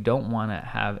what if we don't want to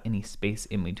have any space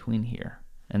in between here?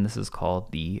 And this is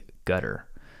called the gutter.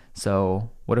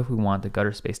 So what if we want the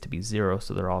gutter space to be 0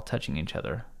 so they're all touching each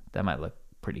other? That might look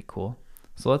pretty cool.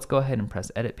 So let's go ahead and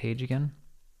press edit page again.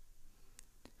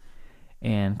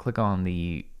 And click on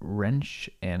the wrench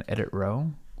and edit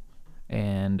row.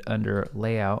 And under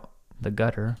layout, the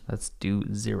gutter, let's do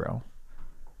 0.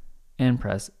 And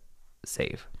press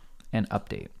save and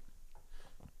update.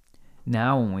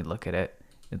 Now when we look at it,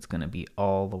 it's going to be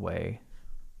all the way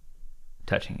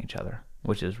touching each other,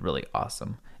 which is really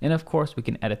awesome. And of course we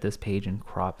can edit this page and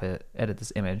crop it, edit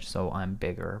this image so I'm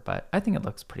bigger, but I think it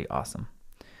looks pretty awesome.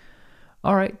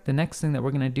 All right, the next thing that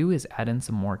we're going to do is add in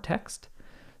some more text.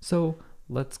 So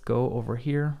let's go over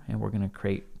here and we're going to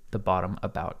create the bottom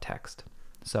about text.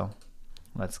 So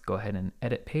let's go ahead and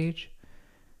edit page,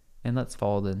 and let's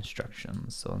follow the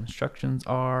instructions. So instructions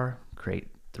are create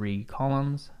 3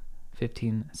 columns,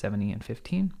 15, 70, and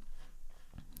 15.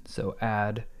 So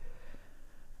add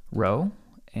row,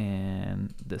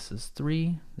 and this is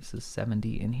 3, this is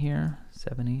 70 in here,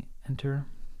 70, enter,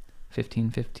 15,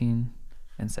 15,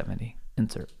 and 70,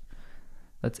 insert.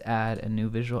 Let's add a new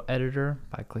visual editor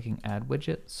by clicking add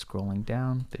widget, scrolling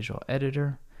down, visual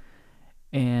editor,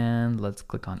 and let's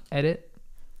click on edit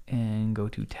and go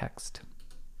to text.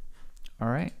 All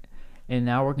right, and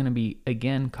now we're going to be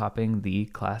again copying the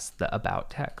class, the about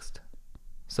text.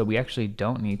 So we actually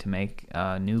don't need to make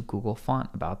a new Google font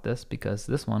about this because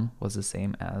this one was the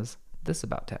same as this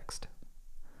about text.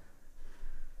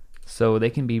 So they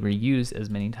can be reused as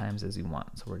many times as you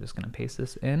want. So we're just going to paste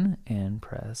this in and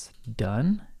press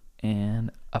done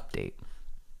and update.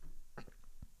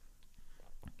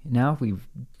 Now if we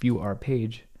view our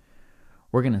page,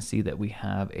 we're going to see that we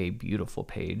have a beautiful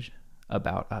page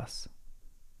about us.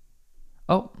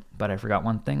 Oh, but I forgot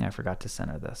one thing. I forgot to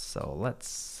center this. So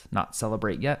let's not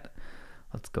celebrate yet.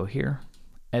 Let's go here,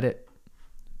 edit,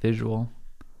 visual,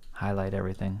 highlight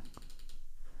everything,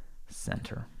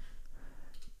 center.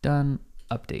 Done,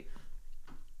 update,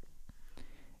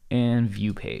 and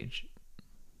view page.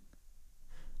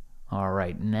 All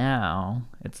right, now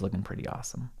it's looking pretty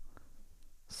awesome.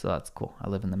 So that's cool. I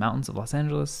live in the mountains of Los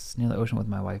Angeles, near the ocean with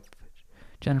my wife,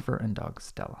 Jennifer, and dog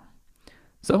Stella.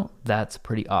 So that's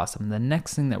pretty awesome. The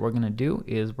next thing that we're going to do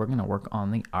is we're going to work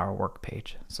on the Our Work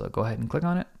page. So go ahead and click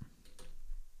on it.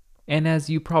 And as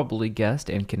you probably guessed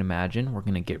and can imagine, we're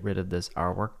going to get rid of this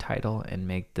Our Work title and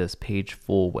make this page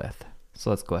full width.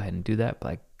 So let's go ahead and do that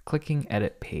by clicking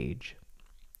edit page.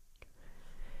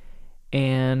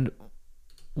 And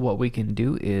what we can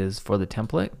do is for the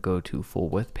template, go to full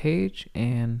width page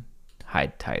and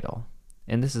hide title.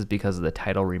 And this is because of the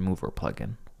title remover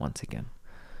plugin once again.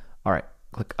 All right.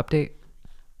 Click update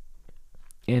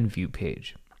and view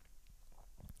page.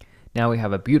 Now we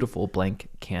have a beautiful blank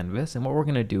canvas, and what we're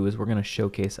going to do is we're going to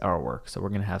showcase our work. So we're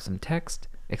going to have some text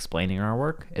explaining our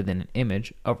work, and then an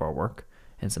image of our work,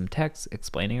 and some text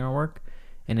explaining our work,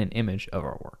 and an image of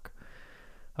our work.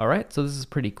 All right, so this is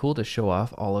pretty cool to show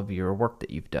off all of your work that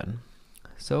you've done.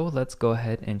 So let's go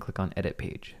ahead and click on Edit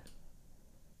Page.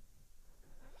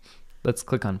 Let's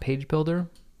click on Page Builder,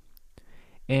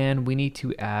 and we need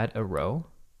to add a row,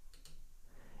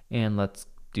 and let's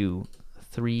do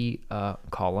 3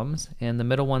 columns, and the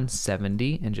middle one's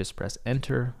 70, and just press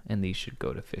Enter, and these should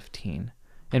go to 15,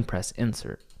 and press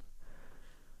Insert.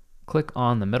 Click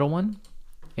on the middle one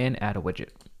and add a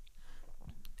widget,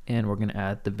 and we're going to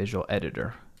add the visual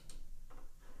editor.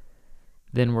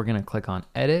 Then we're going to click on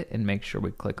Edit and make sure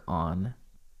we click on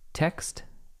Text,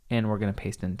 and we're going to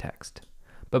paste in text.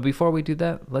 But before we do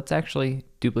that, let's actually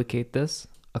duplicate this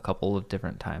a couple of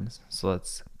different times. So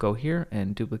let's go here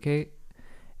and duplicate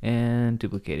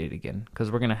it again,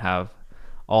 because we're going to have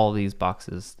all these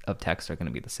boxes of text are going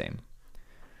to be the same.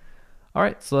 All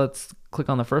right, so let's click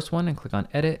on the first one and click on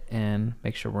Edit and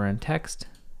make sure we're in text.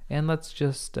 And let's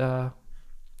just,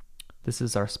 this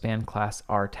is our span class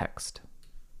R text.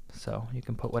 So you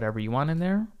can put whatever you want in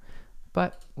there,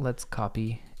 but let's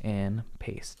copy and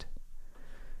paste.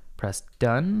 Press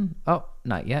Done. Oh,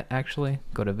 not yet actually.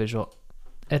 Go to Visual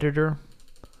Editor,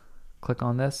 click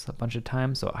on this a bunch of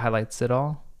times so it highlights it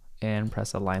all, and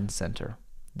press Align Center,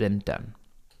 then Done.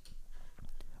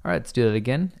 All right, let's do that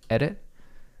again. Edit.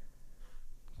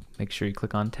 Make sure you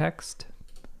click on Text.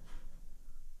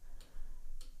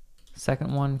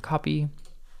 Second one, copy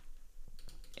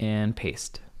and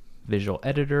paste. Visual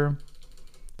Editor,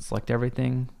 select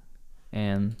everything,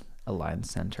 and Align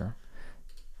Center.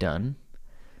 Done.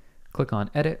 Click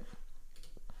on Edit,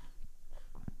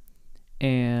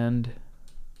 and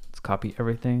let's copy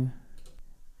everything,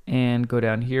 and go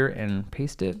down here and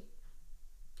paste it,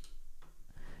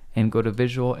 and go to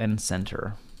Visual and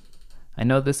Center. I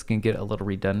know this can get a little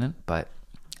redundant, but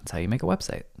that's how you make a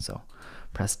website. So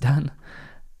press Done.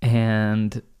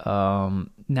 And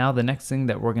now the next thing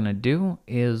that we're going to do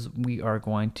is we are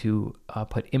going to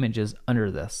put images under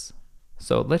this.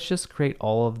 So let's just create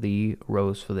all of the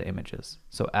rows for the images.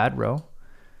 So add row,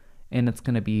 and it's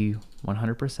going to be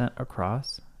 100%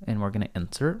 across, and we're going to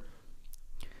insert.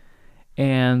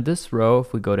 And this row,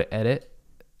 if we go to edit,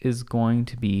 is going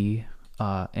to be,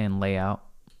 and layout,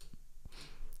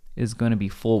 is going to be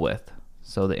full width.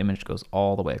 So the image goes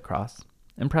all the way across,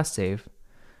 and press save.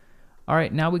 All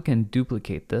right, now we can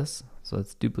duplicate this. So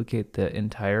let's duplicate the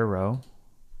entire row,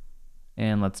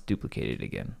 and let's duplicate it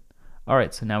again. All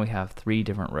right, so now we have 3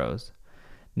 different rows.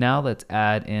 Now let's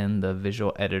add in the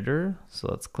visual editor. So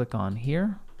let's click on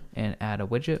here and add a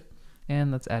widget,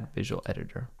 and let's add visual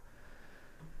editor.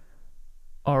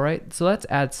 All right, so let's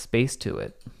add space to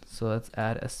it. So let's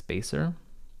add a spacer,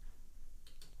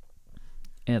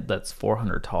 and that's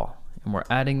 400 tall. And we're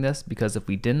adding this because if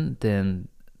we didn't, then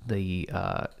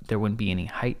there wouldn't be any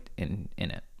height in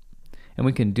it. And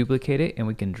we can duplicate it, and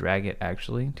we can drag it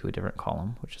actually to a different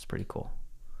column, which is pretty cool.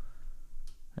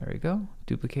 There we go.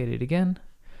 Duplicate it again,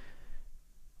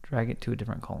 drag it to a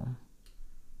different column,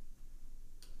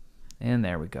 and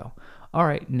there we go. All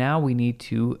right, now we need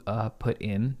to put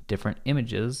in different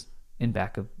images in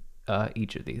back of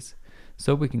each of these.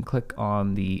 So we can click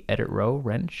on the Edit Row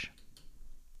wrench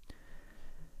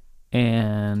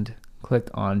and click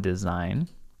on Design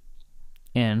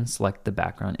and select the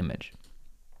background image.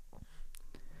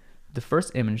 The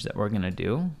first image that we're going to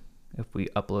do, if we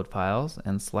upload files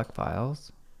and select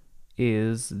files,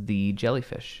 is the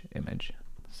jellyfish image.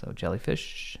 So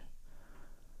jellyfish,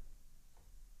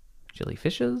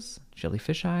 jellyfishes,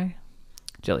 jellyfish eye,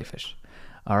 jellyfish.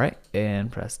 All right,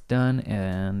 and press Done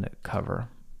and cover,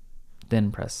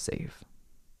 then press Save.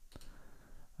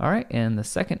 All right, and the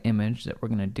second image that we're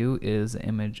going to do is an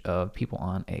image of people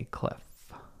on a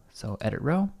cliff. So Edit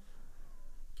Row,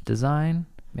 Design,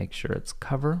 make sure it's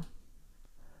cover,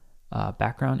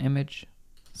 background image,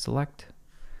 select,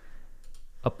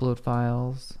 upload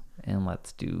files, and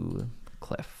let's do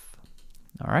cliff.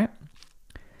 All right,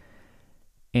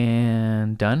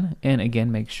 and done. And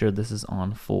again, make sure this is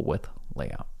on full width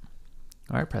layout.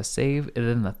 All right, press Save. And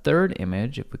then the third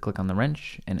image, if we click on the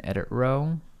wrench and Edit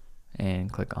Row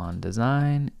and click on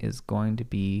Design, is going to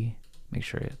be, make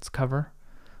sure it's cover,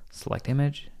 select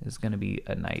image, is going to be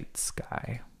a night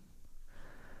sky.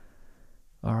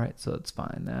 All right, so let's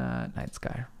find that night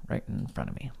sky right in front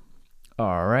of me.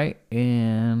 All right,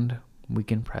 and we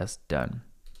can press Done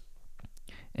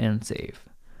and Save.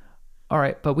 All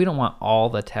right, but we don't want all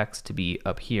the text to be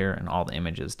up here and all the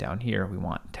images down here. We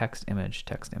want text, image,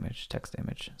 text, image, text,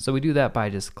 image. So we do that by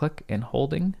just click and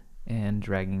holding and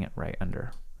dragging it right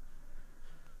under.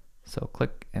 So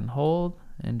click and hold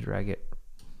and drag it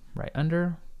right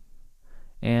under,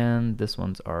 and this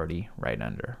one's already right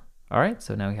under. All right,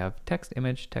 so now we have text,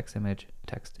 image, text, image,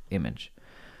 text, image.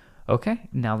 Okay,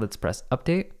 now let's press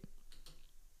update.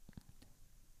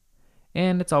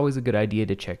 And it's always a good idea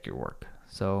to check your work.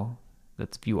 So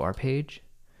let's view our page.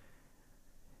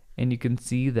 And you can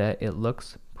see that it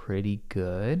looks pretty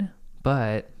good,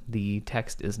 but the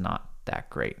text is not that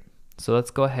great. So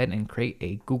let's go ahead and create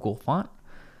a Google font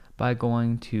by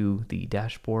going to the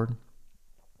dashboard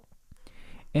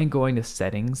and going to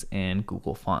settings and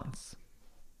Google Fonts.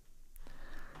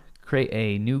 Create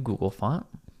a new Google font.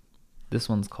 This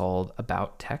one's called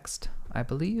About Text, I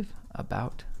believe.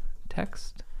 About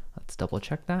Text. Let's double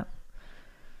check that.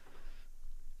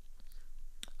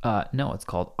 No, it's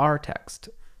called Our Text.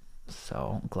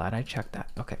 So I'm glad I checked that.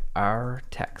 Okay, Our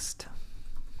Text.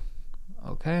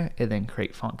 Okay, and then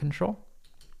create font control.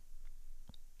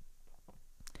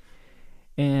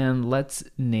 And let's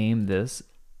name this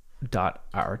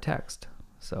 .our text.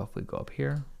 So if we go up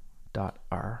here,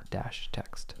 .our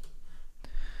text.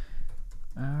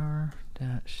 Our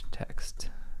text.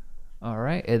 All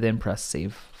right, and then press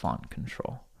save font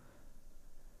control.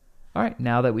 All right,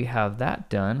 now that we have that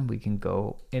done, we can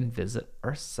go and visit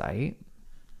our site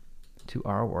to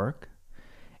our work.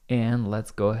 And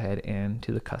let's go ahead and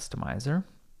to the customizer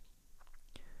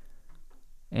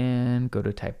and go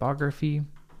to typography,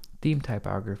 theme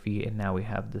typography, and now we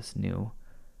have this new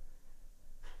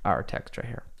our text right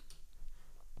here.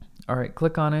 All right,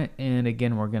 click on it, and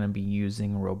again, we're going to be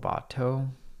using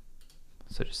Roboto.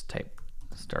 So just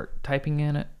start typing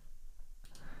in it.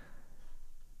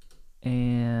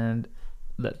 And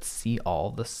let's see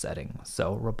all the settings.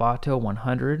 So Roboto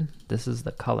 100, this is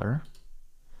the color.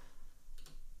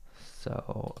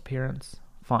 So appearance,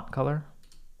 font color,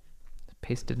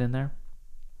 paste it in there.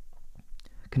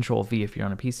 Control V if you're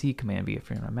on a PC, Command V if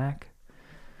you're on a Mac.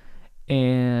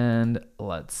 And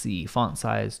let's see, font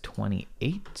size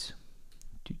 28.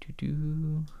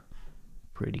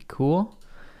 Pretty cool.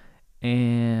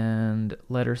 And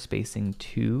letter spacing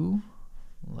 2.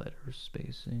 Letter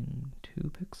spacing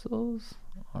 2 pixels.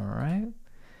 All right.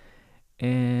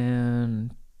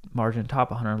 And margin top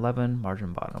 111,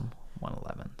 margin bottom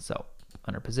 111. So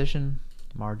under position,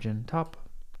 margin top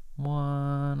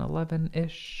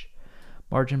 111-ish,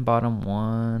 margin bottom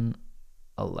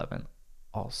 111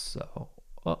 also.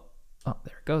 Oh,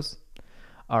 there it goes.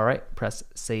 All right, press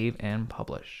save and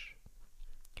publish.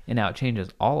 And now it changes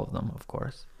all of them, of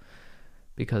course,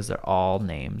 because they're all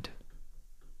named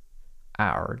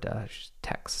our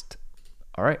text.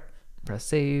 All right, press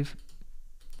save,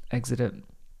 exit it,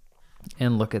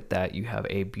 and look at that. You have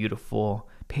a beautiful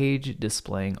page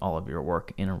displaying all of your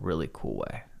work in a really cool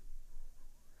way.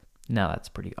 Now that's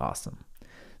pretty awesome.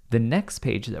 The next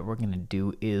page that we're going to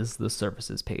do is the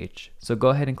services page. So go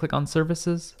ahead and click on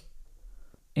services,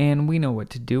 and we know what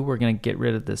to do. We're going to get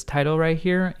rid of this title right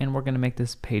here, and we're going to make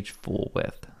this page full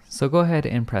width. So go ahead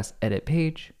and press edit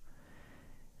page,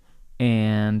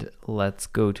 and let's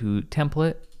go to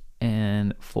template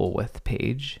and full width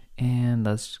page, and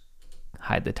let's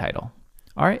hide the title.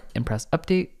 All right, and press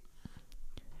update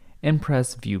and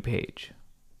press view page.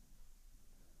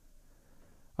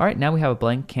 All right, now we have a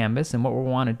blank canvas, and what we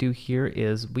want to do here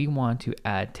is we want to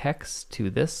add text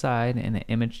to this side and an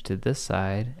image to this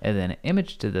side, and then an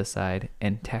image to this side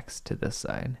and text to this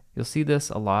side. You'll see this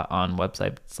a lot on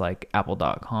websites like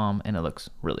apple.com, and it looks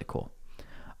really cool.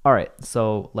 All right,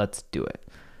 so let's do it.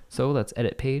 So let's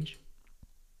edit page,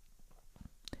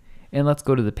 and let's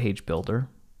go to the page builder,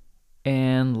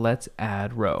 and let's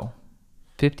add row.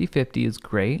 50-50 is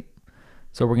great,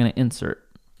 so we're going to insert.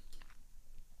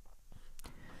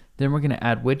 Then we're going to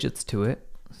add widgets to it.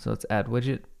 So let's add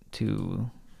widget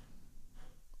to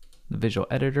the visual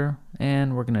editor,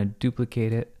 and we're going to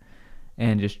duplicate it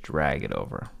and just drag it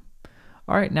over.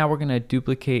 All right, now we're going to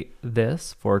duplicate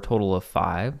this for a total of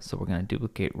 5. So we're going to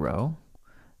duplicate row.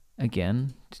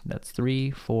 Again, that's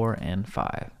 3, 4, and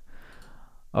 5.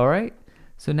 All right,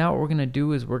 so now what we're going to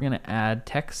do is we're going to add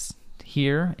text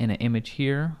here and an image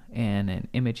here and an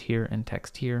image here and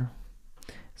text here.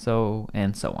 So,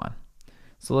 and so on.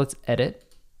 So let's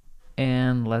edit,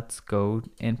 and let's go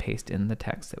and paste in the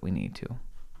text that we need to.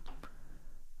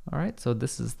 All right, so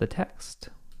this is the text.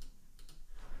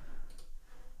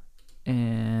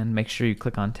 And make sure you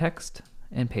click on text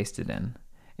and paste it in.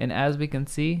 And as we can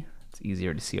see, it's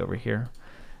easier to see over here,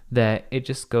 that it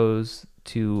just goes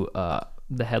to,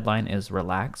 the headline is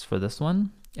relax for this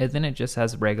one, and then it just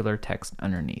has regular text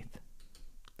underneath.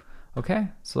 Okay,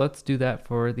 so let's do that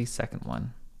for the second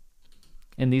one.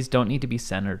 And these don't need to be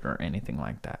centered or anything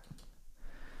like that.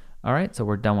 All right, so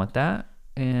we're done with that.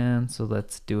 And so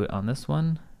let's do it on this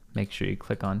one. make sure you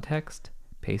click on text,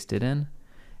 paste it in,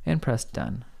 and press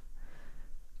done.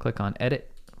 Click on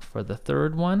edit for the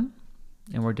third one,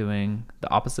 and we're doing the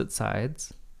opposite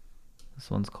sides. This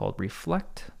one's called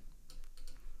reflect.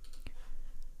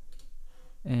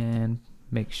 And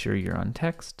make sure you're on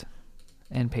text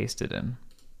and paste it in.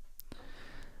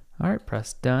 All right,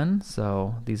 press done.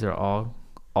 So these are all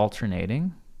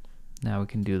alternating. Now we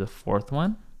can do the fourth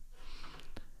one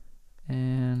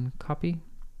and copy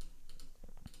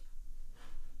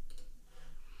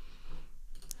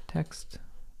text,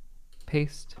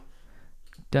 paste,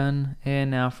 done.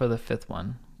 And now for the fifth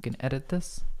one, we can edit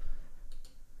this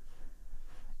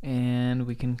and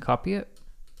we can copy it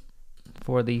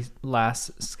for the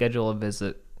last schedule a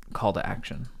visit call to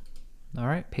action. All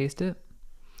right, paste it.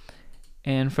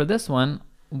 And for this one,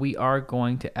 we are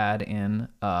going to add in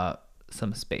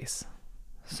some space.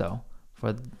 So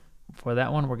for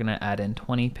that one, we're going to add in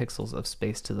 20 pixels of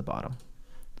space to the bottom.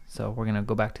 So we're going to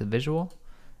go back to the visual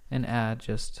and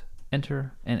just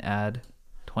enter and add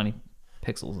 20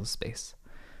 pixels of space,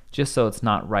 just so it's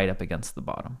not right up against the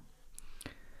bottom.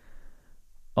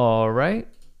 All right.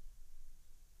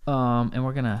 And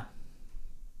we're going to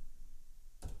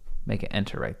make it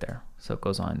enter right there. So it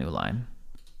goes on a new line.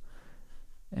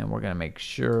 And we're going to make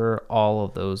sure all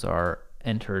of those are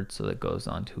entered so that it goes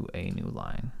onto a new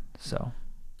line. So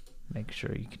make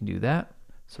sure you can do that.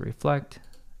 So reflect,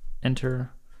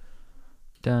 enter,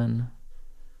 done,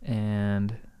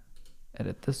 and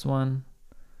edit this one,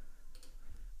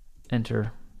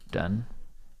 enter, done,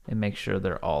 and make sure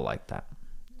they're all like that.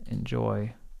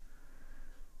 Enjoy,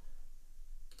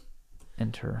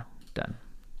 enter, done.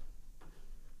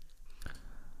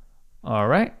 All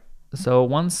right. So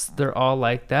once they're all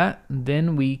like that,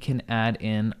 then we can add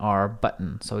in our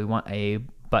button. So we want a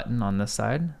button on this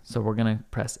side. So we're going to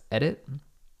press edit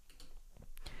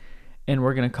and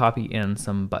we're going to copy in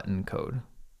some button code.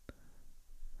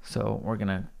 So we're going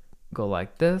to go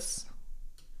like this.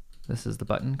 This is the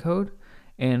button code.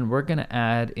 And we're going to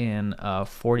add in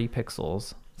 40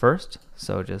 pixels first.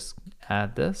 So just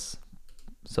add this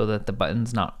so that the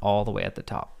button's not all the way at the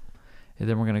top. And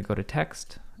then we're going to go to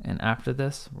text. And after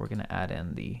this, we're going to add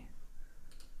in the,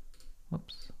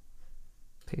 whoops,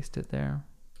 paste it there.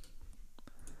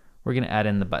 We're going to add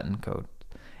in the button code.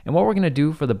 And what we're going to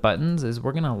do for the buttons is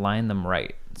we're going to align them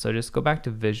right. So just go back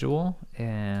to visual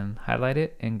and highlight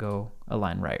it and go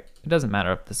align right. It doesn't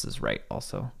matter if this is right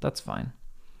also, that's fine.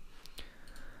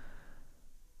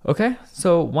 Okay,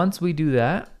 so once we do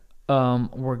that,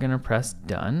 we're going to press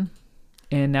done.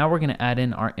 And now we're going to add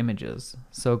in our images.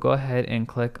 So go ahead and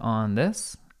click on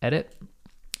this, edit,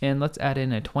 and let's add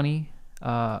in a 20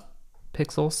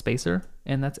 pixel spacer,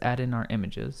 and let's add in our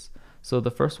images. So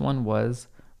the first one was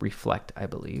reflect, I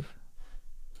believe.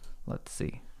 Let's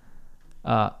see.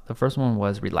 The first one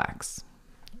was relax.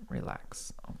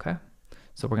 Relax, okay.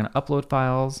 So we're going to upload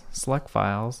files, select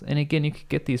files, and again, you could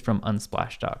get these from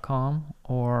unsplash.com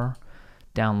or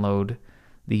download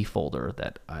the folder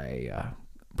that I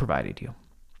provided you.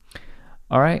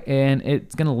 All right, and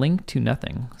it's going to link to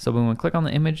nothing. So when we click on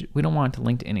the image, we don't want it to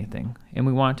link to anything, and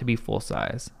we want it to be full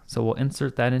size. So we'll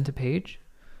insert that into page,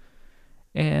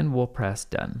 and we'll press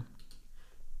done.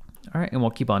 All right, and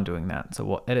we'll keep on doing that. So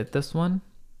we'll edit this one.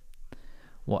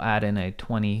 We'll add in a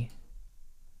 20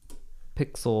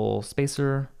 pixel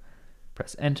spacer,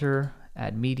 press enter,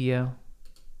 add media,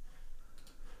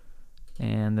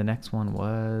 and the next one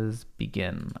was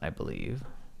begin, I believe.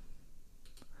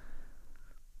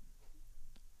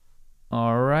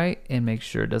 All right, and make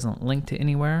sure it doesn't link to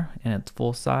anywhere and it's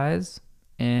full size,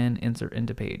 and insert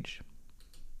into page.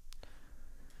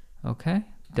 Okay,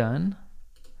 done.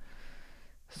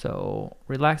 So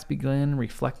relax, begin,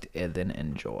 reflect, and then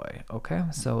enjoy. Okay,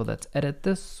 so let's edit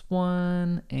this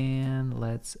one and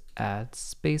let's add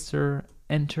spacer,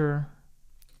 enter,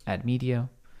 add media,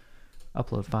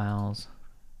 upload files,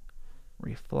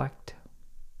 reflect,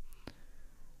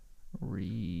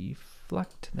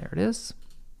 there it is.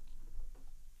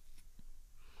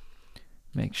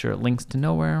 Make sure it links to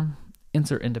nowhere,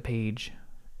 insert into page,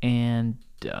 and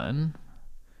done.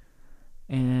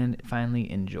 And finally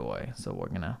enjoy. So we're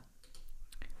gonna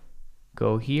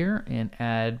go here and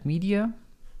add media,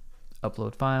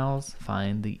 upload files,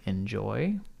 find the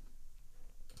enjoy.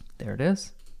 There it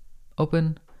is.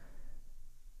 Open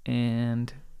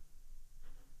and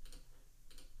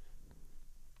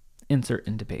insert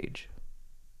into page.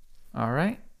 All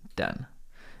right, done.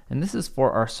 And this is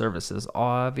for our services.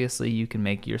 Obviously, you can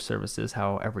make your services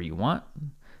however you want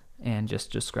and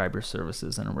just describe your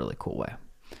services in a really cool way.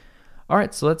 All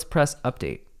right, so let's press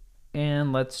update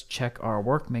and let's check our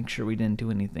work, make sure we didn't do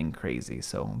anything crazy.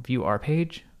 So view our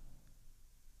page.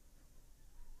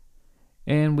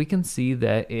 And we can see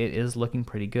that it is looking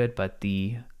pretty good, but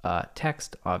the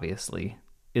text obviously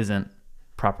isn't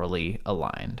properly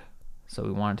aligned. So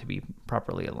we want it to be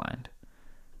properly aligned.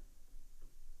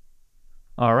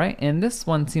 All right, and this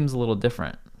one seems a little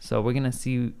different. So we're gonna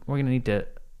need to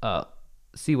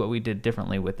see what we did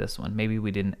differently with this one. Maybe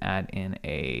we didn't add in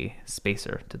a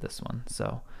spacer to this one.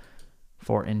 So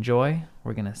for enjoy,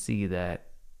 we're gonna see that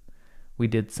we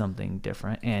did something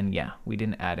different, and yeah, we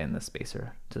didn't add in the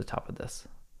spacer to the top of this.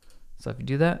 So if you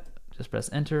do that, just press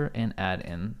enter and add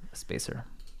in a spacer.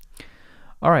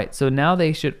 All right, so now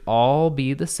they should all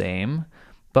be the same,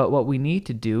 but what we need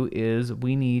to do is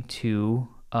we need to,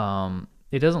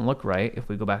 it doesn't look right if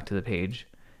we go back to the page,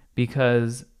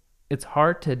 because it's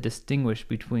hard to distinguish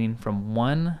between from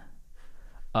one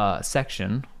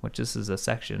section, which this is a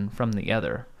section, from the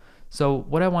other. So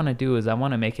what I want to do is I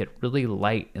want to make it really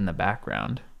light in the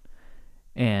background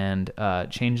and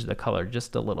change the color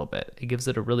just a little bit. It gives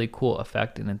it a really cool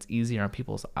effect and it's easier on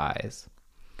people's eyes.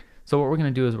 So what we're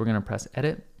going to do is we're going to press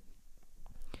edit.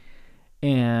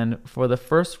 And for the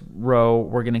first row,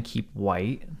 we're going to keep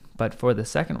white, but for the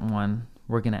second one,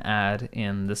 we're going to add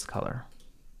in this color.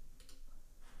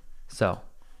 So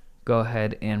go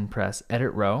ahead and press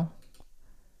edit row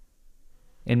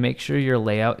and make sure your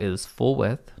layout is full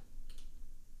width.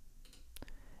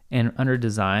 And under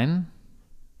design,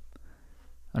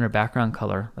 under background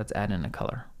color, let's add in a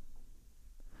color.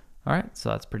 All right, so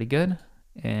that's pretty good.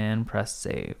 And press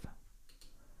save.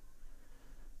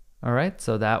 All right,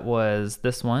 so that was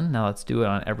this one. Now let's do it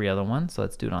on every other one. So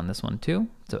let's do it on this one too.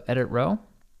 So edit row,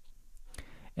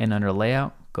 and under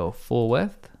layout, go full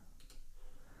width.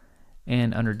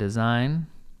 And under design,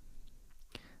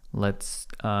 let's,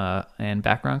 and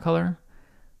background color,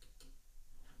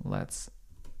 let's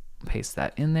paste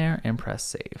that in there and press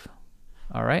save.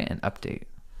 All right, and update.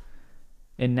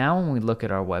 And now when we look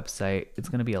at our website, it's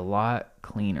going to be a lot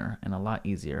cleaner and a lot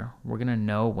easier. We're going to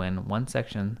know when one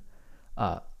section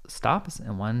stops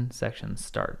and one section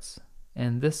starts.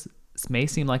 And this may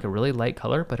seem like a really light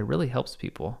color, but it really helps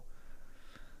people.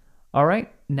 All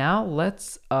right, now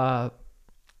let's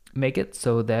make it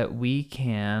so that we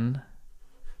can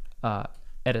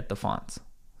edit the fonts.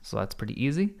 So that's pretty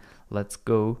easy. Let's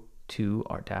go to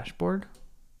our dashboard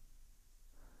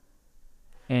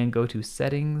and go to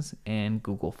settings and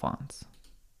Google Fonts.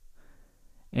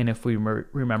 And if we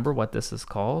remember what this is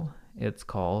called, it's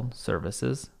called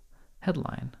services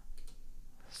headline.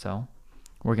 So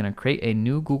we're going to create a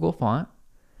new Google font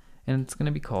and it's going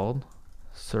to be called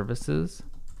services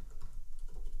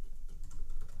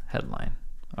headline.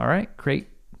 All right, create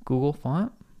Google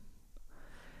font,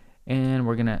 and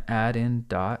we're going to add in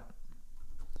dot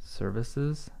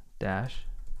services dash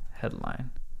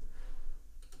headline.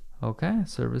 Okay,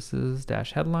 services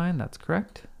dash headline, that's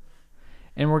correct.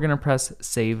 And we're going to press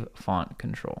save font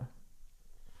control.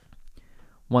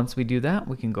 Once we do that,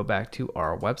 we can go back to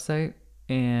our website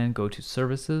and go to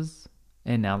services,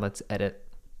 and now let's edit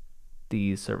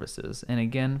these services. And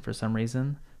again, for some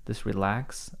reason, this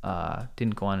relax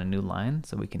didn't go on a new line,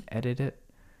 so we can edit it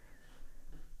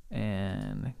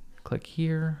and click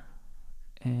here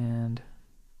and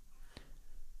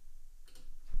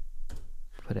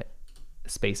put a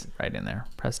space right in there.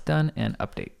 Press done and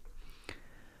update.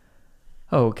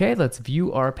 Okay, let's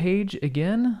view our page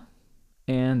again.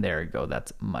 And there we go,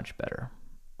 that's much better.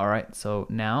 All right, so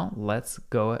now let's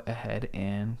go ahead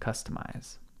and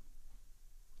customize.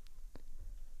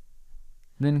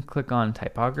 Then click on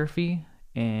typography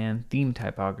and theme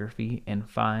typography and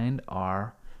find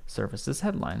our services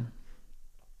headline.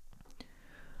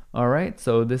 All right,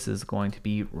 so this is going to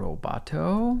be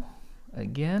Roboto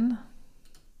again.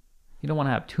 You don't want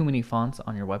to have too many fonts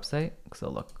on your website because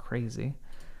they'll look crazy.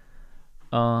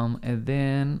 And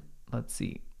then let's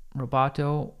see,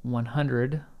 Roboto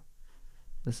 100.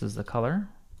 This is the color.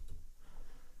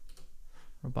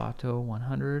 Roboto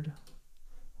 100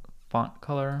 font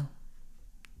color.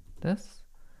 This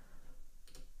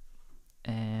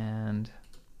and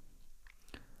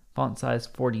font size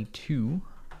 42.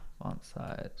 Font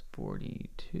size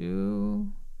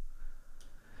 42.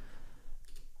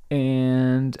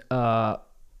 And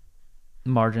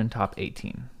margin top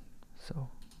 18. So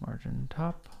margin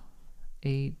top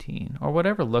 18, or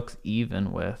whatever looks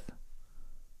even with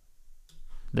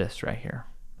this right here.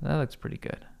 That looks pretty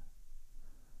good.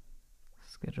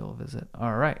 Schedule a visit.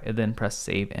 All right, and then press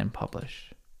save and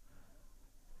publish.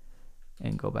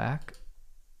 And go back.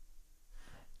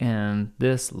 And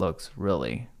this looks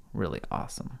really, really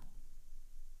awesome.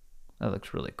 That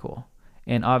looks really cool.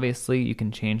 And obviously you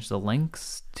can change the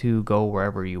links to go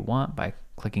wherever you want by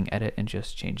clicking edit and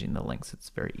just changing the links. It's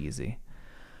very easy.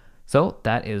 So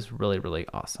that is really, really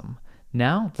awesome.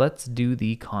 Now let's do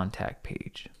the contact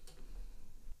page.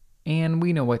 And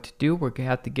we know what to do. We're going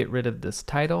to have to get rid of this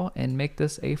title and make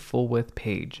this a full width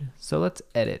page. So let's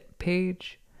edit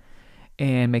page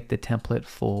and make the template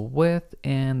full width,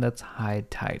 and let's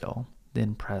hide title.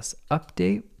 Then press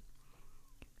update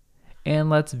and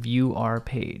let's view our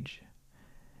page.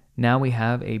 Now we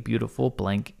have a beautiful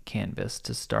blank canvas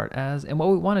to start as, and what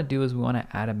we want to do is we want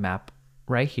to add a map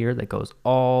right here that goes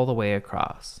all the way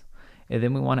across. And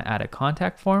then we want to add a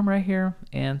contact form right here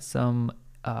and some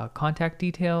contact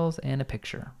details and a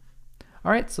picture.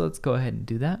 All right, so let's go ahead and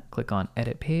do that. Click on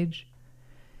edit page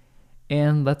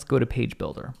and let's go to page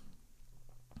builder.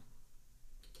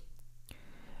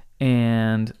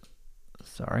 And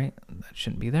sorry, that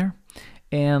shouldn't be there.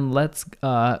 And let's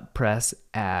press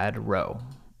add row,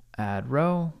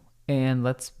 and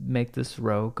let's make this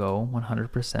row go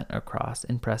 100% across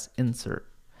and press insert.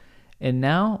 And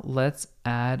now let's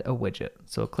add a widget.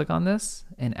 So click on this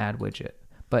and add widget.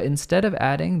 But instead of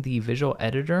adding the visual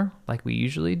editor like we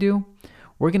usually do,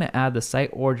 we're going to add the Site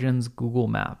Origins Google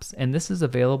Maps. And this is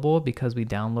available because we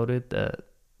downloaded the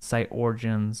Site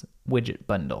Origins widget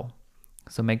bundle.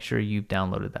 So make sure you've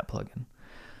downloaded that plugin.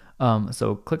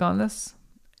 So click on this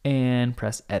and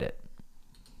press edit.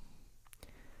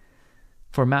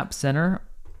 For Map Center,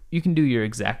 you can do your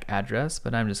exact address,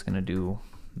 but I'm just going to do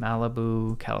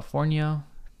Malibu, California.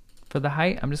 For the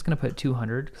height, I'm just going to put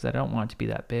 200 because I don't want it to be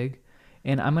that big.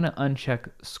 And I'm going to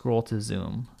uncheck scroll to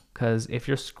zoom, because if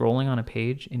you're scrolling on a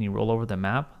page and you roll over the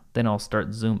map, then I'll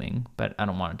start zooming, but I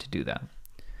don't want it to do that.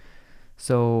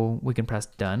 So we can press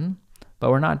done,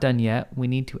 but we're not done yet. We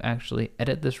need to actually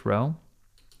edit this row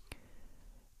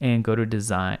and go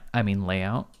to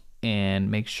layout, and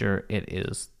make sure it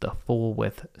is the full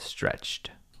width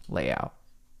stretched layout.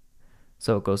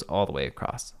 So it goes all the way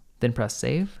across. Then press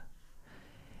save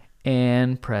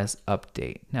and press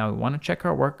update. Now we want to check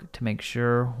our work to make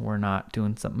sure we're not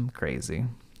doing something crazy.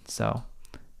 So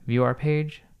view our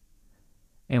page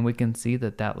and we can see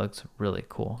that that looks really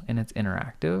cool, and it's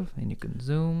interactive, and you can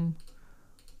zoom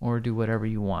or do whatever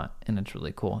you want, and it's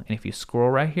really cool. And if you scroll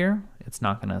right here, it's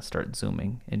not going to start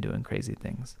zooming and doing crazy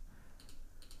things.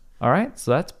 All right,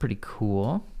 so that's pretty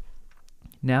cool.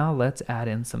 Now let's add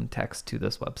in some text to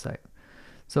this website.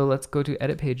 So let's go to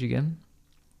edit page again.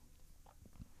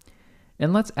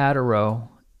 And let's add a row,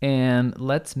 and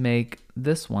let's make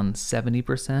this one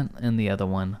 70% and the other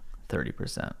one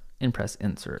 30%, and press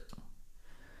insert.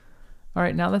 All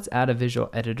right, now let's add a visual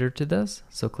editor to this.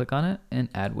 So click on it and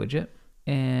add widget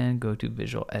and go to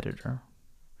visual editor.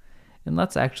 And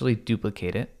let's actually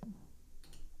duplicate it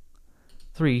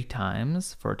 3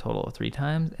 times for a total of 3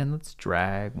 times, and let's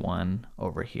drag one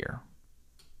over here.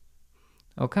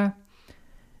 Okay.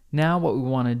 Now what we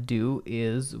want to do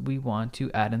is we want to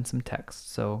add in some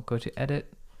text. So go to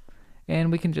edit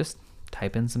and we can just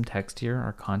type in some text here,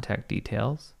 our contact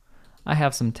details. I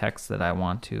have some text that I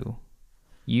want to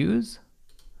use.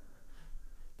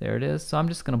 There it is. So I'm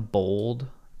just going to bold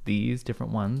these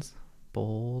different ones.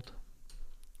 Bold,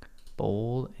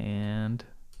 bold, and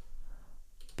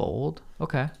bold.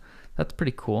 Okay, that's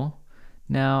pretty cool.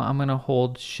 Now I'm going to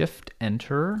hold Shift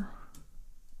Enter,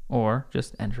 or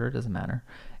just enter, it doesn't matter.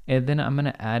 And then I'm going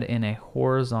to add in a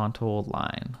horizontal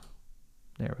line.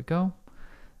 There we go.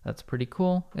 That's pretty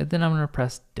cool. And then I'm going to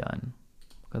press done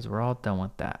because we're all done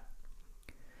with that.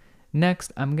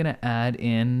 Next, I'm going to add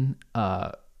in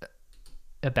a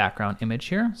background image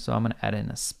here. So I'm going to add in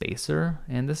a spacer,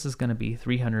 and this is going to be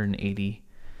 380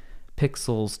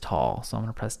 pixels tall. So I'm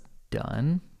going to press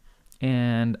done,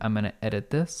 and I'm going to edit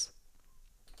this.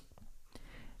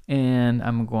 And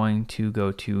I'm going to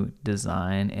go to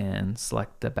design and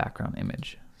select the background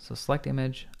image. So select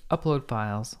image, upload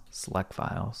files, select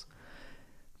files.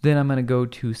 Then I'm going to go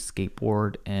to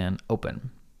skateboard and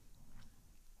open.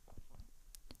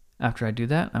 After I do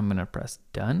that, I'm going to press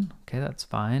done. Okay, that's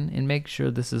fine. And make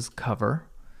sure this is cover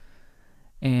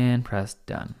and press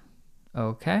done.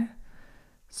 Okay.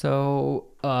 So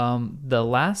the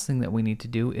last thing that we need to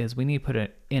do is we need to put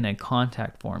it in a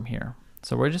contact form here.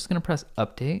 So we're just going to press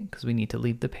update because we need to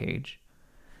leave the page.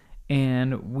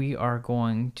 And we are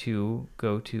going to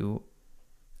go to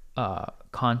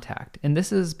contact. And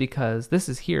this is because this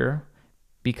is here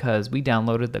because we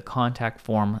downloaded the Contact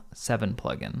Form 7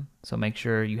 plugin. So make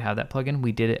sure you have that plugin.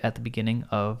 We did it at the beginning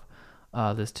of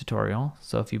this tutorial.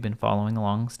 So if you've been following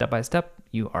along step by step,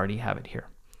 you already have it here.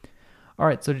 All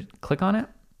right, so click on it.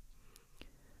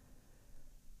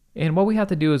 And what we have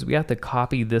to do is we have to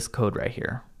copy this code right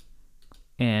here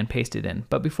and paste it in.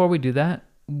 But before we do that,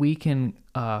 we can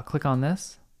click on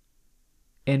this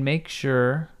and make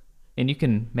sure And you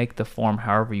can make the form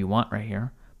however you want right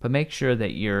here, but make sure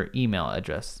that your email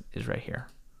address is right here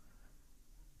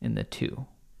in the to.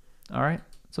 All right,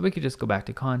 so we could just go back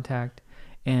to contact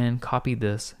and copy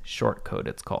this short code,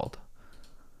 it's called.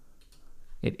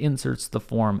 It inserts the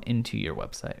form into your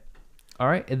website. All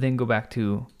right, and then go back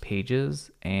to pages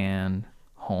and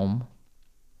home.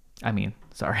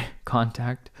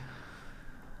 Contact.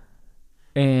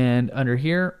 And under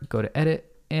here, go to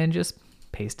edit and just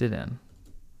paste it in.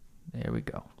 There we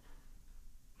go.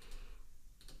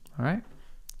 All right,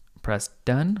 press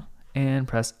done and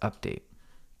press update.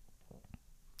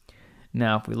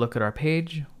 Now, if we look at our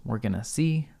page, we're gonna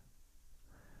see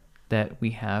that we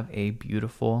have a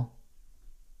beautiful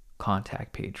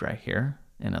contact page right here,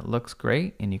 and it looks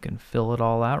great, and you can fill it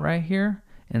all out right here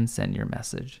and send your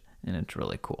message, and it's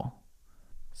really cool.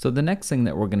 So the next thing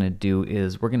that we're gonna do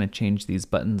is we're gonna change these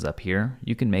buttons up here.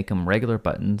 You can make them regular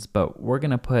buttons, but we're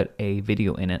gonna put a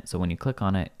video in it, so when you click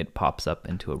on it, it pops up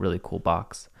into a really cool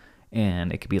box,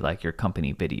 and it could be like your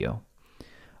company video.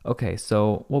 Okay,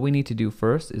 so what we need to do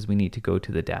first is we need to go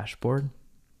to the dashboard,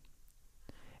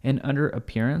 and under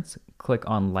appearance, click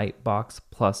on Lightbox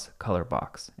plus Color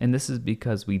Box. And this is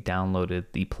because we downloaded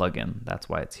the plugin, that's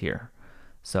why it's here.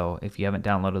 So if you haven't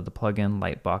downloaded the plugin,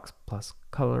 Lightbox plus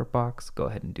Color Box, go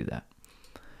ahead and do that.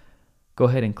 Go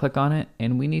ahead and click on it,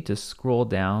 and we need to scroll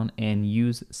down and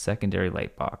use secondary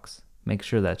Lightbox. Make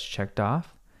sure that's checked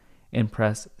off and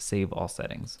press Save All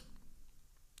Settings.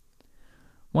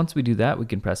 Once we do that, we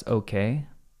can press OK,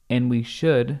 and we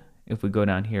should, if we go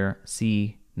down here,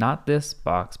 see not this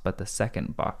box, but the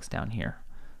second box down here.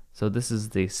 So this is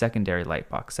the secondary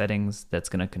Lightbox settings that's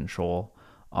going to control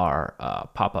our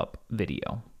pop-up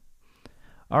video.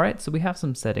 All right, so we have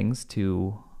some settings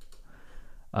to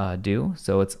do.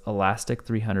 So it's elastic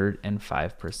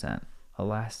 305%.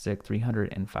 Elastic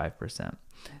 305%.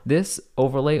 This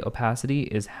overlay opacity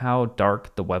is how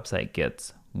dark the website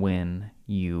gets when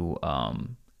you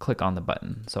click on the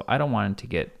button. So I don't want it to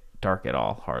get dark at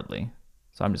all, hardly.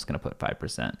 So I'm just going to put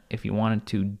 5%. If you wanted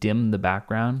to dim the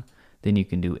background, then you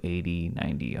can do 80,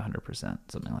 90, 100%,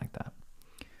 something like that.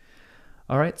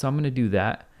 All right, so I'm going to do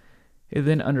that. And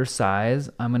then under size,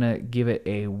 I'm going to give it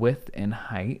a width and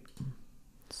height.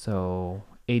 So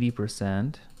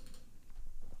 80%,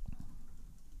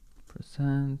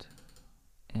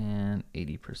 and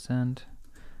 80%.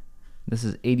 This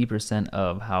is 80%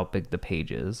 of how big the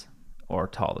page is, or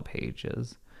tall the page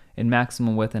is. And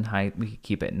maximum width and height, we could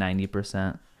keep it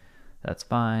 90%. That's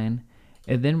fine.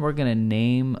 And then we're gonna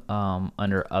name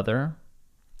under other,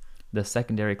 the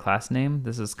secondary class name.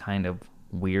 This is kind of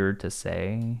weird to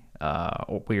say,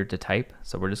 or weird to type.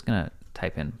 So we're just gonna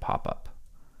type in pop-up.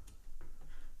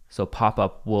 So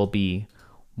pop-up will be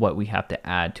what we have to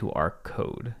add to our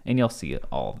code, and you'll see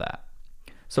all of that.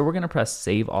 So we're gonna press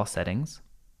Save All Settings.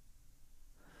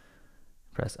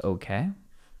 Press OK.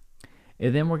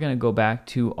 And then we're going to go back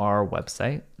to our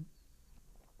website,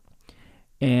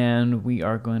 and we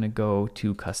are going to go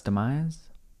to Customize,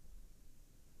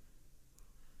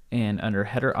 and under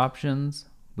Header Options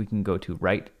we can go to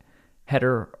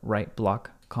Header Right Block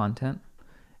Content,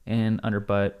 and under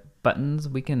Buttons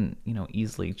we can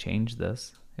easily change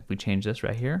this. If we change this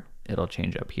right here, it'll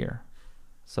change up here.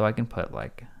 So I can put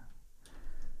like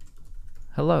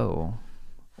hello,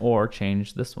 or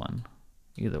change this one,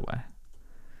 either way.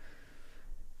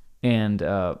 And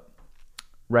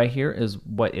right here is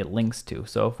what it links to.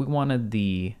 So if we wanted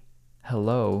the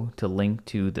hello to link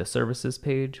to the services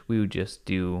page, we would just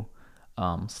do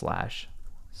 /services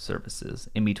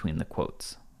in between the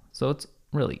quotes. So it's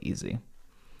really easy.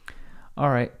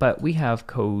 All right, but we have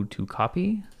code to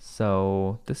copy.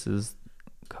 So this is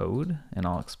code, and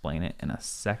I'll explain it in a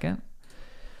second.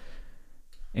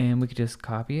 And we could just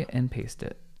copy it and paste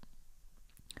it.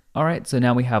 All right, so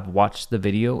now we have watched the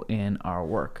video in our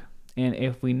work. And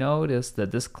if we notice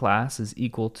that this class is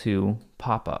equal to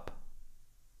pop-up,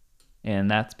 and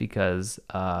that's because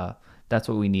that's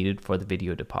what we needed for the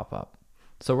video to pop up.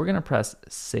 So we're gonna press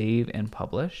Save and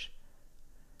Publish.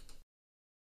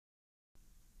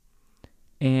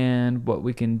 And what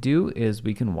we can do is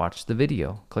we can watch the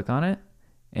video. Click on it,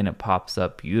 and it pops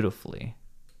up beautifully.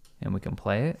 And we can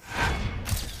play it.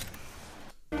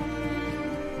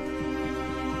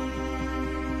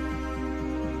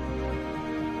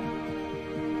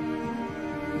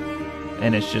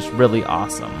 And it's just really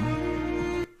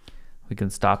awesome. We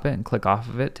can stop it and click off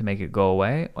of it to make it go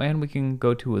away, and we can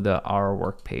go to the Our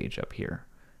Work page up here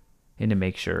and to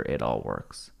make sure it all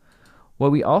works.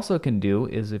 What we also can do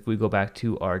is if we go back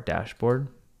to our dashboard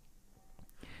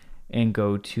and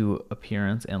go to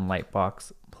Appearance and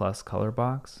Lightbox plus Color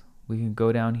Box, we can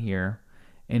go down here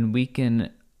and we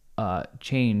can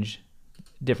change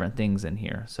different things in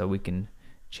here. So we can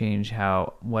change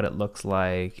what it looks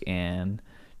like, and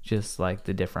just like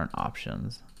the different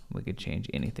options. We could change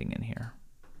anything in here.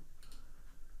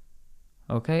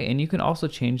 Okay, and you can also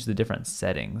change the different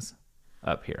settings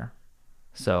up here.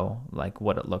 So like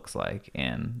what it looks like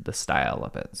and the style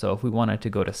of it. So if we wanted to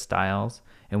go to styles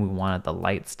and we wanted the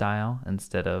light style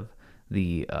instead of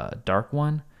the dark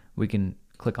one, we can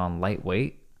click on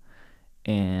lightweight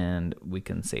and we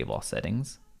can save all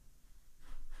settings.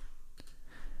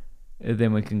 And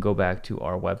then we can go back to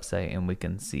our website and we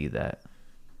can see that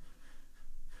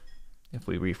if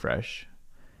we refresh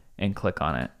and click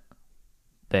on it,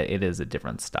 that it is a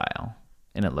different style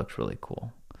and it looks really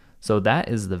cool. So that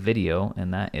is the video,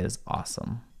 and that is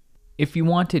awesome. If you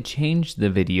want to change the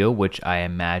video, which I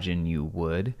imagine you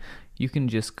would, you can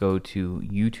just go to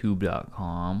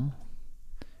youtube.com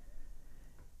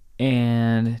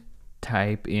and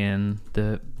type in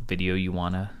the video you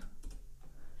want to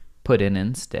put in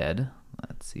instead.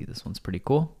 Let's see, this one's pretty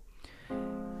cool.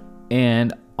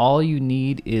 And all you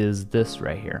need is this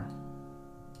right here.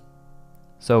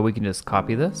 So we can just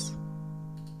copy this,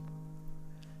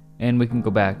 and we can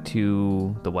go back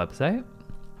to the website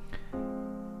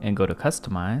and go to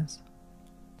customize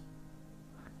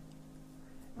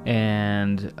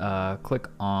and click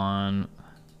on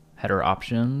header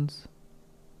options,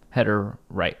 header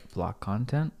right block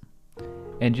content,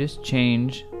 and just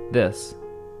change this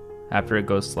after it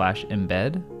goes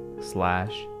 /embed/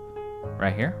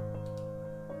 right here.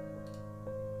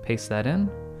 Paste that in.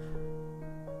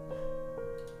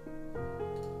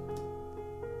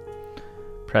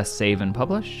 Press save and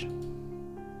publish,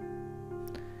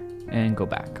 and go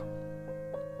back.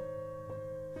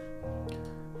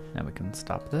 Now we can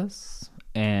stop this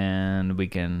and we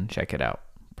can check it out.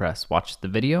 Press watch the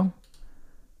video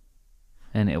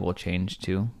and it will change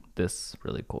to this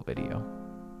really cool video.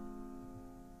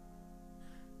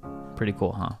 Pretty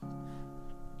cool, huh?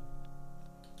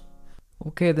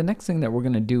 Okay, the next thing that we're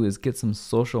gonna do is get some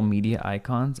social media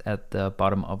icons at the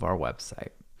bottom of our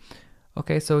website.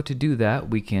 Okay, so to do that,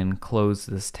 we can close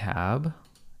this tab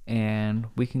and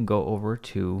we can go over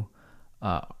to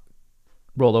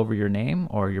roll over your name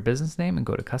or your business name and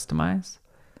go to customize.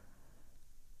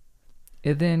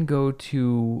 And then go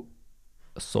to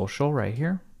social right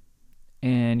here,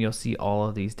 and you'll see all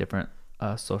of these different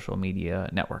social media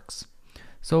networks.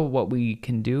 So what we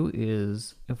can do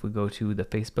is, if we go to the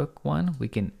Facebook one, we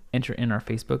can enter in our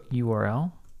Facebook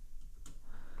URL.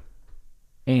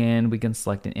 And we can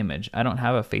select an image. I don't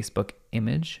have a Facebook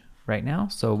image right now,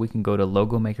 so we can go to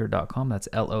logomaker.com. That's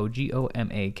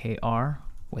LOGOMAKR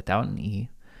without an E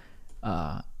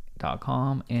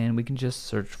 .com, and we can just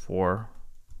search for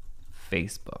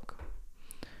Facebook.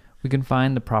 We can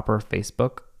find the proper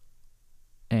Facebook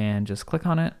and just click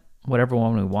on it. Whatever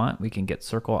one we want, we can get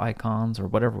circle icons or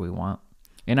whatever we want.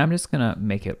 And I'm just gonna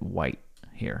make it white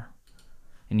here.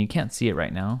 And you can't see it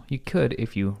right now. You could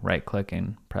if you right click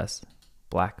and press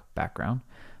black background,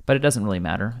 but it doesn't really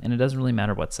matter, and it doesn't really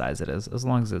matter what size it is as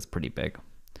long as it's pretty big.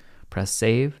 Press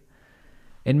save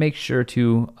and make sure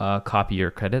to copy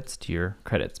your credits to your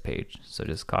credits page. So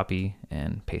just copy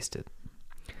and paste it.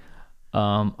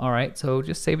 All right, so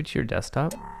just save it to your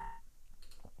desktop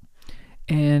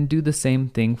and do the same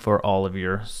thing for all of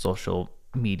your social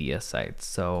media sites.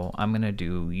 So I'm gonna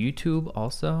do YouTube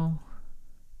also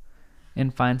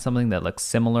and find something that looks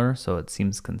similar so it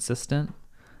seems consistent.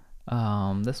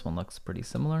 This one looks pretty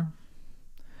similar,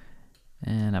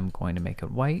 and I'm going to make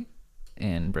it white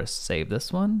and just save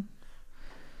this one,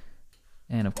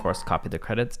 and of course copy the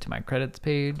credits to my credits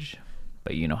page,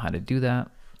 but you know how to do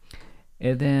that.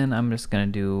 And then I'm just gonna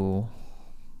do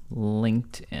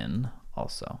LinkedIn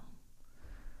also.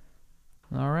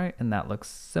 All right, and that looks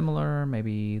similar.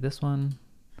 Maybe this one.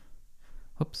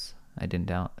 Oops, I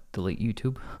didn't delete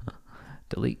YouTube.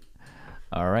 Delete.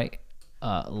 All right.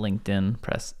 LinkedIn,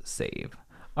 press save.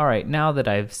 All right, now that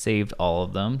I've saved all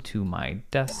of them to my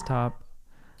desktop,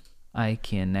 I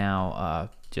can now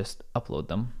just upload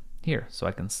them here. So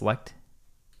I can select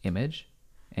image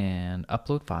and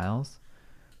upload files,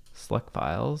 select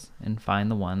files, and find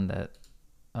the one that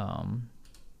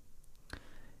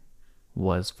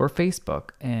was for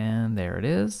Facebook. And there it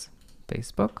is,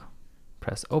 Facebook.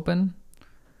 Press open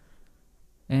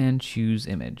and choose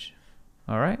image.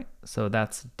 All right, so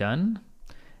that's done.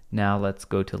 Now let's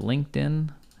go to LinkedIn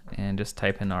and just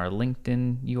type in our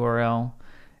LinkedIn URL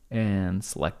and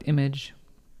select image.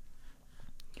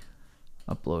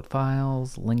 Upload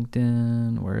files,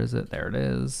 LinkedIn, where is it? There it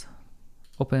is.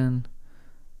 Open,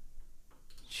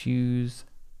 choose,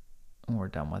 and we're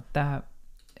done with that.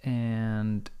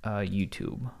 And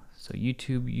YouTube. So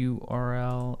YouTube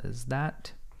URL is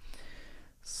that.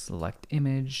 Select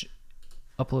image,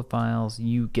 upload files,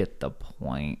 you get the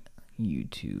point.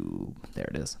 YouTube, there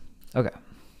it is. Okay.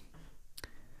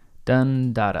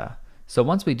 Done data. So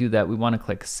once we do that, we want to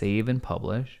click save and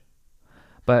publish.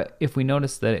 But if we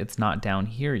notice that it's not down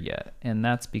here yet, and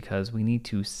that's because we need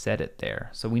to set it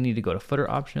there. So we need to go to footer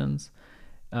options,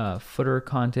 footer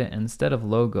content, instead of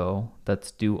logo, let's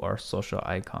do our social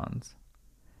icons.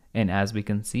 And as we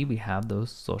can see, we have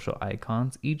those social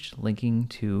icons, each linking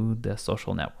to the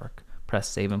social network. Press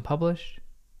save and publish.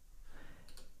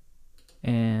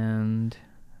 And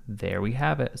there we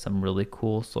have it. Some really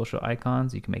cool social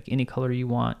icons. You can make any color you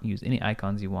want, use any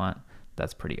icons you want.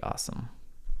 That's pretty awesome.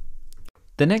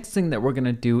 The next thing that we're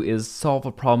gonna do is solve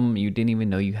a problem you didn't even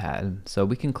know you had. So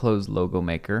we can close Logo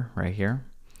Maker right here.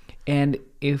 And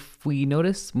if we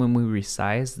notice when we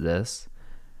resize this,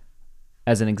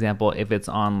 as an example, if it's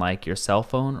on like your cell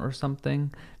phone or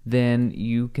something, then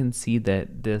you can see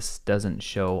that this doesn't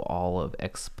show all of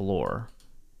Explore,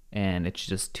 and it's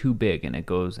just too big and it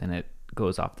goes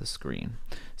off the screen.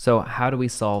 So how do we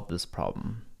solve this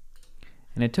problem?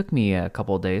 And it took me a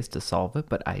couple of days to solve it,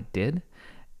 but I did,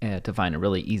 to find a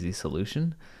really easy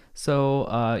solution.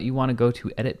 So you want to go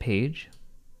to Edit Page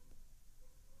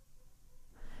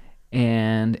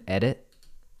and Edit.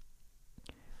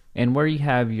 And where you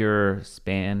have your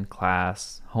span,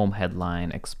 class, home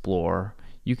headline, explore,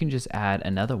 you can just add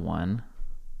another one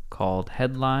called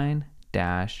headline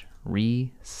dash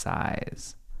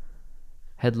resize.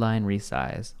 Headline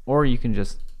resize. Or you can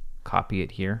just copy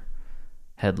it here,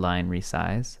 headline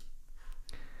resize.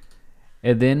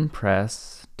 And then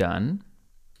press done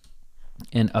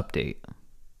and update.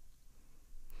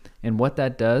 And what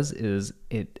that does is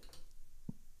it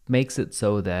makes it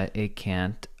so that it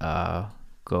can't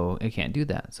it can't do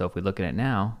that. So if we look at it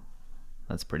now,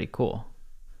 that's pretty cool.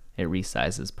 It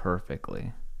resizes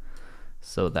perfectly.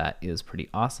 So that is pretty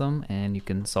awesome, and you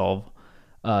can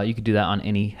you can do that on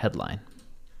any headline.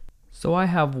 So I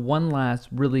have one last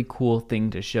really cool thing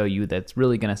to show you that's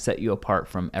really going to set you apart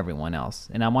from everyone else,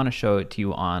 and I want to show it to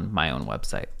you on my own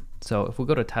website. So if we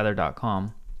go to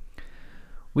tyler.com,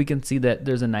 we can see that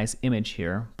there's a nice image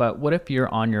here, but what if you're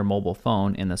on your mobile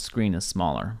phone and the screen is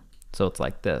smaller? So it's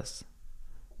like this.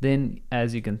 Then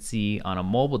as you can see on a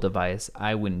mobile device,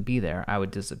 I wouldn't be there, I would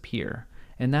disappear.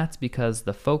 And that's because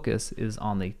the focus is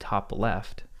on the top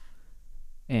left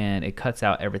and it cuts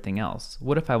out everything else.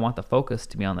 What if I want the focus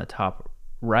to be on the top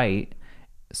right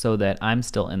so that I'm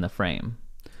still in the frame?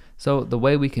 So the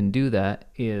way we can do that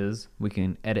is we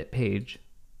can edit page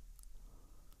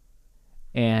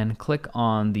and click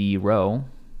on the row,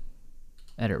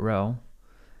 edit row,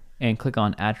 and click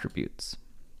on attributes.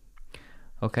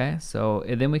 Okay, so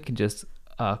and then we can just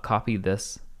copy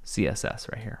this CSS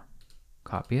right here.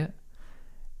 Copy it,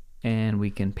 and we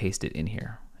can paste it in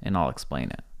here, and I'll explain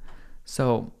it.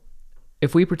 So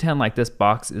if we pretend like this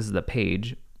box is the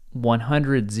page,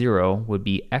 100, 0 would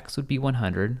be, X would be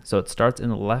 100, so it starts in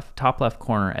the top left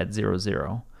corner at 0,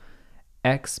 0.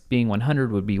 X being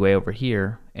 100 would be way over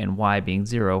here, and Y being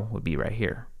 0 would be right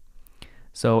here.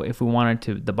 So if we wanted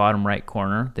to the bottom right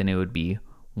corner, then it would be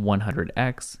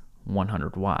 100X,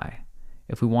 100Y.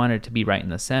 If we wanted it to be right in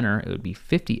the center, it would be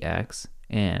 50X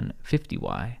and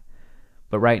 50Y.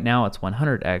 But right now it's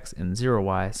 100X and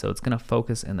 0Y, so it's going to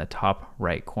focus in the top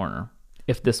right corner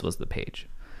if this was the page.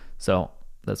 So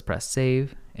let's press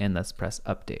save and let's press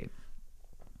update.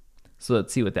 So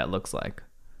let's see what that looks like.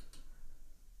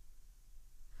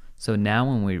 So now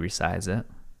when we resize it,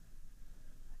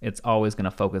 it's always going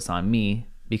to focus on me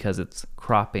because it's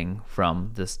cropping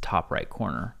from this top right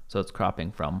corner. So it's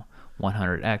cropping from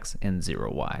 100X and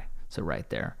 0Y. So right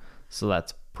there. So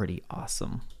that's pretty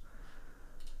awesome.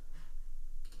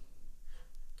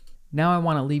 Now I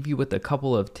want to leave you with a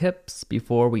couple of tips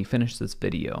before we finish this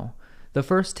video. The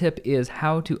first tip is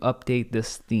how to update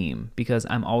this theme, because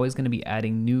I'm always going to be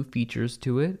adding new features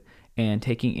to it and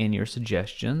taking in your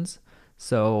suggestions.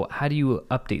 So how do you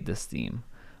update this theme?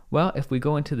 Well, if we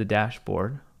go into the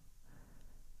dashboard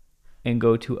and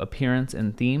go to Appearance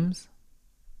and Themes,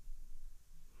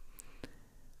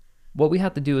 what we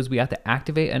have to do is we have to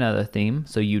activate another theme.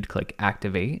 So you'd click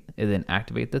Activate and then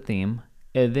activate the theme.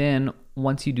 And then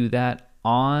once you do that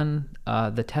on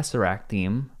the Tesseract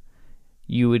theme,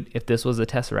 you would, if this was a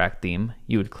Tesseract theme,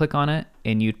 you would click on it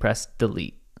and you'd press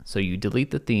Delete. So you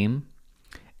delete the theme,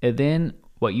 and then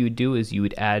what you would do is you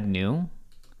would add new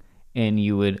and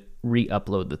you would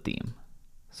re-upload the theme.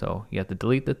 So you have to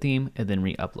delete the theme and then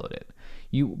re-upload it.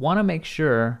 You want to make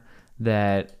sure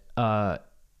that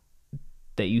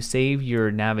that you save your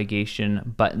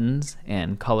navigation buttons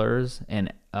and colors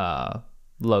and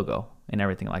logo and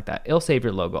everything like that. It'll save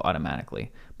your logo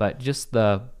automatically, but just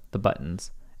the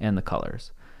buttons and the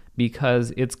colors,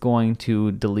 because it's going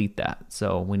to delete that.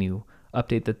 So when you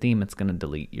update the theme, it's going to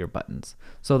delete your buttons.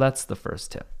 So that's the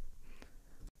first tip.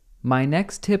 My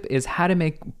next tip is how to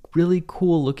make really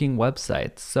cool looking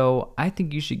websites. So I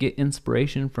think you should get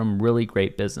inspiration from really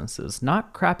great businesses,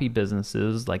 not crappy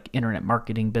businesses like internet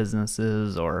marketing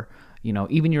businesses or,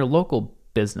 even your local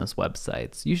business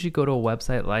websites. You should go to a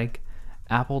website like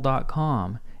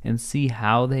apple.com and see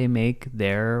how they make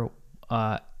it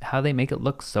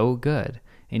look so good.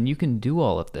 And you can do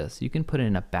all of this. You can put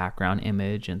in a background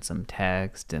image and some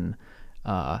text and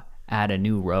add a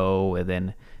new row and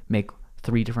then make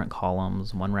 3 different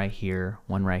columns, one right here,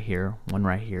 one right here, one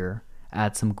right here.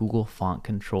 Add some Google font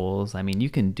controls. I mean, you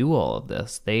can do all of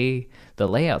this. The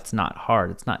layout's not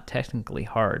hard. It's not technically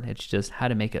hard. It's just how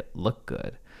to make it look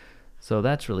good. So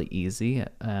that's really easy.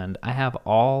 And I have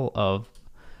all of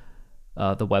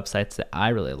the websites that I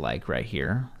really like right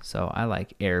here. So I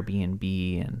like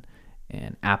Airbnb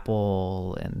and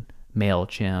Apple and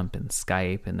MailChimp and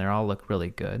Skype, and they all look really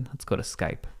good. Let's go to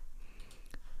Skype.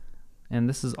 And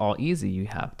this is all easy. You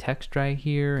have text right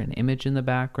here, an image in the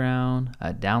background,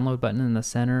 a download button in the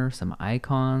center, some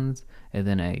icons, and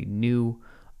then a new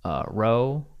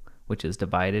row, which is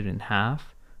divided in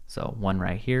half. So one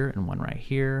right here and one right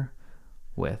here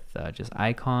with just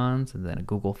icons, and then a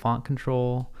Google font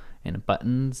control and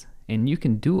buttons. And you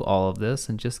can do all of this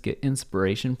and just get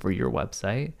inspiration for your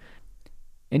website.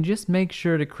 And just make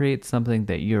sure to create something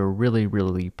that you're really,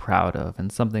 really proud of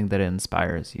and something that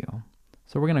inspires you.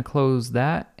 So we're going to close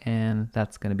that, and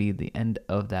that's going to be the end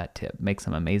of that tip. Make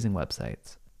some amazing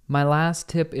websites. My last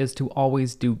tip is to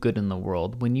always do good in the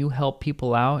world. When you help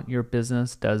people out, your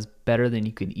business does better than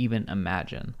you could even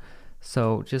imagine.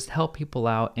 So just help people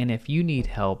out, and if you need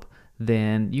help,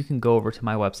 then you can go over to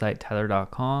my website,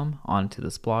 tyler.com, onto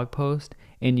this blog post,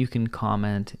 and you can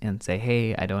comment and say,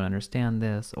 hey, I don't understand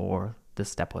this, or this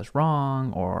step was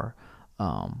wrong, or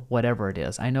whatever it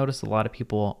is. I notice a lot of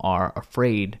people are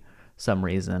afraid some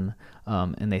reason,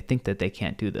 and they think that they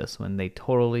can't do this when they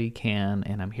totally can,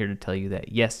 and I'm here to tell you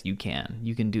that yes, you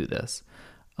can do this.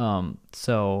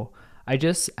 So I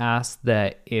just ask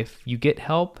that if you get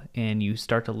help and you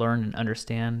start to learn and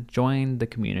understand, join the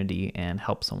community and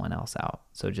help someone else out.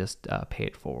 So just pay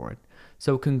it forward.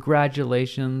 So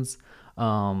congratulations.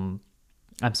 I'm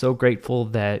so grateful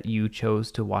that you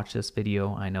chose to watch this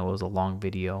video. I know it was a long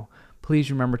video.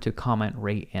 Please remember to comment,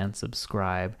 rate, and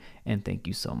subscribe, and thank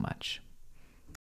you so much.